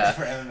later. season Yeah.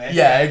 for MMA.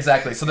 Yeah,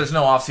 exactly. So there's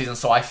no off season.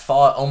 So I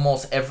fought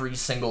almost every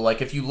single,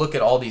 like, if you look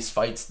at all these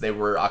fights, they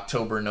were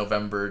October,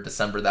 November,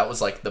 December. That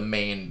was like the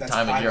main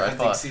time of year I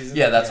fought. Season.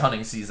 Yeah, that's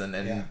hunting season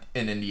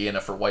in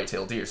Indiana for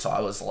whitetail deer. So I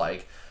was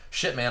like,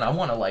 shit, man, I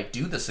want to like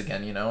do this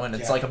again, you know? And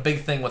it's like a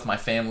big thing with my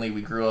family.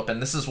 We grew up,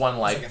 and this is one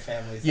like a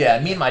family thing. Yeah,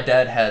 me and my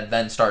dad had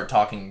then started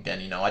talking again,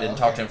 you know. I didn't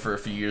talk to him for a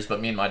few years, but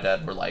me and my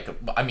dad were like,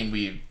 I mean,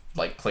 we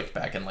like clicked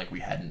back and like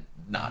we hadn't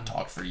not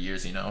talked for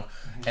years, you know.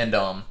 And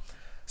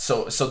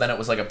so then it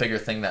was like a bigger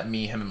thing that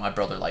me, him, and my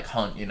brother like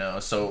hunt, you know.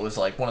 So it was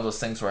like one of those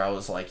things where I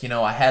was like, you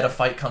know, I had a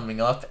fight coming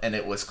up and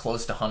it was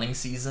close to hunting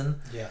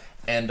season. Yeah.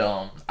 And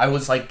I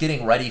was like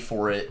getting ready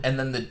for it, and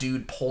then the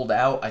dude pulled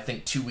out, I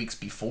think 2 weeks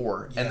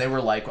before, and they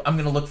were like, I'm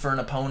gonna look for an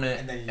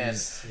opponent, and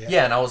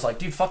and I was like,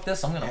 dude, fuck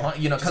this, I'm gonna hunt,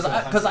 you know,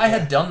 because I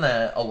had done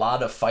that. A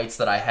lot of fights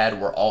that I had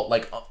were all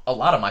like a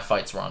lot of my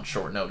fights were on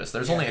short notice.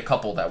 There's only a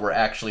couple that were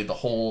actually the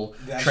whole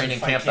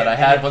training camp that I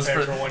had was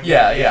for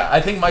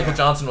I think Michael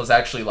Johnson was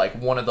actually like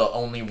one of the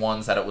only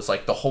ones that it was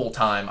like the whole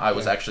time I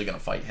was actually gonna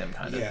fight him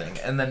kind of thing,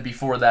 and then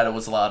before that it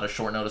was a lot of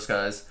short notice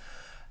guys,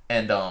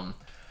 and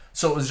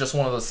so it was just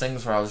one of those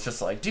things where I was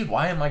just like, dude,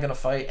 why am I gonna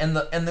fight? And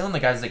the only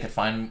guys they could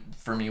find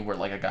for me were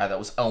like a guy that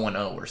was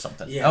 0-0 or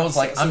something. Yeah, I was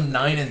like, I'm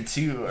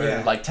 9-2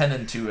 or like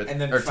 10-2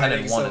 or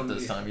 10-1 at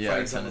this time. Yeah,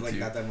 10-2. Like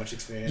not that much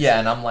experience. Yeah,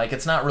 and I'm like,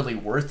 it's not really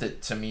worth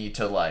it to me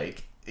to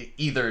like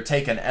either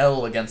take an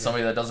L against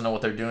somebody that doesn't know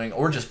what they're doing,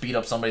 or just beat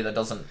up somebody that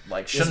doesn't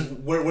like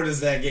shouldn't. Where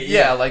does that get you?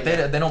 Yeah, like they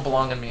don't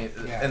belong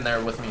in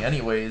there with me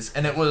anyways,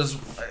 and it was.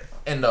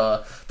 And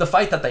the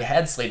fight that they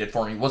had slated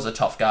for me was a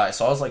tough guy,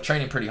 so I was like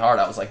training pretty hard.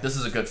 I was like, this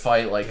is a good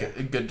fight,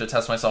 like good to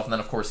test myself. And then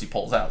of course he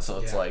pulls out, so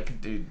it's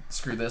like, dude,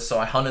 screw this. So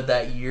I hunted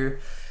that year,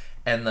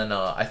 and then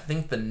I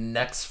think the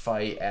next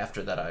fight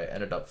after that I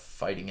ended up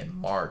fighting in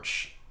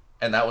March,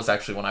 and that was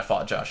actually when I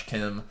fought Josh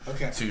Kim.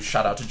 Okay. So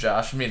shout out to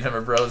Josh. Me and him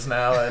are bros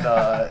now,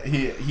 and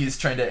he's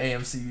trained at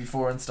AMC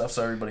before and stuff,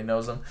 so everybody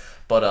knows him.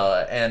 But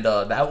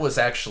that was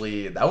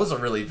a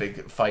really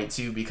big fight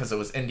too, because it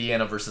was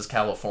Indiana versus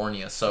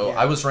California. So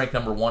I was ranked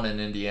number 1 in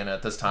Indiana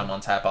at this time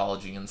on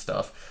Tapology and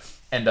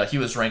stuff, and he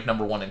was ranked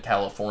number 1 in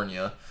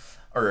California.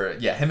 Or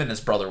him and his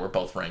brother were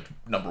both ranked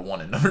number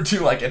 1 and number 2,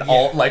 like in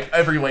all like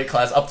every weight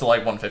class up to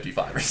like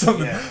 155 or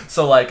something. Yeah.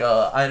 So like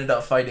I ended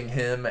up fighting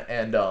him,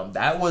 and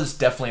that was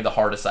definitely the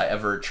hardest I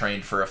ever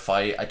trained for a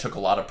fight. I took a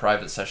lot of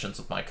private sessions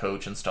with my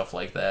coach and stuff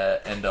like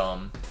that, and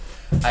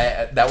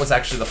that was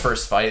actually the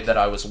first fight that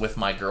I was with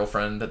my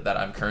girlfriend that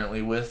I'm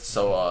currently with,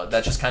 so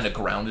that just kind of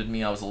grounded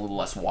me. I was a little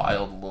less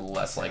wild, a little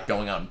less like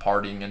going out and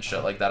partying and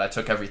shit like that. I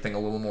took everything a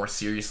little more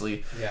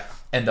seriously. Yeah.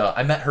 And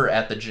I met her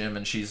at the gym,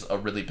 and she's a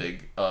really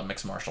big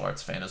mixed martial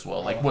arts fan as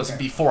well. Like, was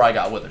before I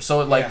got with her.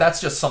 So, like,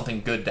 that's just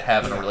something good to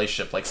have in a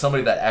relationship. Like,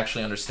 somebody that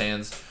actually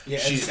understands. Yeah,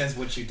 understands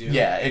what you do.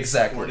 Yeah,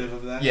 exactly. Supportive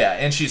of that. Yeah,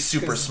 and she's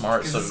super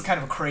smart. So it's kind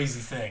of a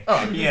crazy thing.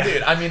 Oh,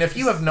 dude, I mean, if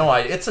you have no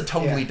idea, it's a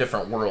totally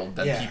different world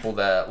than people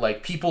that,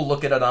 like, people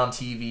look at it on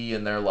TV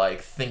and they're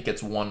like, think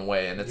it's one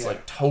way, and it's,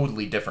 like,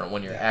 totally different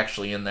when you're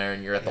actually in there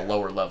and you're at the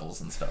lower levels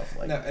and stuff.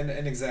 Like, no,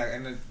 and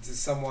exactly. And to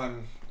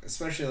someone,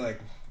 especially,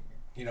 like,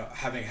 you know,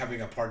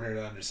 having a partner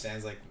that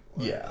understands like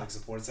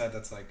supports that,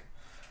 that's like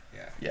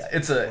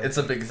it's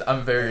a big.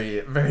 I'm very,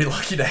 very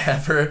lucky to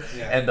have her,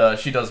 and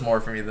she does more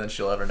for me than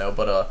she'll ever know.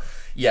 But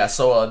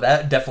so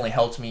that definitely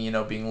helped me, you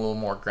know, being a little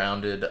more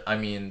grounded. I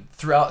mean,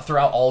 throughout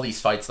all these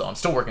fights though, I'm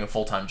still working a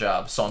full-time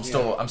job, so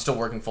I'm still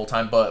working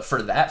full-time. But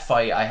for that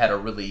fight, I had a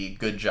really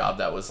good job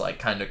that was like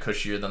kind of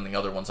cushier than the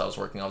other ones I was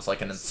working. I was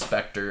like an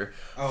inspector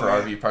for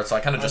RV parts, so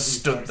I kind of just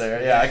stood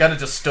there. I kind of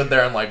just stood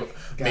there and like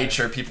made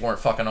sure people weren't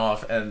fucking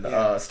off and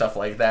stuff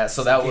like that.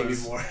 So that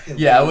was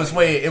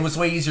it was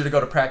way easier to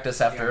go to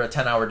practice after a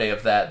 10-hour day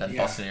of that than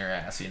busting your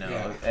ass, you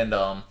know.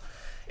 And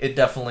it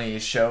definitely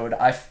showed.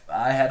 I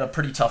had a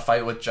pretty tough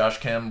fight with Josh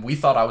Kim. We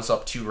thought I was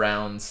up 2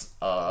 rounds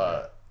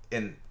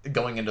in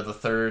going into the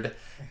third,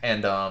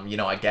 and you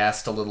know, I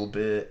gassed a little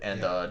bit,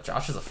 and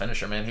Josh is a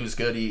finisher, man. He was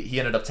good. He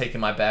ended up taking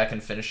my back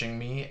and finishing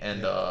me,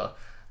 and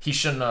he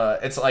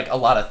shouldn't it's like a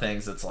lot of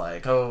things. It's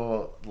like,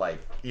 oh, like,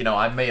 you know,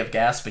 I may have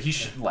gassed, but he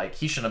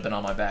shouldn't have been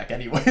on my back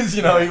anyways,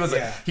 you know.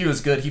 He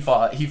was good. He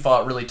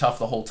fought really tough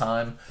the whole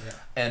time.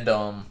 And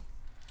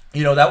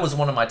you know, that was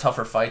one of my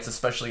tougher fights,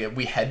 especially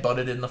we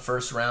headbutted in the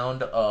first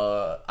round.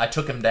 I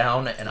took him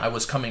down, and I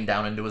was coming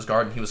down into his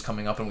guard, and he was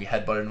coming up, and we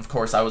headbutted. And of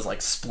course, I was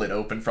like split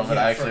open from it.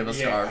 I actually have a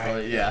scar from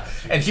it.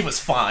 And he was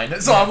fine.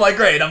 So I'm like,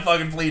 great, I'm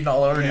fucking bleeding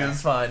all over. He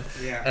was fine.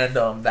 And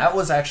that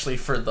was actually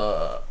for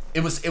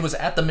it was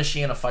at the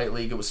Michiana Fight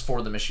League. It was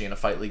for the Michiana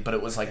Fight League, but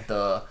it was like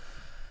the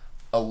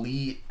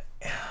elite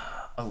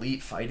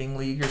Elite Fighting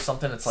League or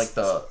something. It's like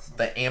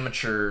the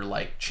amateur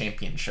like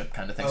championship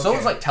kind of thing. Okay. So it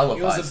was like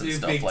televised and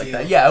stuff like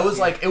that. Yeah, it was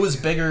like it was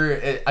bigger.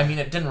 It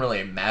didn't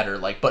really matter.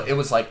 Like, but it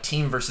was like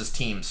team versus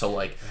team. So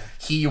like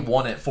he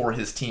won it for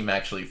his team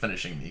actually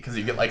finishing me because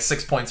you get like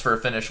 6 points for a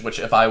finish. Which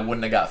if I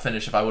wouldn't have got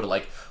finished, if I would have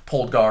like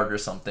pulled guard or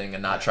something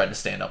and not tried to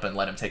stand up and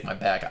let him take my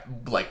back,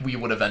 like we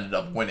would have ended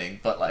up winning.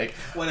 But like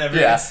whatever.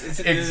 Yeah, it's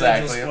an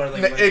exactly. Sport,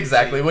 like,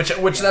 exactly.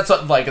 Which that's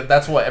what like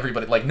that's what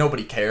everybody like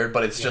nobody cared.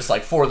 But it's just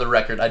like for the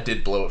record, I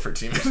did blow it for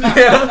Team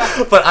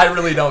but I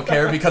really don't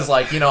care because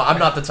like I'm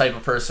not the type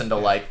of person to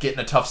like get in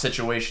a tough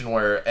situation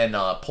where and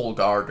pull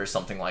guard or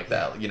something like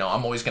that.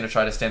 I'm always going to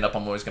try to stand up.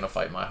 I'm always going to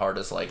fight my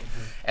hardest, like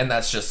and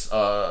that's just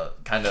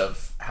kind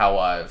of how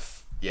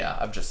I've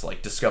just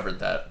like discovered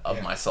that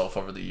of myself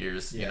over the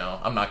years.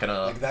 I'm not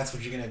gonna like that's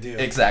what you're gonna do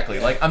exactly.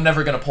 Like I'm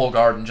never gonna pull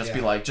guard and just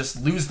be like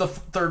just lose the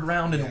third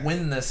round and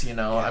win this.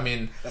 I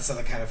mean that's not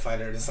the kind of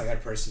fighter, that's not the kind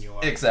of person you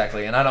are.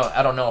 Exactly. And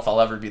I don't know if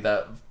I'll ever be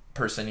that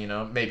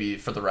person. Maybe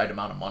for the right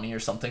amount of money or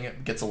something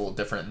it gets a little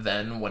different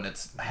then when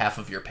it's half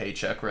of your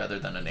paycheck rather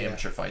than an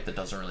amateur fight that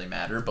doesn't really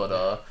matter.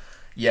 But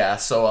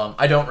so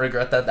I don't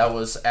regret that. That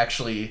was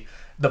actually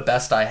the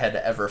best I had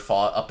ever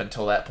fought up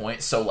until that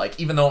point. So like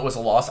even though it was a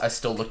loss, I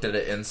still looked at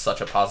it in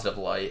such a positive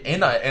light.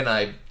 And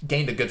I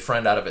gained a good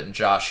friend out of it in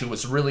Josh, who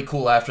was really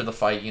cool after the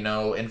fight,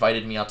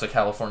 invited me out to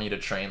California to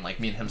train. Like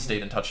me and him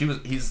stayed in touch.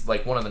 He's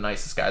like one of the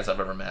nicest guys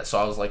I've ever met. So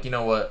I was like, you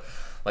know what?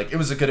 Like, it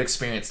was a good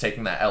experience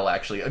taking that L,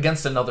 actually,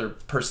 against another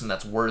person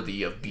that's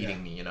worthy of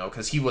beating me,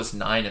 because he was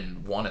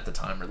 9-1 at the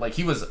time. Or, like,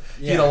 he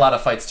had a lot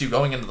of fights, too.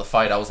 Going into the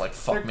fight, I was like,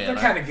 fuck, man.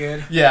 They're kind of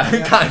good.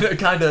 Yeah,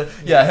 kind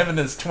of. Yeah, him and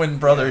his twin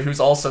brother, who's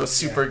also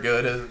super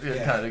good,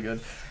 is kind of good.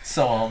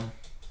 So,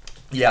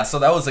 so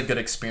that was a good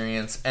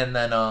experience. And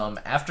then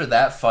after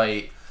that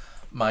fight,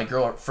 my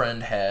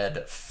girlfriend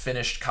had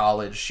finished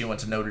college. She went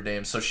to Notre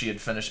Dame, so she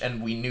had finished,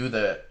 and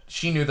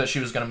she knew that she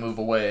was going to move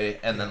away.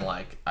 And then,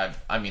 like,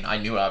 I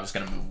knew I was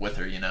going to move with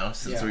her,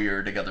 since we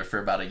were together for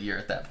about a year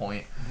at that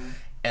point. Mm-hmm.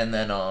 And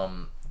then,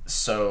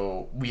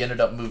 so we ended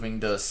up moving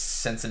to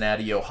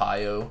Cincinnati,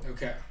 Ohio.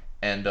 Okay.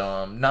 And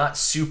not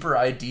super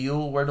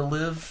ideal where to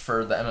live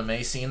for the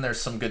MMA scene.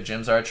 There's some good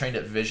gyms there. I trained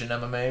at Vision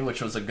MMA,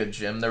 which was a good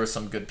gym. There were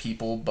some good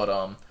people,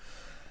 but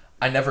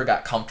I never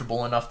got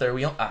comfortable enough there.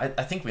 I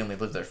think we only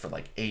lived there for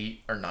like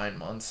 8 or 9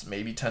 months,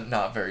 maybe 10.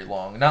 Not very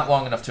long. Not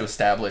long enough to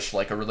establish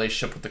like a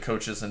relationship with the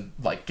coaches and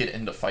like get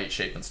into fight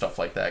shape and stuff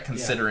like that.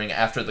 Considering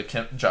after the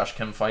Josh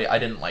Kim fight, I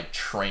didn't like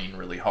train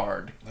really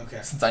hard. Okay.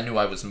 Since I knew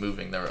I was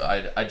moving there,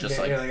 I just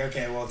you're like,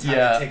 okay, well, time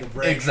to take a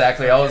break.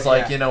 Exactly. I was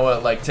like, you know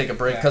what, like take a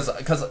break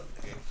because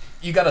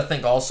you got to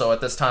think also at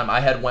this time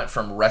I had went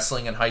from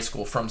wrestling in high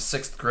school from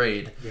 6th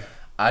grade. Yeah.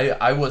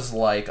 I was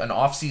like an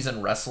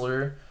off-season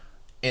wrestler.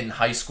 In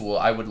high school,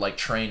 I would like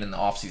train in the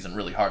off season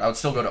really hard. I would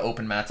still go to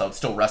open mats. I would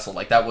still wrestle.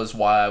 Like that was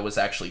why I was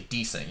actually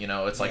decent.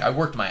 It's like I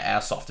worked my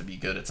ass off to be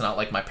good. It's not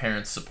like my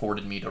parents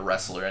supported me to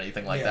wrestle or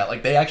anything like that.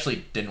 Like they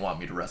actually didn't want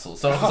me to wrestle.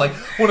 So it was like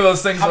one of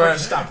those things where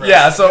so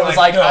it was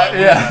like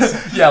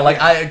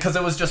because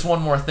it was just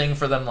one more thing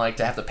for them like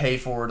to have to pay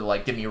for to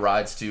like give me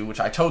rides to,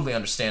 which I totally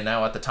understand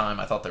now. At the time,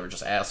 I thought they were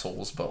just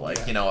assholes, but like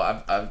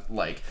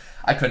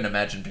I couldn't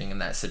imagine being in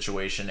that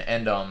situation.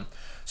 And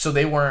so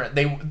they weren't.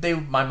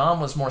 My mom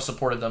was more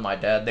supportive than my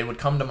dad. They would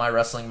come to my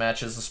wrestling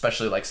matches,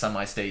 especially like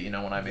semi-state.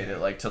 When I made it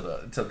like to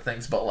the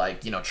things. But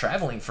like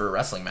traveling for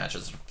wrestling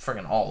matches,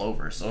 friggin' all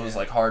over. So it was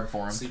like hard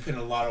for them. So you put in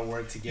a lot of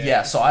work to get.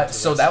 Yeah.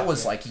 So that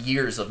was like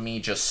years of me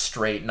just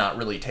straight, not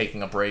really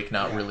taking a break,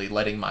 not really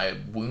letting my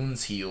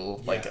wounds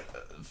heal. Like.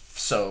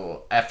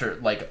 So after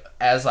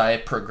as I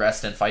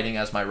progressed in fighting,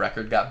 as my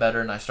record got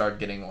better, and I started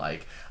getting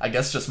like I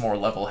guess just more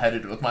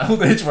level-headed with my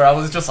old age, where I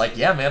was just like,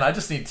 yeah, man, I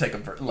just need to take a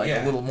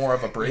little more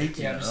of a break.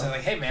 Yeah, I'm just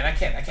like, hey, man, I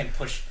can't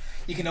push.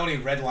 You can only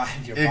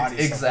redline your body.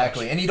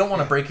 Exactly, so much. And you don't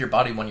want to break your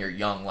body when you're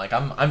young. Like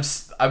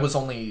I was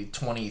only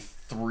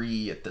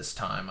 23 at this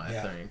time. I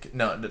think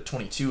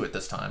 22 at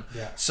this time.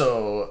 Yeah.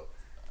 So.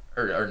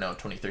 Or no,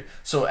 23.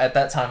 So at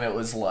that time it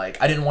was like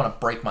I didn't want to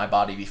break my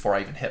body before I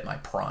even hit my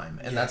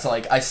prime. And that's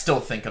like I still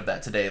think of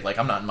that today. Like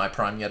I'm not in my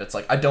prime yet. It's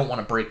like I don't want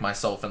to break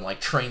myself and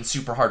like train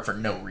super hard for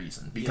no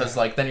reason. Because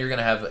like then you're going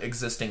to have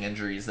existing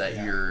injuries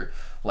that you're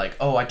like,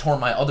 oh, I tore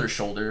my other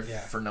shoulder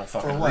for no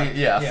fucking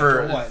reason.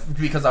 For what?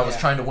 Because I was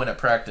trying to win at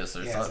practice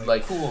or something.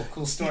 Like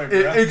cool story,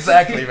 bro.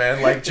 Exactly,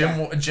 man. Like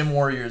gym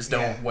warriors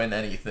don't win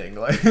anything.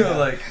 Like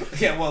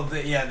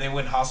they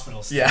win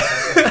hospitals. Yeah.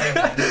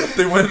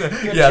 They win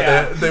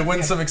they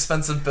win some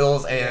expensive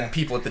bills and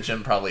people at the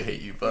gym probably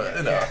hate you, but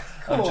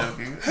cool. I'm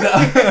joking.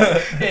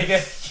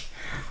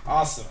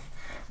 Awesome.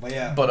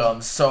 But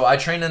But so I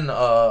trained in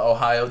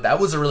Ohio. That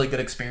was a really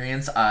good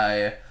experience.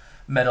 I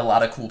met a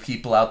lot of cool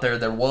people out there.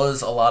 There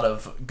was a lot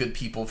of good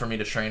people for me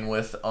to train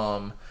with.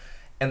 And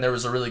there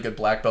was a really good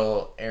black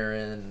belt,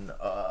 Aaron.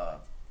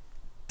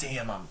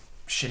 I'm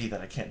shitty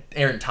that I can't.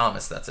 Aaron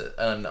Thomas, that's it.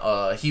 And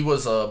he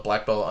was a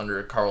black belt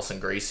under Carlson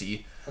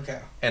Gracie. Okay.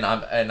 And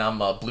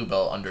I'm a blue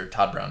belt under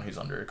Todd Brown, who's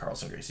under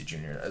Carlson Gracie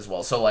Jr. as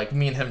well. So like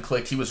me and him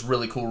clicked. He was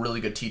really cool,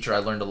 really good teacher. I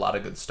learned a lot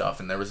of good stuff,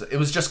 and it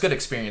was just good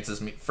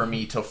experiences for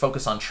me to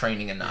focus on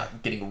training and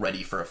not getting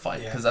ready for a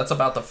fight, because that's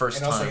about the first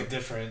time. And also like a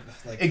different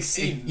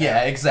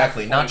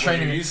exactly. Not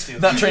training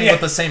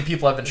with the same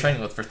people I've been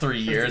training with for 3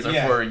 years or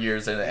 4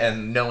 years,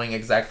 and knowing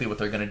exactly what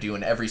they're gonna do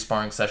in every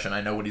sparring session.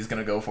 I know what he's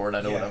gonna go for, and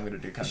I know what I'm gonna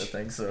do, kind of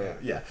thing. So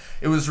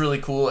it was really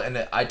cool,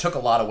 and I took a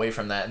lot away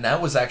from that, and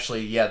that was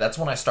actually that's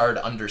when I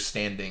started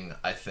understanding,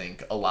 I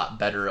think, a lot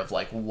better of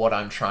like what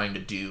I'm trying to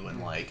do,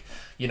 and like,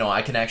 you know,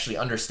 I can actually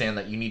understand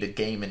that you need a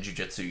game in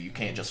jiu-jitsu. You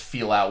can't just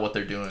feel out what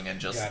they're doing and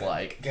just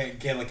like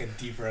get like a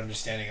deeper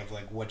understanding of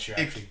like what you're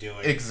actually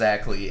doing.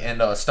 Exactly.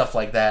 And stuff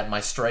like that.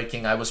 My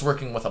striking, I was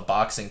working with a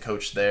boxing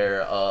coach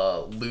there,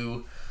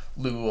 Lou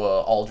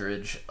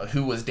Aldridge,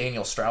 who was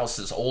Daniel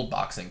Strauss's old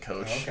boxing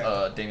coach.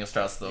 Daniel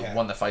Strauss, the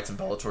one that fights in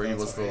Bellator. He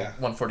was the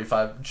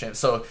 145 champ.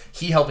 So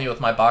he helped me with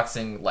my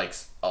boxing,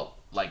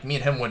 like me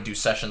and him would do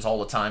sessions all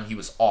the time. He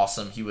was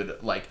awesome. He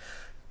would like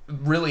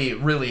really,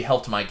 really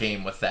helped my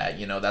game with that.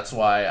 You know, that's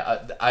why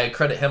I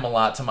credit him a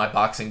lot to my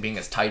boxing being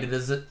as tight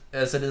as it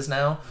is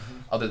now.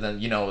 Other than,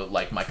 you know,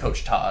 like my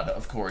coach Todd,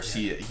 of course,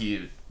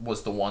 he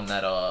was the one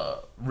that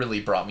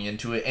really brought me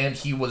into it, and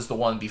he was the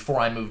one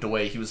before I moved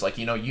away. He was like,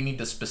 you know, you need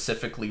to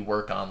specifically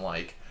work on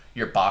like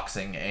your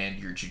boxing and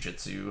your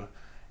jiu-jitsu,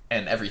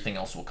 and everything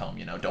else will come,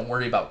 you know. Don't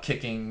worry about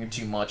kicking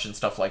too much and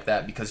stuff like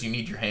that, because you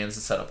need your hands to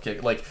set up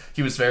kick. Like,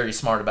 he was very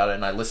smart about it,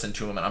 and I listened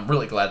to him, and I'm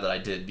really glad that I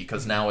did,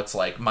 because now it's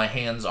like my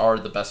hands are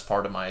the best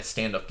part of my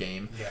stand-up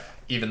game.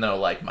 Even though,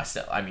 like,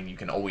 you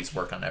can always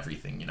work on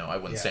everything, you know. I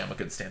wouldn't say I'm a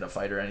good stand-up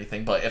fighter or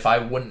anything, but if I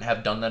wouldn't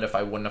have done that, if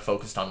I wouldn't have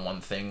focused on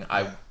one thing,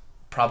 I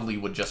probably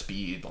would just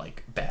be,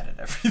 like, bad at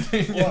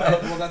everything, you know?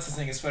 Well, that's the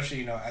thing, especially,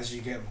 you know, as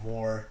you get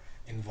more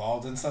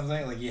involved in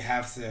something, like, you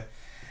have to...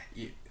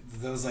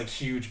 those like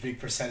huge big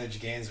percentage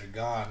gains are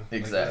gone,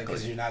 exactly,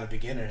 because you're not a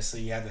beginner, so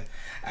you have to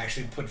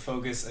actually put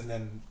focus, and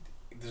then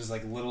there's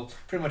like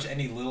pretty much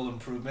any little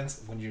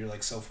improvements when you're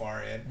like so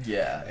far in.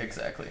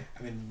 Exactly.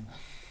 I mean,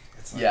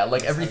 it's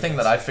like everything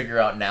that I figure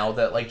out now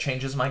that like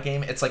changes my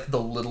game, it's like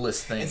the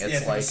littlest thing.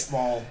 It's like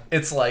small.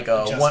 It's like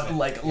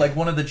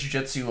one of the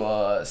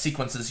jiu-jitsu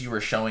sequences you were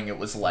showing. It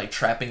was like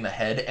trapping the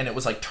head, and it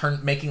was like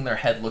making their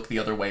head look the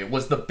other way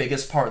was the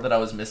biggest part that I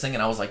was missing,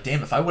 and I was like,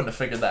 damn, if I wouldn't have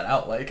figured that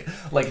out,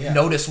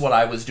 notice what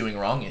I was doing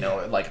wrong, you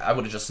know, like I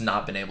would have just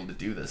not been able to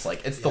do this.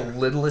 Like it's the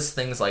littlest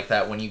things like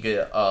that when you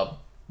get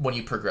when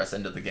you progress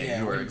into the game.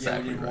 You were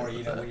exactly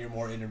right. When you're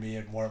more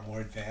intermediate, more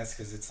advanced,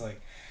 because it's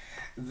like.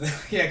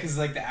 Because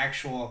like the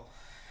actual,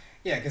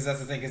 because that's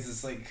the thing, because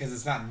it's like, because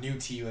it's not new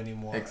to you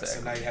anymore. Exactly.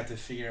 So now you have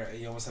to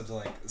you almost have to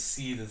like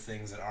see the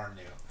things that are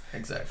new.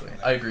 Exactly.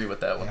 I agree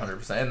with that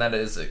 100%. And that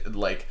is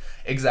like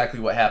exactly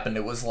what happened.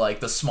 It was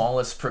like the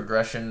smallest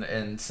progression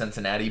in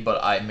Cincinnati,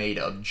 but I made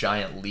a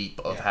giant leap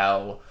of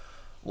how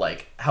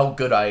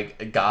good I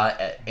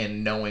got at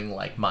in knowing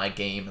like my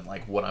game and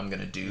like what I'm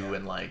gonna do,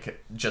 and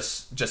like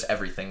just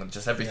everything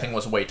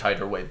was way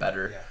tighter, way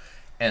better.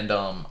 And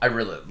I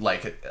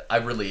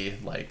really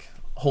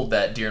hold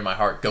that dear in my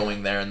heart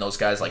going there, and those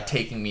guys like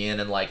taking me in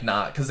and like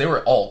not, because they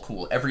were all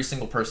cool. Every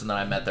single person that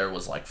I met there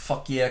was like,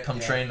 fuck yeah, come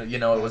train. You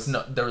know,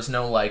 there was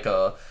no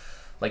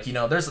like, you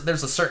know, there's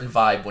a certain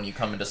vibe when you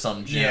come into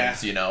some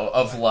gyms, you know,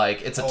 of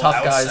like, it's a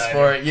tough guy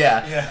sport.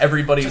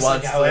 Everybody just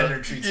wants like how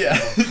Ender treats people.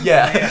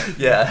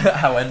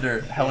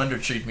 How Ender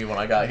treated me when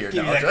I got here.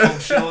 Give you that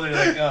cold shoulder,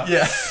 like,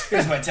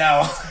 here's my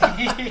towel.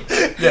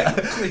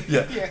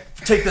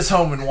 Take this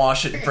home and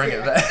wash it and bring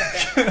it back.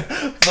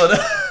 But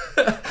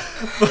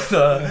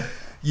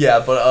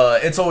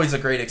it's always a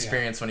great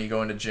experience when you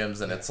go into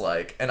gyms, and it's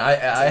like, and I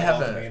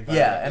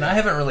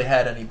haven't really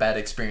had any bad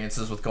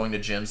experiences with going to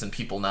gyms and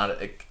people not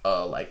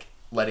like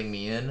letting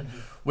me in,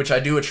 which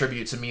I do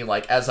attribute to me,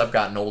 like, as I've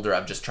gotten older,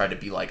 I've just tried to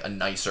be like a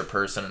nicer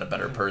person and a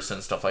better person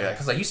and stuff like that,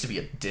 because I used to be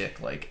a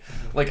dick, like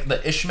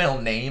the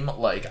Ishmael name,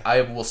 like,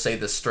 I will say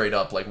this straight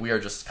up, like, we are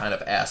just kind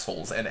of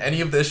assholes, and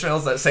any of the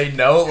Ishmaels that say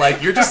no,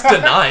 like, you're just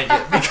denying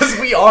it, because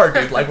we are,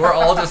 dude, like, we're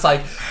all just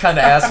like kind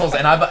of assholes,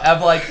 and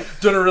I've like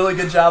done a really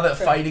good job at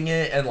fighting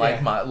it, and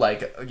like my,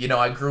 like, you know,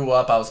 I grew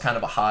up, I was kind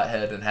of a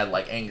hothead and had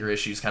like anger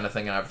issues kind of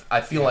thing, and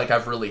I feel like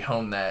I've really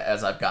honed that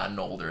as I've gotten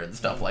older and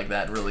stuff like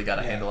that, and really got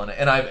a handle on it,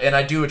 and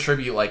I do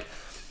attribute like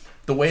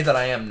the way that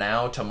I am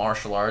now to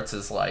martial arts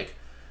is like,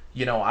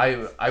 you know,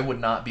 I would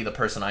not be the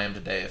person I am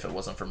today if it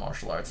wasn't for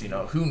martial arts. You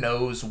know, who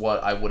knows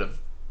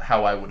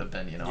how I would have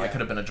been, you know. I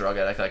could have been a drug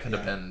addict, I could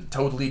have been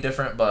totally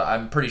different, but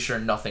I'm pretty sure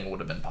nothing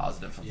would have been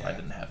positive if I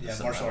didn't have this.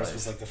 Yeah, martial arts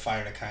was like the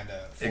fire to kind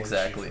of forge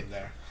you from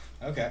there.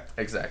 Okay.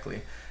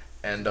 Exactly.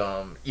 And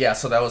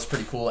so that was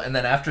pretty cool. And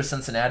then after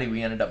Cincinnati,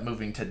 we ended up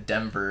moving to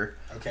Denver.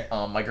 Okay.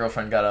 My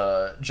girlfriend got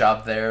a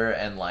job there,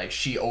 and like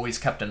she always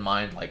kept in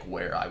mind like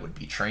where I would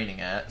be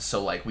training at.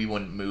 So like we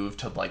wouldn't move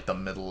to like the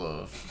middle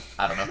of,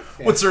 I don't know,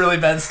 what's a really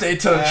bad state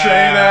to train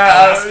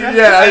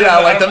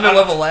at? Like the middle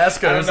of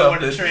Alaska or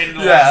something. Where to train in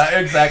Alaska.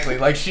 Exactly.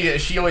 Like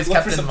she always kept in mind.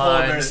 Look for some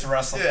polar bears to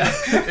wrestle.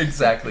 Yeah,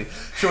 exactly.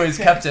 she always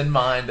kept in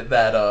mind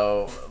that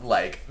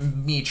like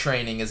me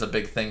training is a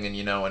big thing, and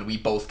and we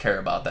both care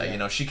about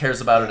that. She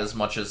cares about it as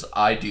much as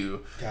I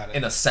do,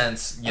 in a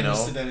sense.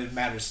 Understood that it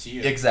matters to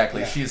you.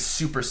 Exactly. She is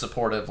super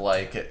supportive.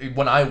 Like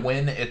when I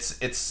win,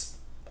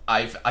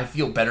 I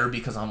feel better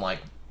because I'm like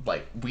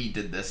we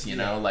did this,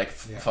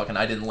 fucking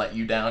I didn't let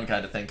you down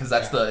kind of thing, because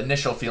that's the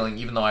initial feeling,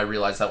 even though I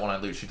realize that when I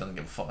lose she doesn't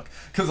give a fuck,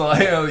 because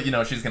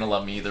she's gonna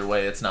love me either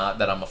way. It's not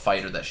that I'm a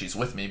fighter that she's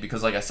with me,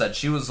 because like I said,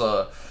 she was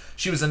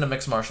into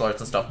mixed martial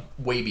arts and stuff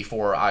way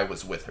before I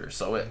was with her,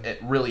 so it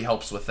really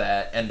helps with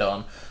that. And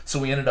so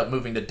we ended up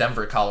moving to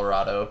Denver,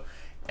 Colorado,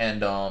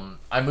 and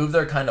I moved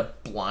there kind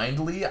of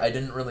blindly. I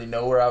didn't really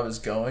know where I was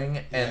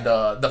going, and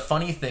the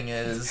funny thing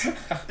is,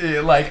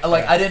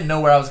 I didn't know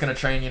where I was gonna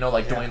train.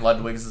 Dwayne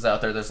Ludwig's is out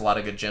there. There's a lot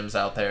of good gyms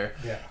out there.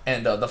 Yeah.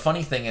 And the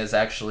funny thing is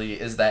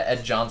that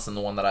Ed Johnson,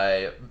 the one that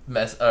I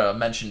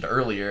mentioned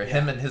earlier,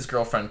 him and his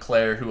girlfriend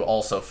Claire, who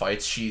also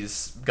fights,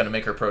 she's gonna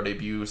make her pro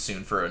debut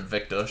soon for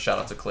Invicta. Shout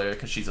out to Claire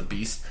because she's a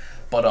beast.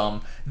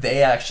 But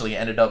they actually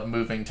ended up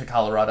moving to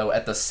Colorado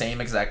at the same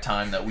exact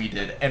time that we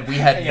did, and we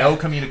had no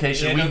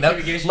communication.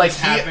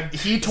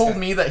 He told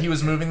me that he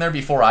was moving there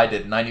before I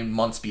did, and I knew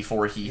months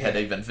before he had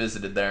even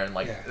visited there,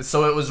 and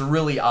so it was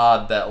really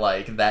odd that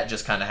that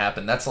just kind of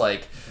happened. That's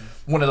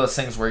one of those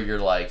things where you're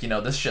like,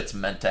 this shit's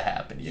meant to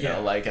happen.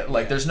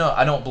 There's no,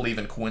 I don't believe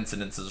in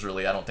coincidences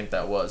really. I don't think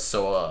that was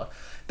so.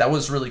 That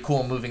was really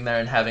cool, moving there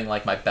and having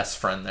my best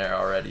friend there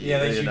already. Yeah,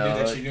 that you knew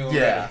already.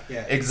 Yeah,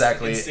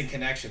 exactly. Instant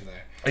connection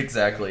there.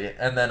 Exactly.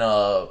 And then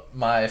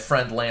my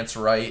friend Lance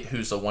Wright,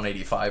 who's a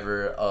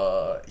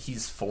 185er,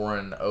 he's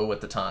 4-0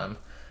 at the time.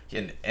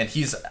 And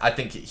I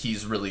think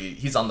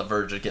he's on the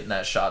verge of getting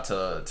that shot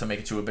to make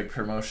it to a big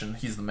promotion.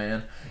 He's the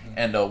man. Mm-hmm.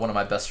 And one of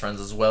my best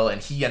friends as well,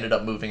 and he ended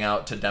up moving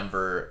out to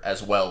Denver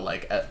as well,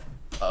 at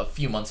a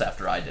few months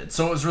after I did.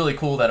 So it was really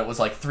cool that it was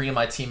 3 of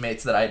my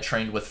teammates that I had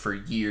trained with for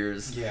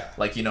years. Yeah.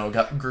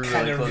 Grew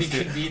really close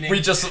to.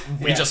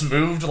 We just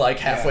moved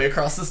halfway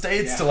across the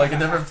states to a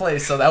different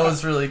place. So that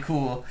was really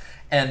cool.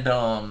 And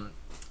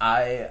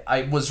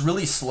I was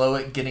really slow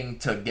at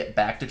get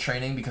back to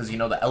training because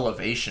the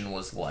elevation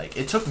was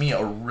it took me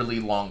a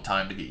really long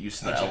time to get used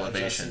to the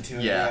elevation.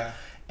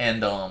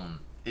 And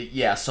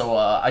so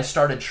I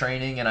started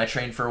training, and I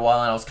trained for a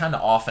while, and I was kind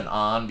of off and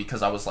on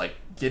because I was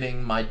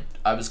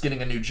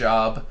getting a new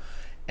job,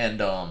 and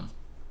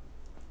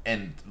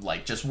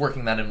just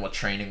working that in with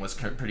training was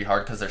pretty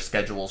hard because their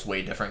schedule is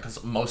way different,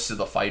 because most of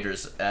the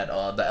fighters at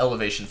the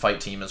Elevation Fight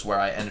Team is where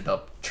I ended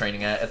up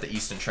training at the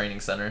Easton Training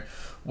Center,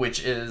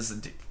 which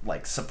is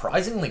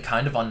surprisingly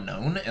kind of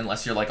unknown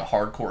unless you're a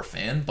hardcore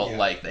fan,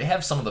 but they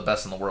have some of the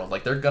best in the world.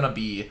 They're gonna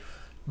be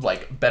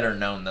better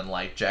known than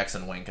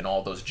Jackson Wink and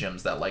all those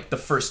gyms that the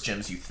first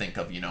gyms you think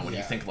of, when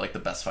you think of the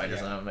best fighters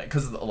in MMA,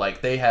 because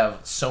they have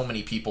so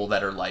many people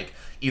that are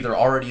either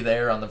already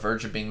there, on the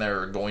verge of being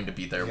there, or going to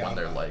be there when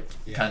they're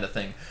kind of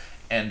thing.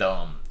 And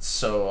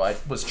so I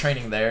was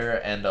training there,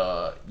 and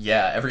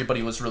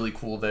everybody was really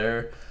cool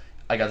there.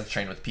 I got to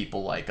train with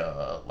people like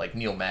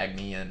Neil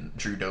Magny and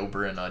Drew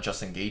Dober and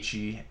Justin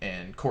Gaethje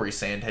and Corey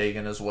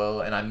Sandhagen as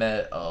well, and I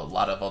met a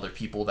lot of other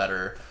people that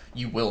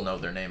you will know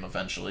their name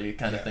eventually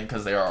kind of thing,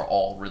 because they are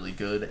all really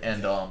good.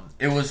 And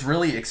it was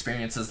really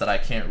experiences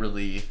that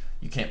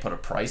you can't put a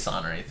price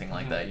on or anything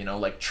like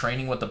that.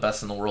 Training with the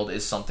best in the world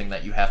is something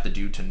that you have to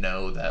do to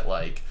know that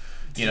what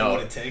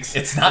it takes.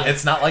 It's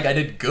not like I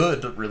did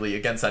good really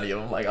against any of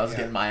them. I was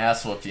getting my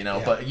ass whooped,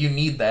 but you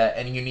need that,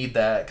 and you need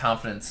that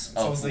confidence. It's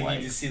almost you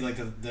need to see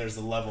there's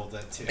a level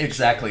that too.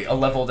 Exactly, a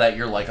level that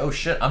you're oh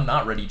shit, I'm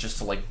not ready just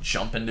to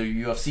jump into a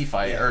UFC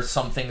fight or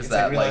some things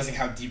that realizing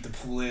how deep the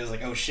pool is.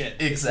 Oh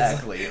shit.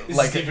 Exactly. This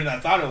is deeper than I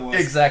thought it was.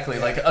 Exactly.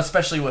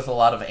 Especially with a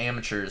lot of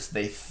amateurs,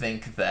 they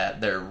think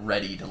that they're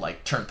ready to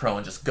turn pro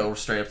and just go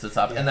straight up to the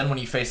top. And then when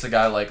you face a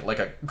guy like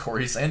a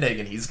Corey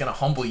Sandhagen, he's gonna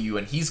humble you,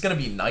 and he's gonna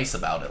be nice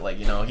about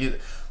it. He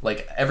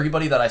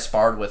everybody that I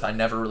sparred with, I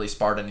never really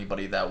sparred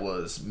anybody that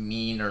was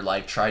mean or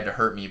tried to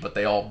hurt me, but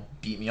they all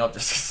beat me up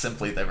just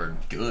simply they were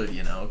good,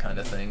 kind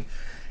of thing.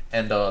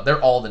 And they're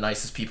all the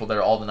nicest people.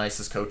 They're all the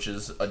nicest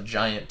coaches. A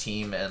giant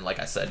team, and like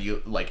I said,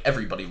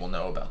 everybody will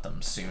know about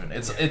them soon.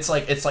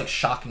 It's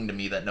shocking to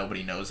me that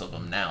nobody knows of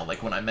them now.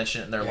 When I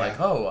mention it, and they're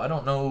oh, I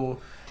don't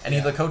know any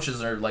of the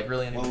coaches are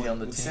really anybody on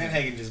the team.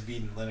 Sandhagen just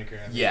beating Lineker.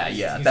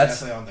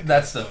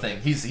 That's the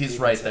thing. He's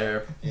right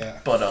there. Yeah.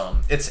 But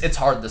it's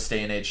hard this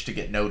day and age to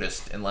get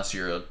noticed unless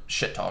you're a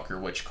shit talker,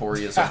 which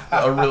Corey is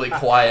a really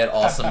quiet,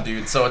 awesome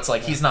dude. So it's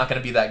he's not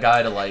gonna be that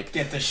guy to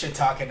get the shit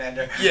talking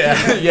ender.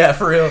 Yeah,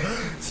 for real.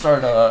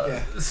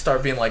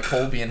 Start being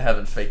Colby and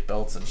having fake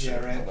belts and shit.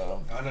 Yeah, right.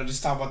 But, no,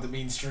 just talk about the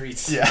mean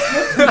streets. Yeah.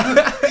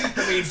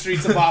 The mean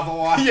streets of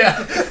Bavawa.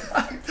 Yeah.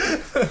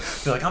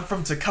 They're I'm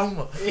from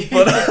Tacoma. Hey,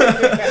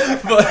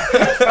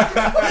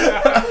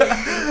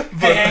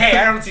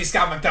 I don't see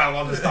Scott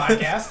McDonald on this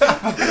podcast.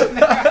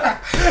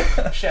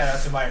 Shout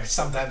out to my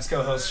sometimes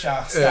co-host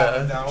Scott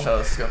McDonald. Shout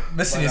out to Scott.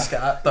 Missing you,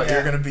 Scott. Thought you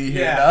were gonna be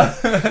here now.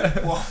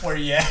 Well, where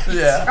you at?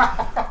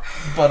 Yeah.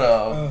 But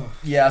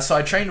so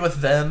I trained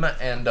with them,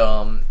 and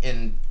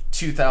in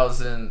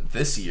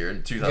this year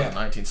in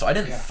 2019. So I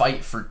didn't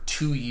fight for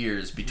 2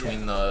 years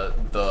between the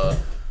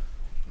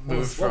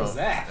move from. What was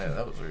that? Yeah,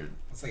 that was weird.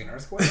 It's like an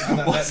earthquake.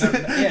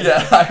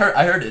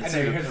 I heard it too.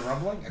 You heard the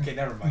rumbling. Okay,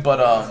 never mind.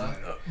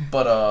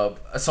 But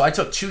so I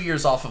took 2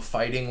 years off of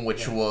fighting,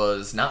 which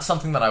was not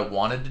something that I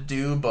wanted to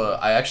do,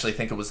 but I actually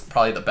think it was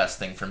probably the best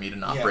thing for me to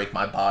not break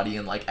my body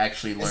and like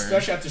actually learn.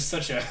 Especially after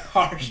such a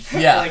harsh.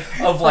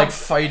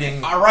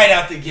 Fighting. Right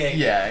out the gate.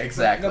 Yeah,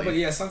 exactly.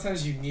 But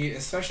sometimes you need,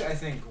 especially I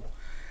think.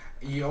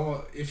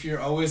 If you're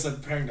always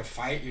like preparing to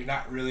fight, you're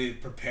not really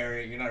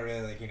preparing. You're not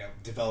really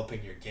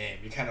developing your game.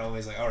 You're kind of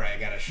always like, all right, I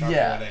gotta sharpen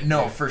what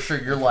I do. For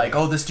sure. You're like,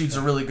 oh, this dude's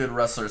a really good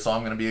wrestler, so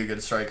I'm gonna be a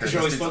good striker.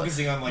 You're always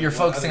focusing on you're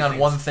focusing on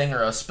one thing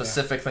or a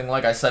specific thing.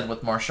 Like I said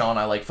with Marshawn,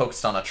 I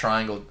focused on a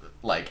triangle.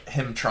 Like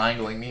him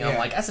triangling me, I'm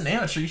like, as an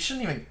amateur, you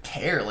shouldn't even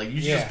care. Like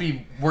you should just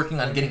be working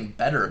on getting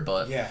better.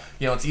 But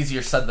it's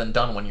easier said than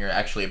done when you're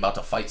actually about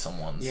to fight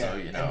someone. Yeah. So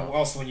and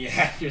also when you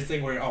have your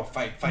thing where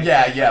fight.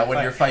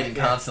 When you're fighting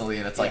constantly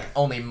and it's like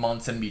only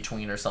months in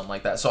between or something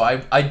like that. So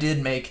I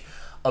did make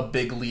a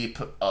big leap.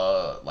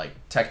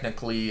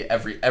 Technically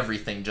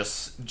everything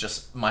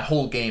just my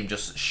whole game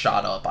just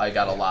shot up. I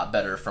got a lot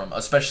better from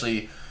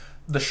especially.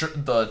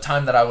 The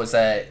time that I was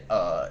at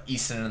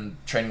Easton and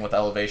training with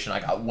Elevation,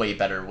 I got way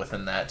better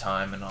within that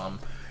time, and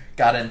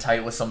got in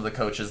tight with some of the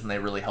coaches, and they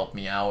really helped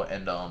me out.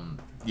 And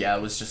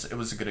it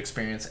was a good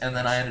experience. And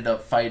then I ended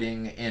up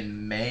fighting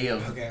in May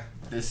of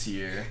this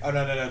year. Oh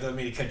no! Don't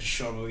mean to cut you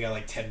short, but we got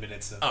like 10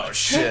 minutes. Oh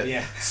shit!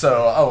 Yeah.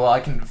 So I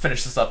can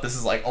finish this up. This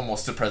is like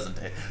almost to present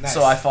day. Nice.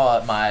 So I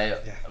fought my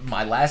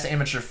last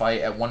amateur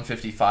fight at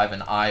 155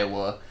 in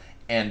Iowa.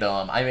 And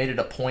I made it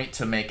a point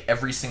to make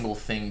every single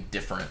thing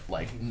different.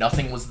 Like,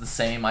 nothing was the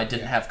same. I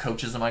didn't have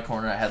coaches in my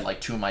corner. I had,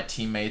 two of my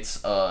teammates,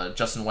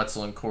 Justin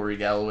Wetzel and Corey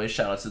Galloway.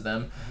 Shout out to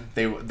them.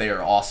 They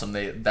are awesome.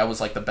 That was,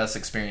 the best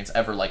experience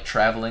ever,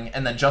 traveling.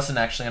 And then Justin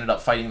actually ended up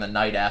fighting the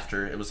night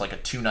after. It was, a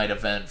 2-night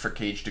event for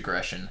Caged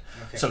Aggression.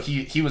 Okay. So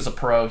he was a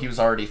pro. He was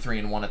already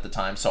 3-1 at the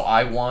time. So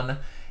I won.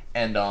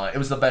 And it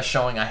was the best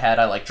showing I had.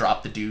 I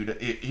dropped the dude.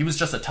 He was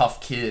just a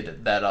tough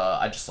kid that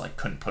I just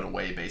couldn't put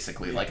away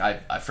basically. I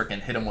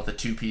freaking hit him with a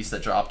 2-piece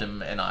that dropped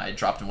him, and I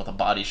dropped him with a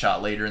body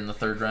shot later in the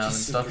 3rd round and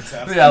stuff.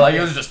 Yeah, it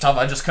was just tough.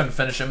 I just couldn't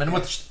finish him. And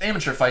with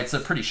amateur fights,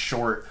 they're pretty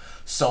short.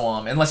 So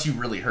unless you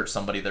really hurt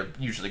somebody, they're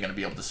usually going to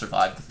be able to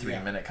survive the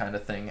 3-minute kind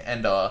of thing.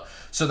 And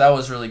so that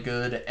was really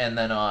good. And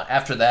then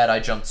after that, I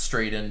jumped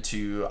straight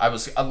into I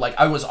was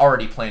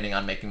already planning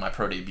on making my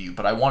pro debut,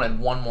 but I wanted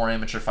one more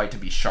amateur fight to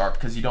be sharp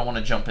because you don't want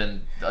to jump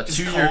in a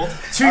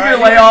 2-year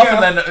layoff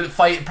and then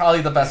fight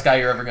probably the best guy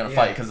you're ever going to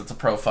fight because it's a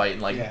pro fight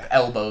and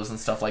elbows and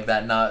stuff like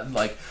that. And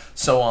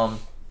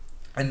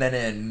then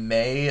in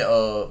May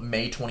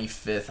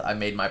 25th, I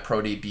made my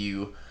pro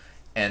debut.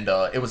 And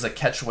it was a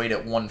catch weight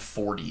at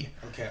 140.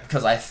 Okay.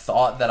 Because I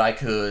thought that I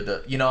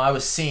could, I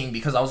was seeing,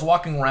 because I was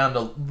walking around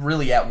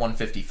really at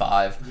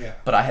 155. Yeah.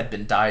 But I had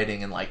been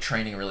dieting and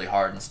training really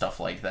hard and stuff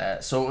like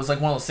that. So it was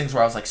one of those things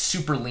where I was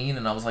super lean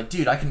and I was like,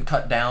 dude, I can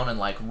cut down and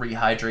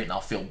rehydrate and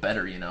I'll feel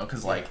better,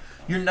 because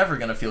you're never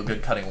going to feel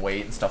good cutting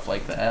weight and stuff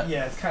like that.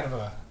 Yeah, it's kind of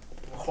a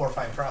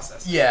horrifying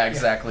process. Yeah,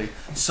 exactly.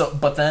 So,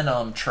 but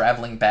then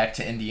traveling back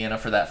to Indiana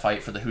for that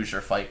fight for the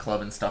Hoosier Fight Club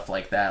and stuff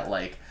like that,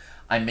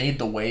 I made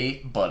the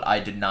weight, but I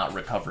did not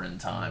recover in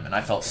time, and I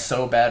felt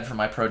so bad for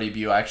my pro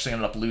debut. I actually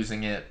ended up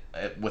losing it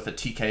with a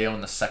TKO in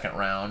the 2nd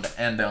round,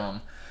 and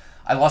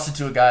I lost it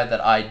to a guy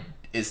that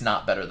is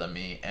not better than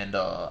me, and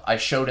I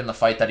showed in the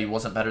fight that he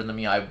wasn't better than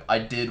me. I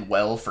did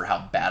well for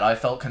how bad I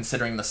felt,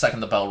 considering the second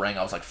the bell rang,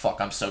 I was like,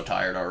 fuck, I'm so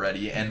tired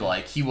already, and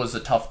he was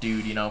a tough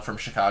dude, from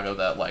Chicago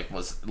that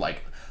was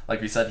like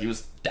we said, he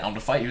was down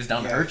to fight. He was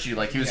down to hurt you.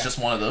 He was just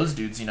one of those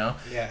dudes,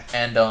 Yeah.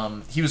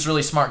 And he was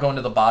really smart going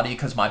to the body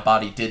because my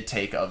body did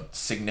take a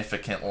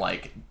significant,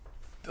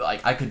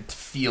 I could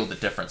feel the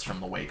difference from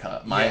the weight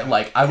cut.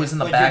 I was in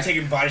the back. You're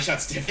taking body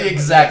shots different.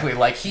 Exactly.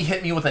 He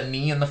hit me with a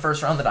knee in the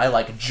 1st round that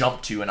I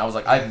jumped to, and I was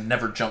like, I've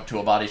never jumped to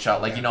a body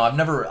shot. I've been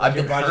hurt.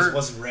 Your body just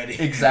wasn't ready.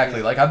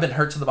 Exactly. I've been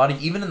hurt to the body,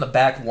 even in the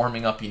back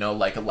warming up.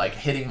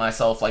 Hitting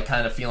myself,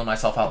 kind of feeling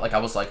myself out. I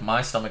was like,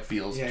 my stomach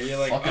feels. Yeah, you're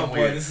like, oh boy,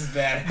 weird. This is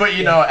bad. But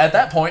at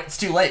that point, it's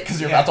too late because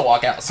you're about to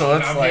walk out. So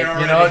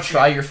it's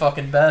try your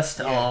fucking best.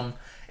 Yeah.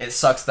 It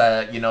sucks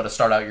that, to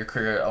start out your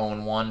career at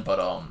 0-1,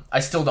 but I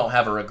still don't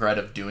have a regret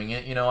of doing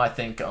it. I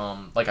think,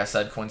 like I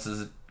said,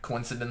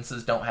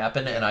 coincidences don't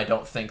happen, and I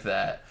don't think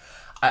that...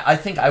 I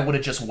think I would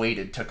have just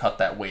waited to cut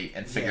that weight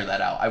and figure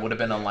that out. I would have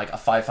been on, a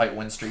 5-fight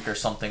win streak or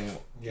something.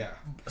 Yeah.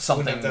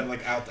 Something... Wouldn't have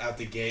done, out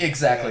the gate.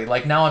 Exactly.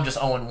 Yeah. Now I'm just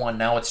 0-1.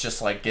 Now it's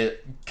just,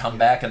 come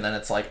back, and then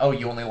it's oh,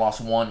 you only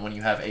lost 1 when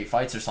you have 8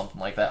 fights or something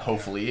like that,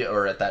 hopefully,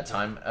 or at that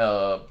time.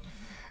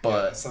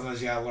 But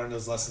sometimes you gotta learn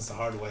those lessons the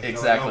hard way.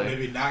 Exactly.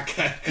 Maybe not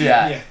cut.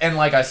 Yeah. And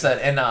like I said,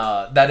 and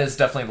that is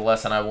definitely the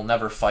lesson. I will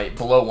never fight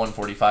below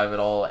 145 at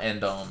all.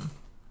 And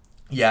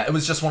Yeah, it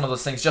was just one of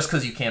those things. Just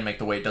because you can make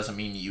the weight doesn't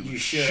mean you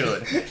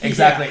should.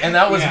 Exactly. And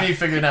that was me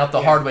figuring out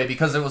the hard way,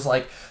 because it was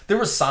like, there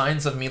were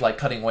signs of me like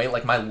cutting weight,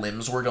 like my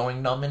limbs were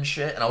going numb and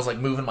shit, and I was like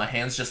moving my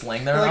hands just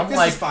laying there, and I'm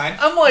like,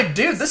 I'm like,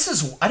 dude,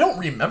 I don't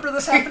remember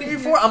this happening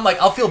before. I'm like,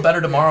 I'll feel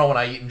better tomorrow when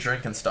I eat and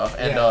drink and stuff.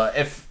 And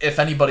if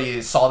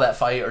anybody saw that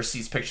fight or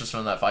sees pictures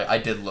from that fight, I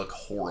did look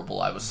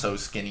horrible. I was so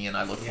skinny, and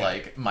I looked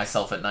like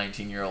myself at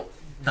 19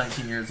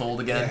 years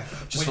old again,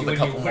 just with a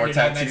couple more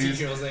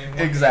tattoos.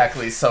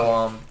 Exactly.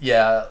 So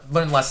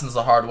learned lessons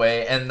the hard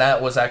way, and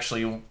that was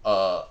actually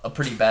a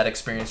pretty bad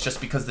experience, just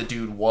because the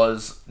dude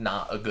was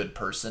not a good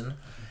person.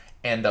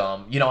 And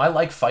I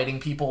like fighting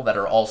people that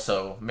are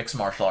also mixed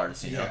martial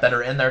artists, you know, that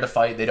are in there to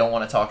fight. They don't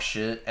want to talk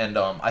shit, and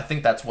I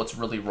think that's what's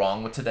really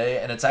wrong with today,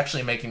 and it's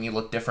actually making me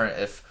look different.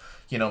 If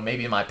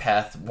maybe my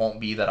path won't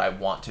be that I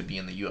want to be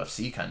in the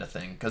UFC kind of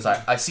thing, because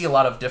I see a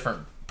lot of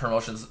different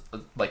promotions,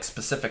 like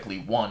specifically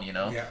one,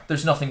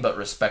 there's nothing but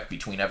respect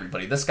between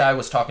everybody. This guy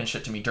was talking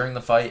shit to me during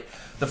the fight.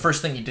 The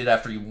first thing he did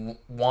after he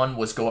won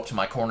was go up to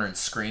my corner and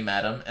scream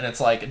at him, and it's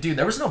like, dude,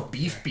 there was no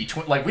beef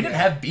between, like, we didn't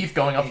have beef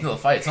going up into the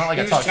fight. It's not like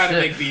I talked shit. To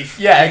make beef.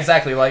 Yeah,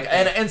 exactly. Like,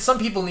 and some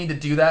people need to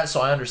do that,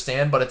 so I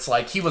understand, but it's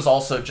like, he was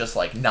also just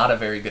like not a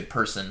very good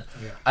person.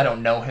 I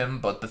don't know him,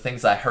 but the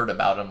things I heard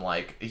about him,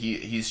 like,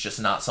 he's just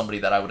not somebody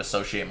that I would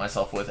associate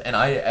myself with. And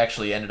I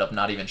actually ended up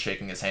not even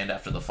shaking his hand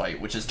after the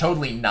fight, which is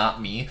totally not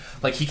me.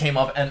 Like, he came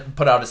up and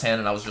put out his hand,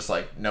 and I was just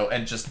like, no,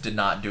 and just did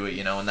not do it,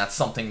 and that's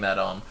something that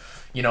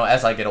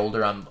as I get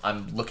older,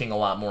 I'm looking a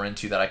lot more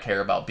into, that I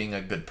care about being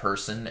a good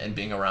person and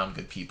being around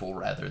good people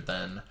rather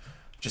than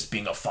just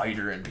being a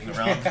fighter and being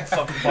around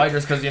fucking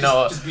fighters, because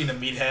just being a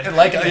meathead.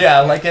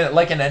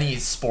 Like in any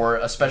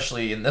sport,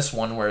 especially in this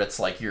one where it's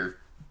like you're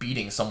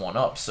beating someone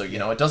up, so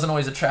it doesn't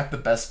always attract the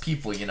best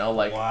people,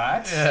 like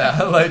what?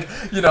 Yeah,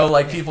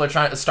 like people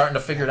are starting to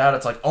figure it out.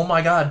 It's like, oh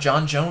my god,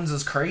 John Jones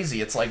is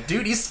crazy. It's like,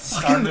 dude, he's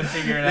starting to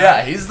figure it out.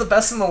 Yeah, he's the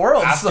best in the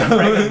world.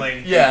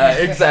 Yeah,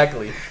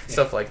 exactly.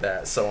 Stuff like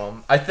that.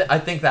 So I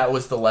think that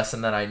was the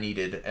lesson that I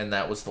needed, and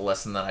that was the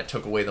lesson that I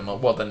took away the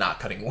most. Well, the not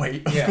cutting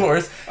weight, of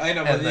course. I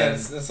know, but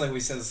it's like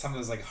we said,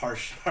 sometimes like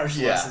harsh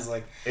lessons,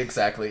 like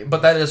exactly.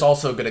 But that is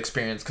also a good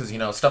experience,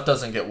 because stuff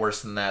doesn't get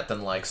worse than that.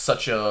 Than like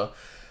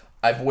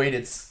I've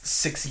waited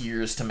 6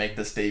 years to make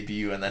this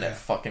debut, and then it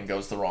fucking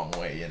goes the wrong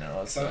way,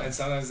 So, and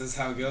sometimes that's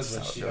how it goes,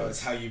 but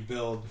it's how you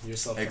build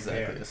yourself from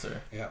there. Exactly, yes,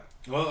 sir. Yeah.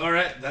 Well, all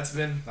right, that's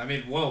been,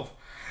 whoa.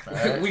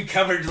 Right. We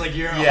covered like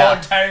your whole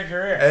entire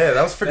career. Hey,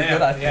 that was pretty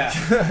good, I think.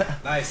 Yeah.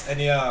 Nice.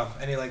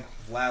 Any like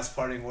last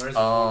parting words?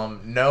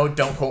 No,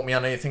 don't quote me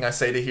on anything I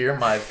say to here.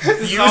 My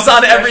views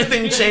on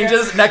everything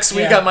changes. Next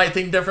week I might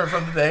think different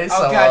from today. So,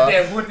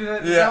 goddamn, what did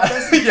it?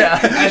 Yeah.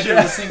 As you're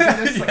listening to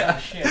this, like, oh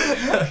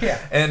shit. Yeah.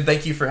 And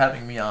thank you for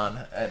having me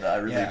on, and I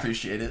really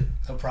appreciate it.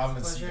 No problem.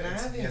 It's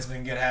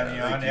been good having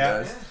you on. Yeah.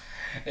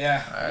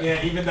 Right.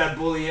 Yeah. Even that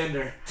bully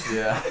ender.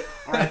 Yeah.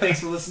 All right. Thanks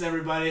for listening,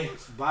 everybody.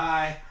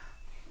 Bye.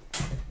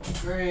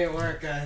 Great work, guys.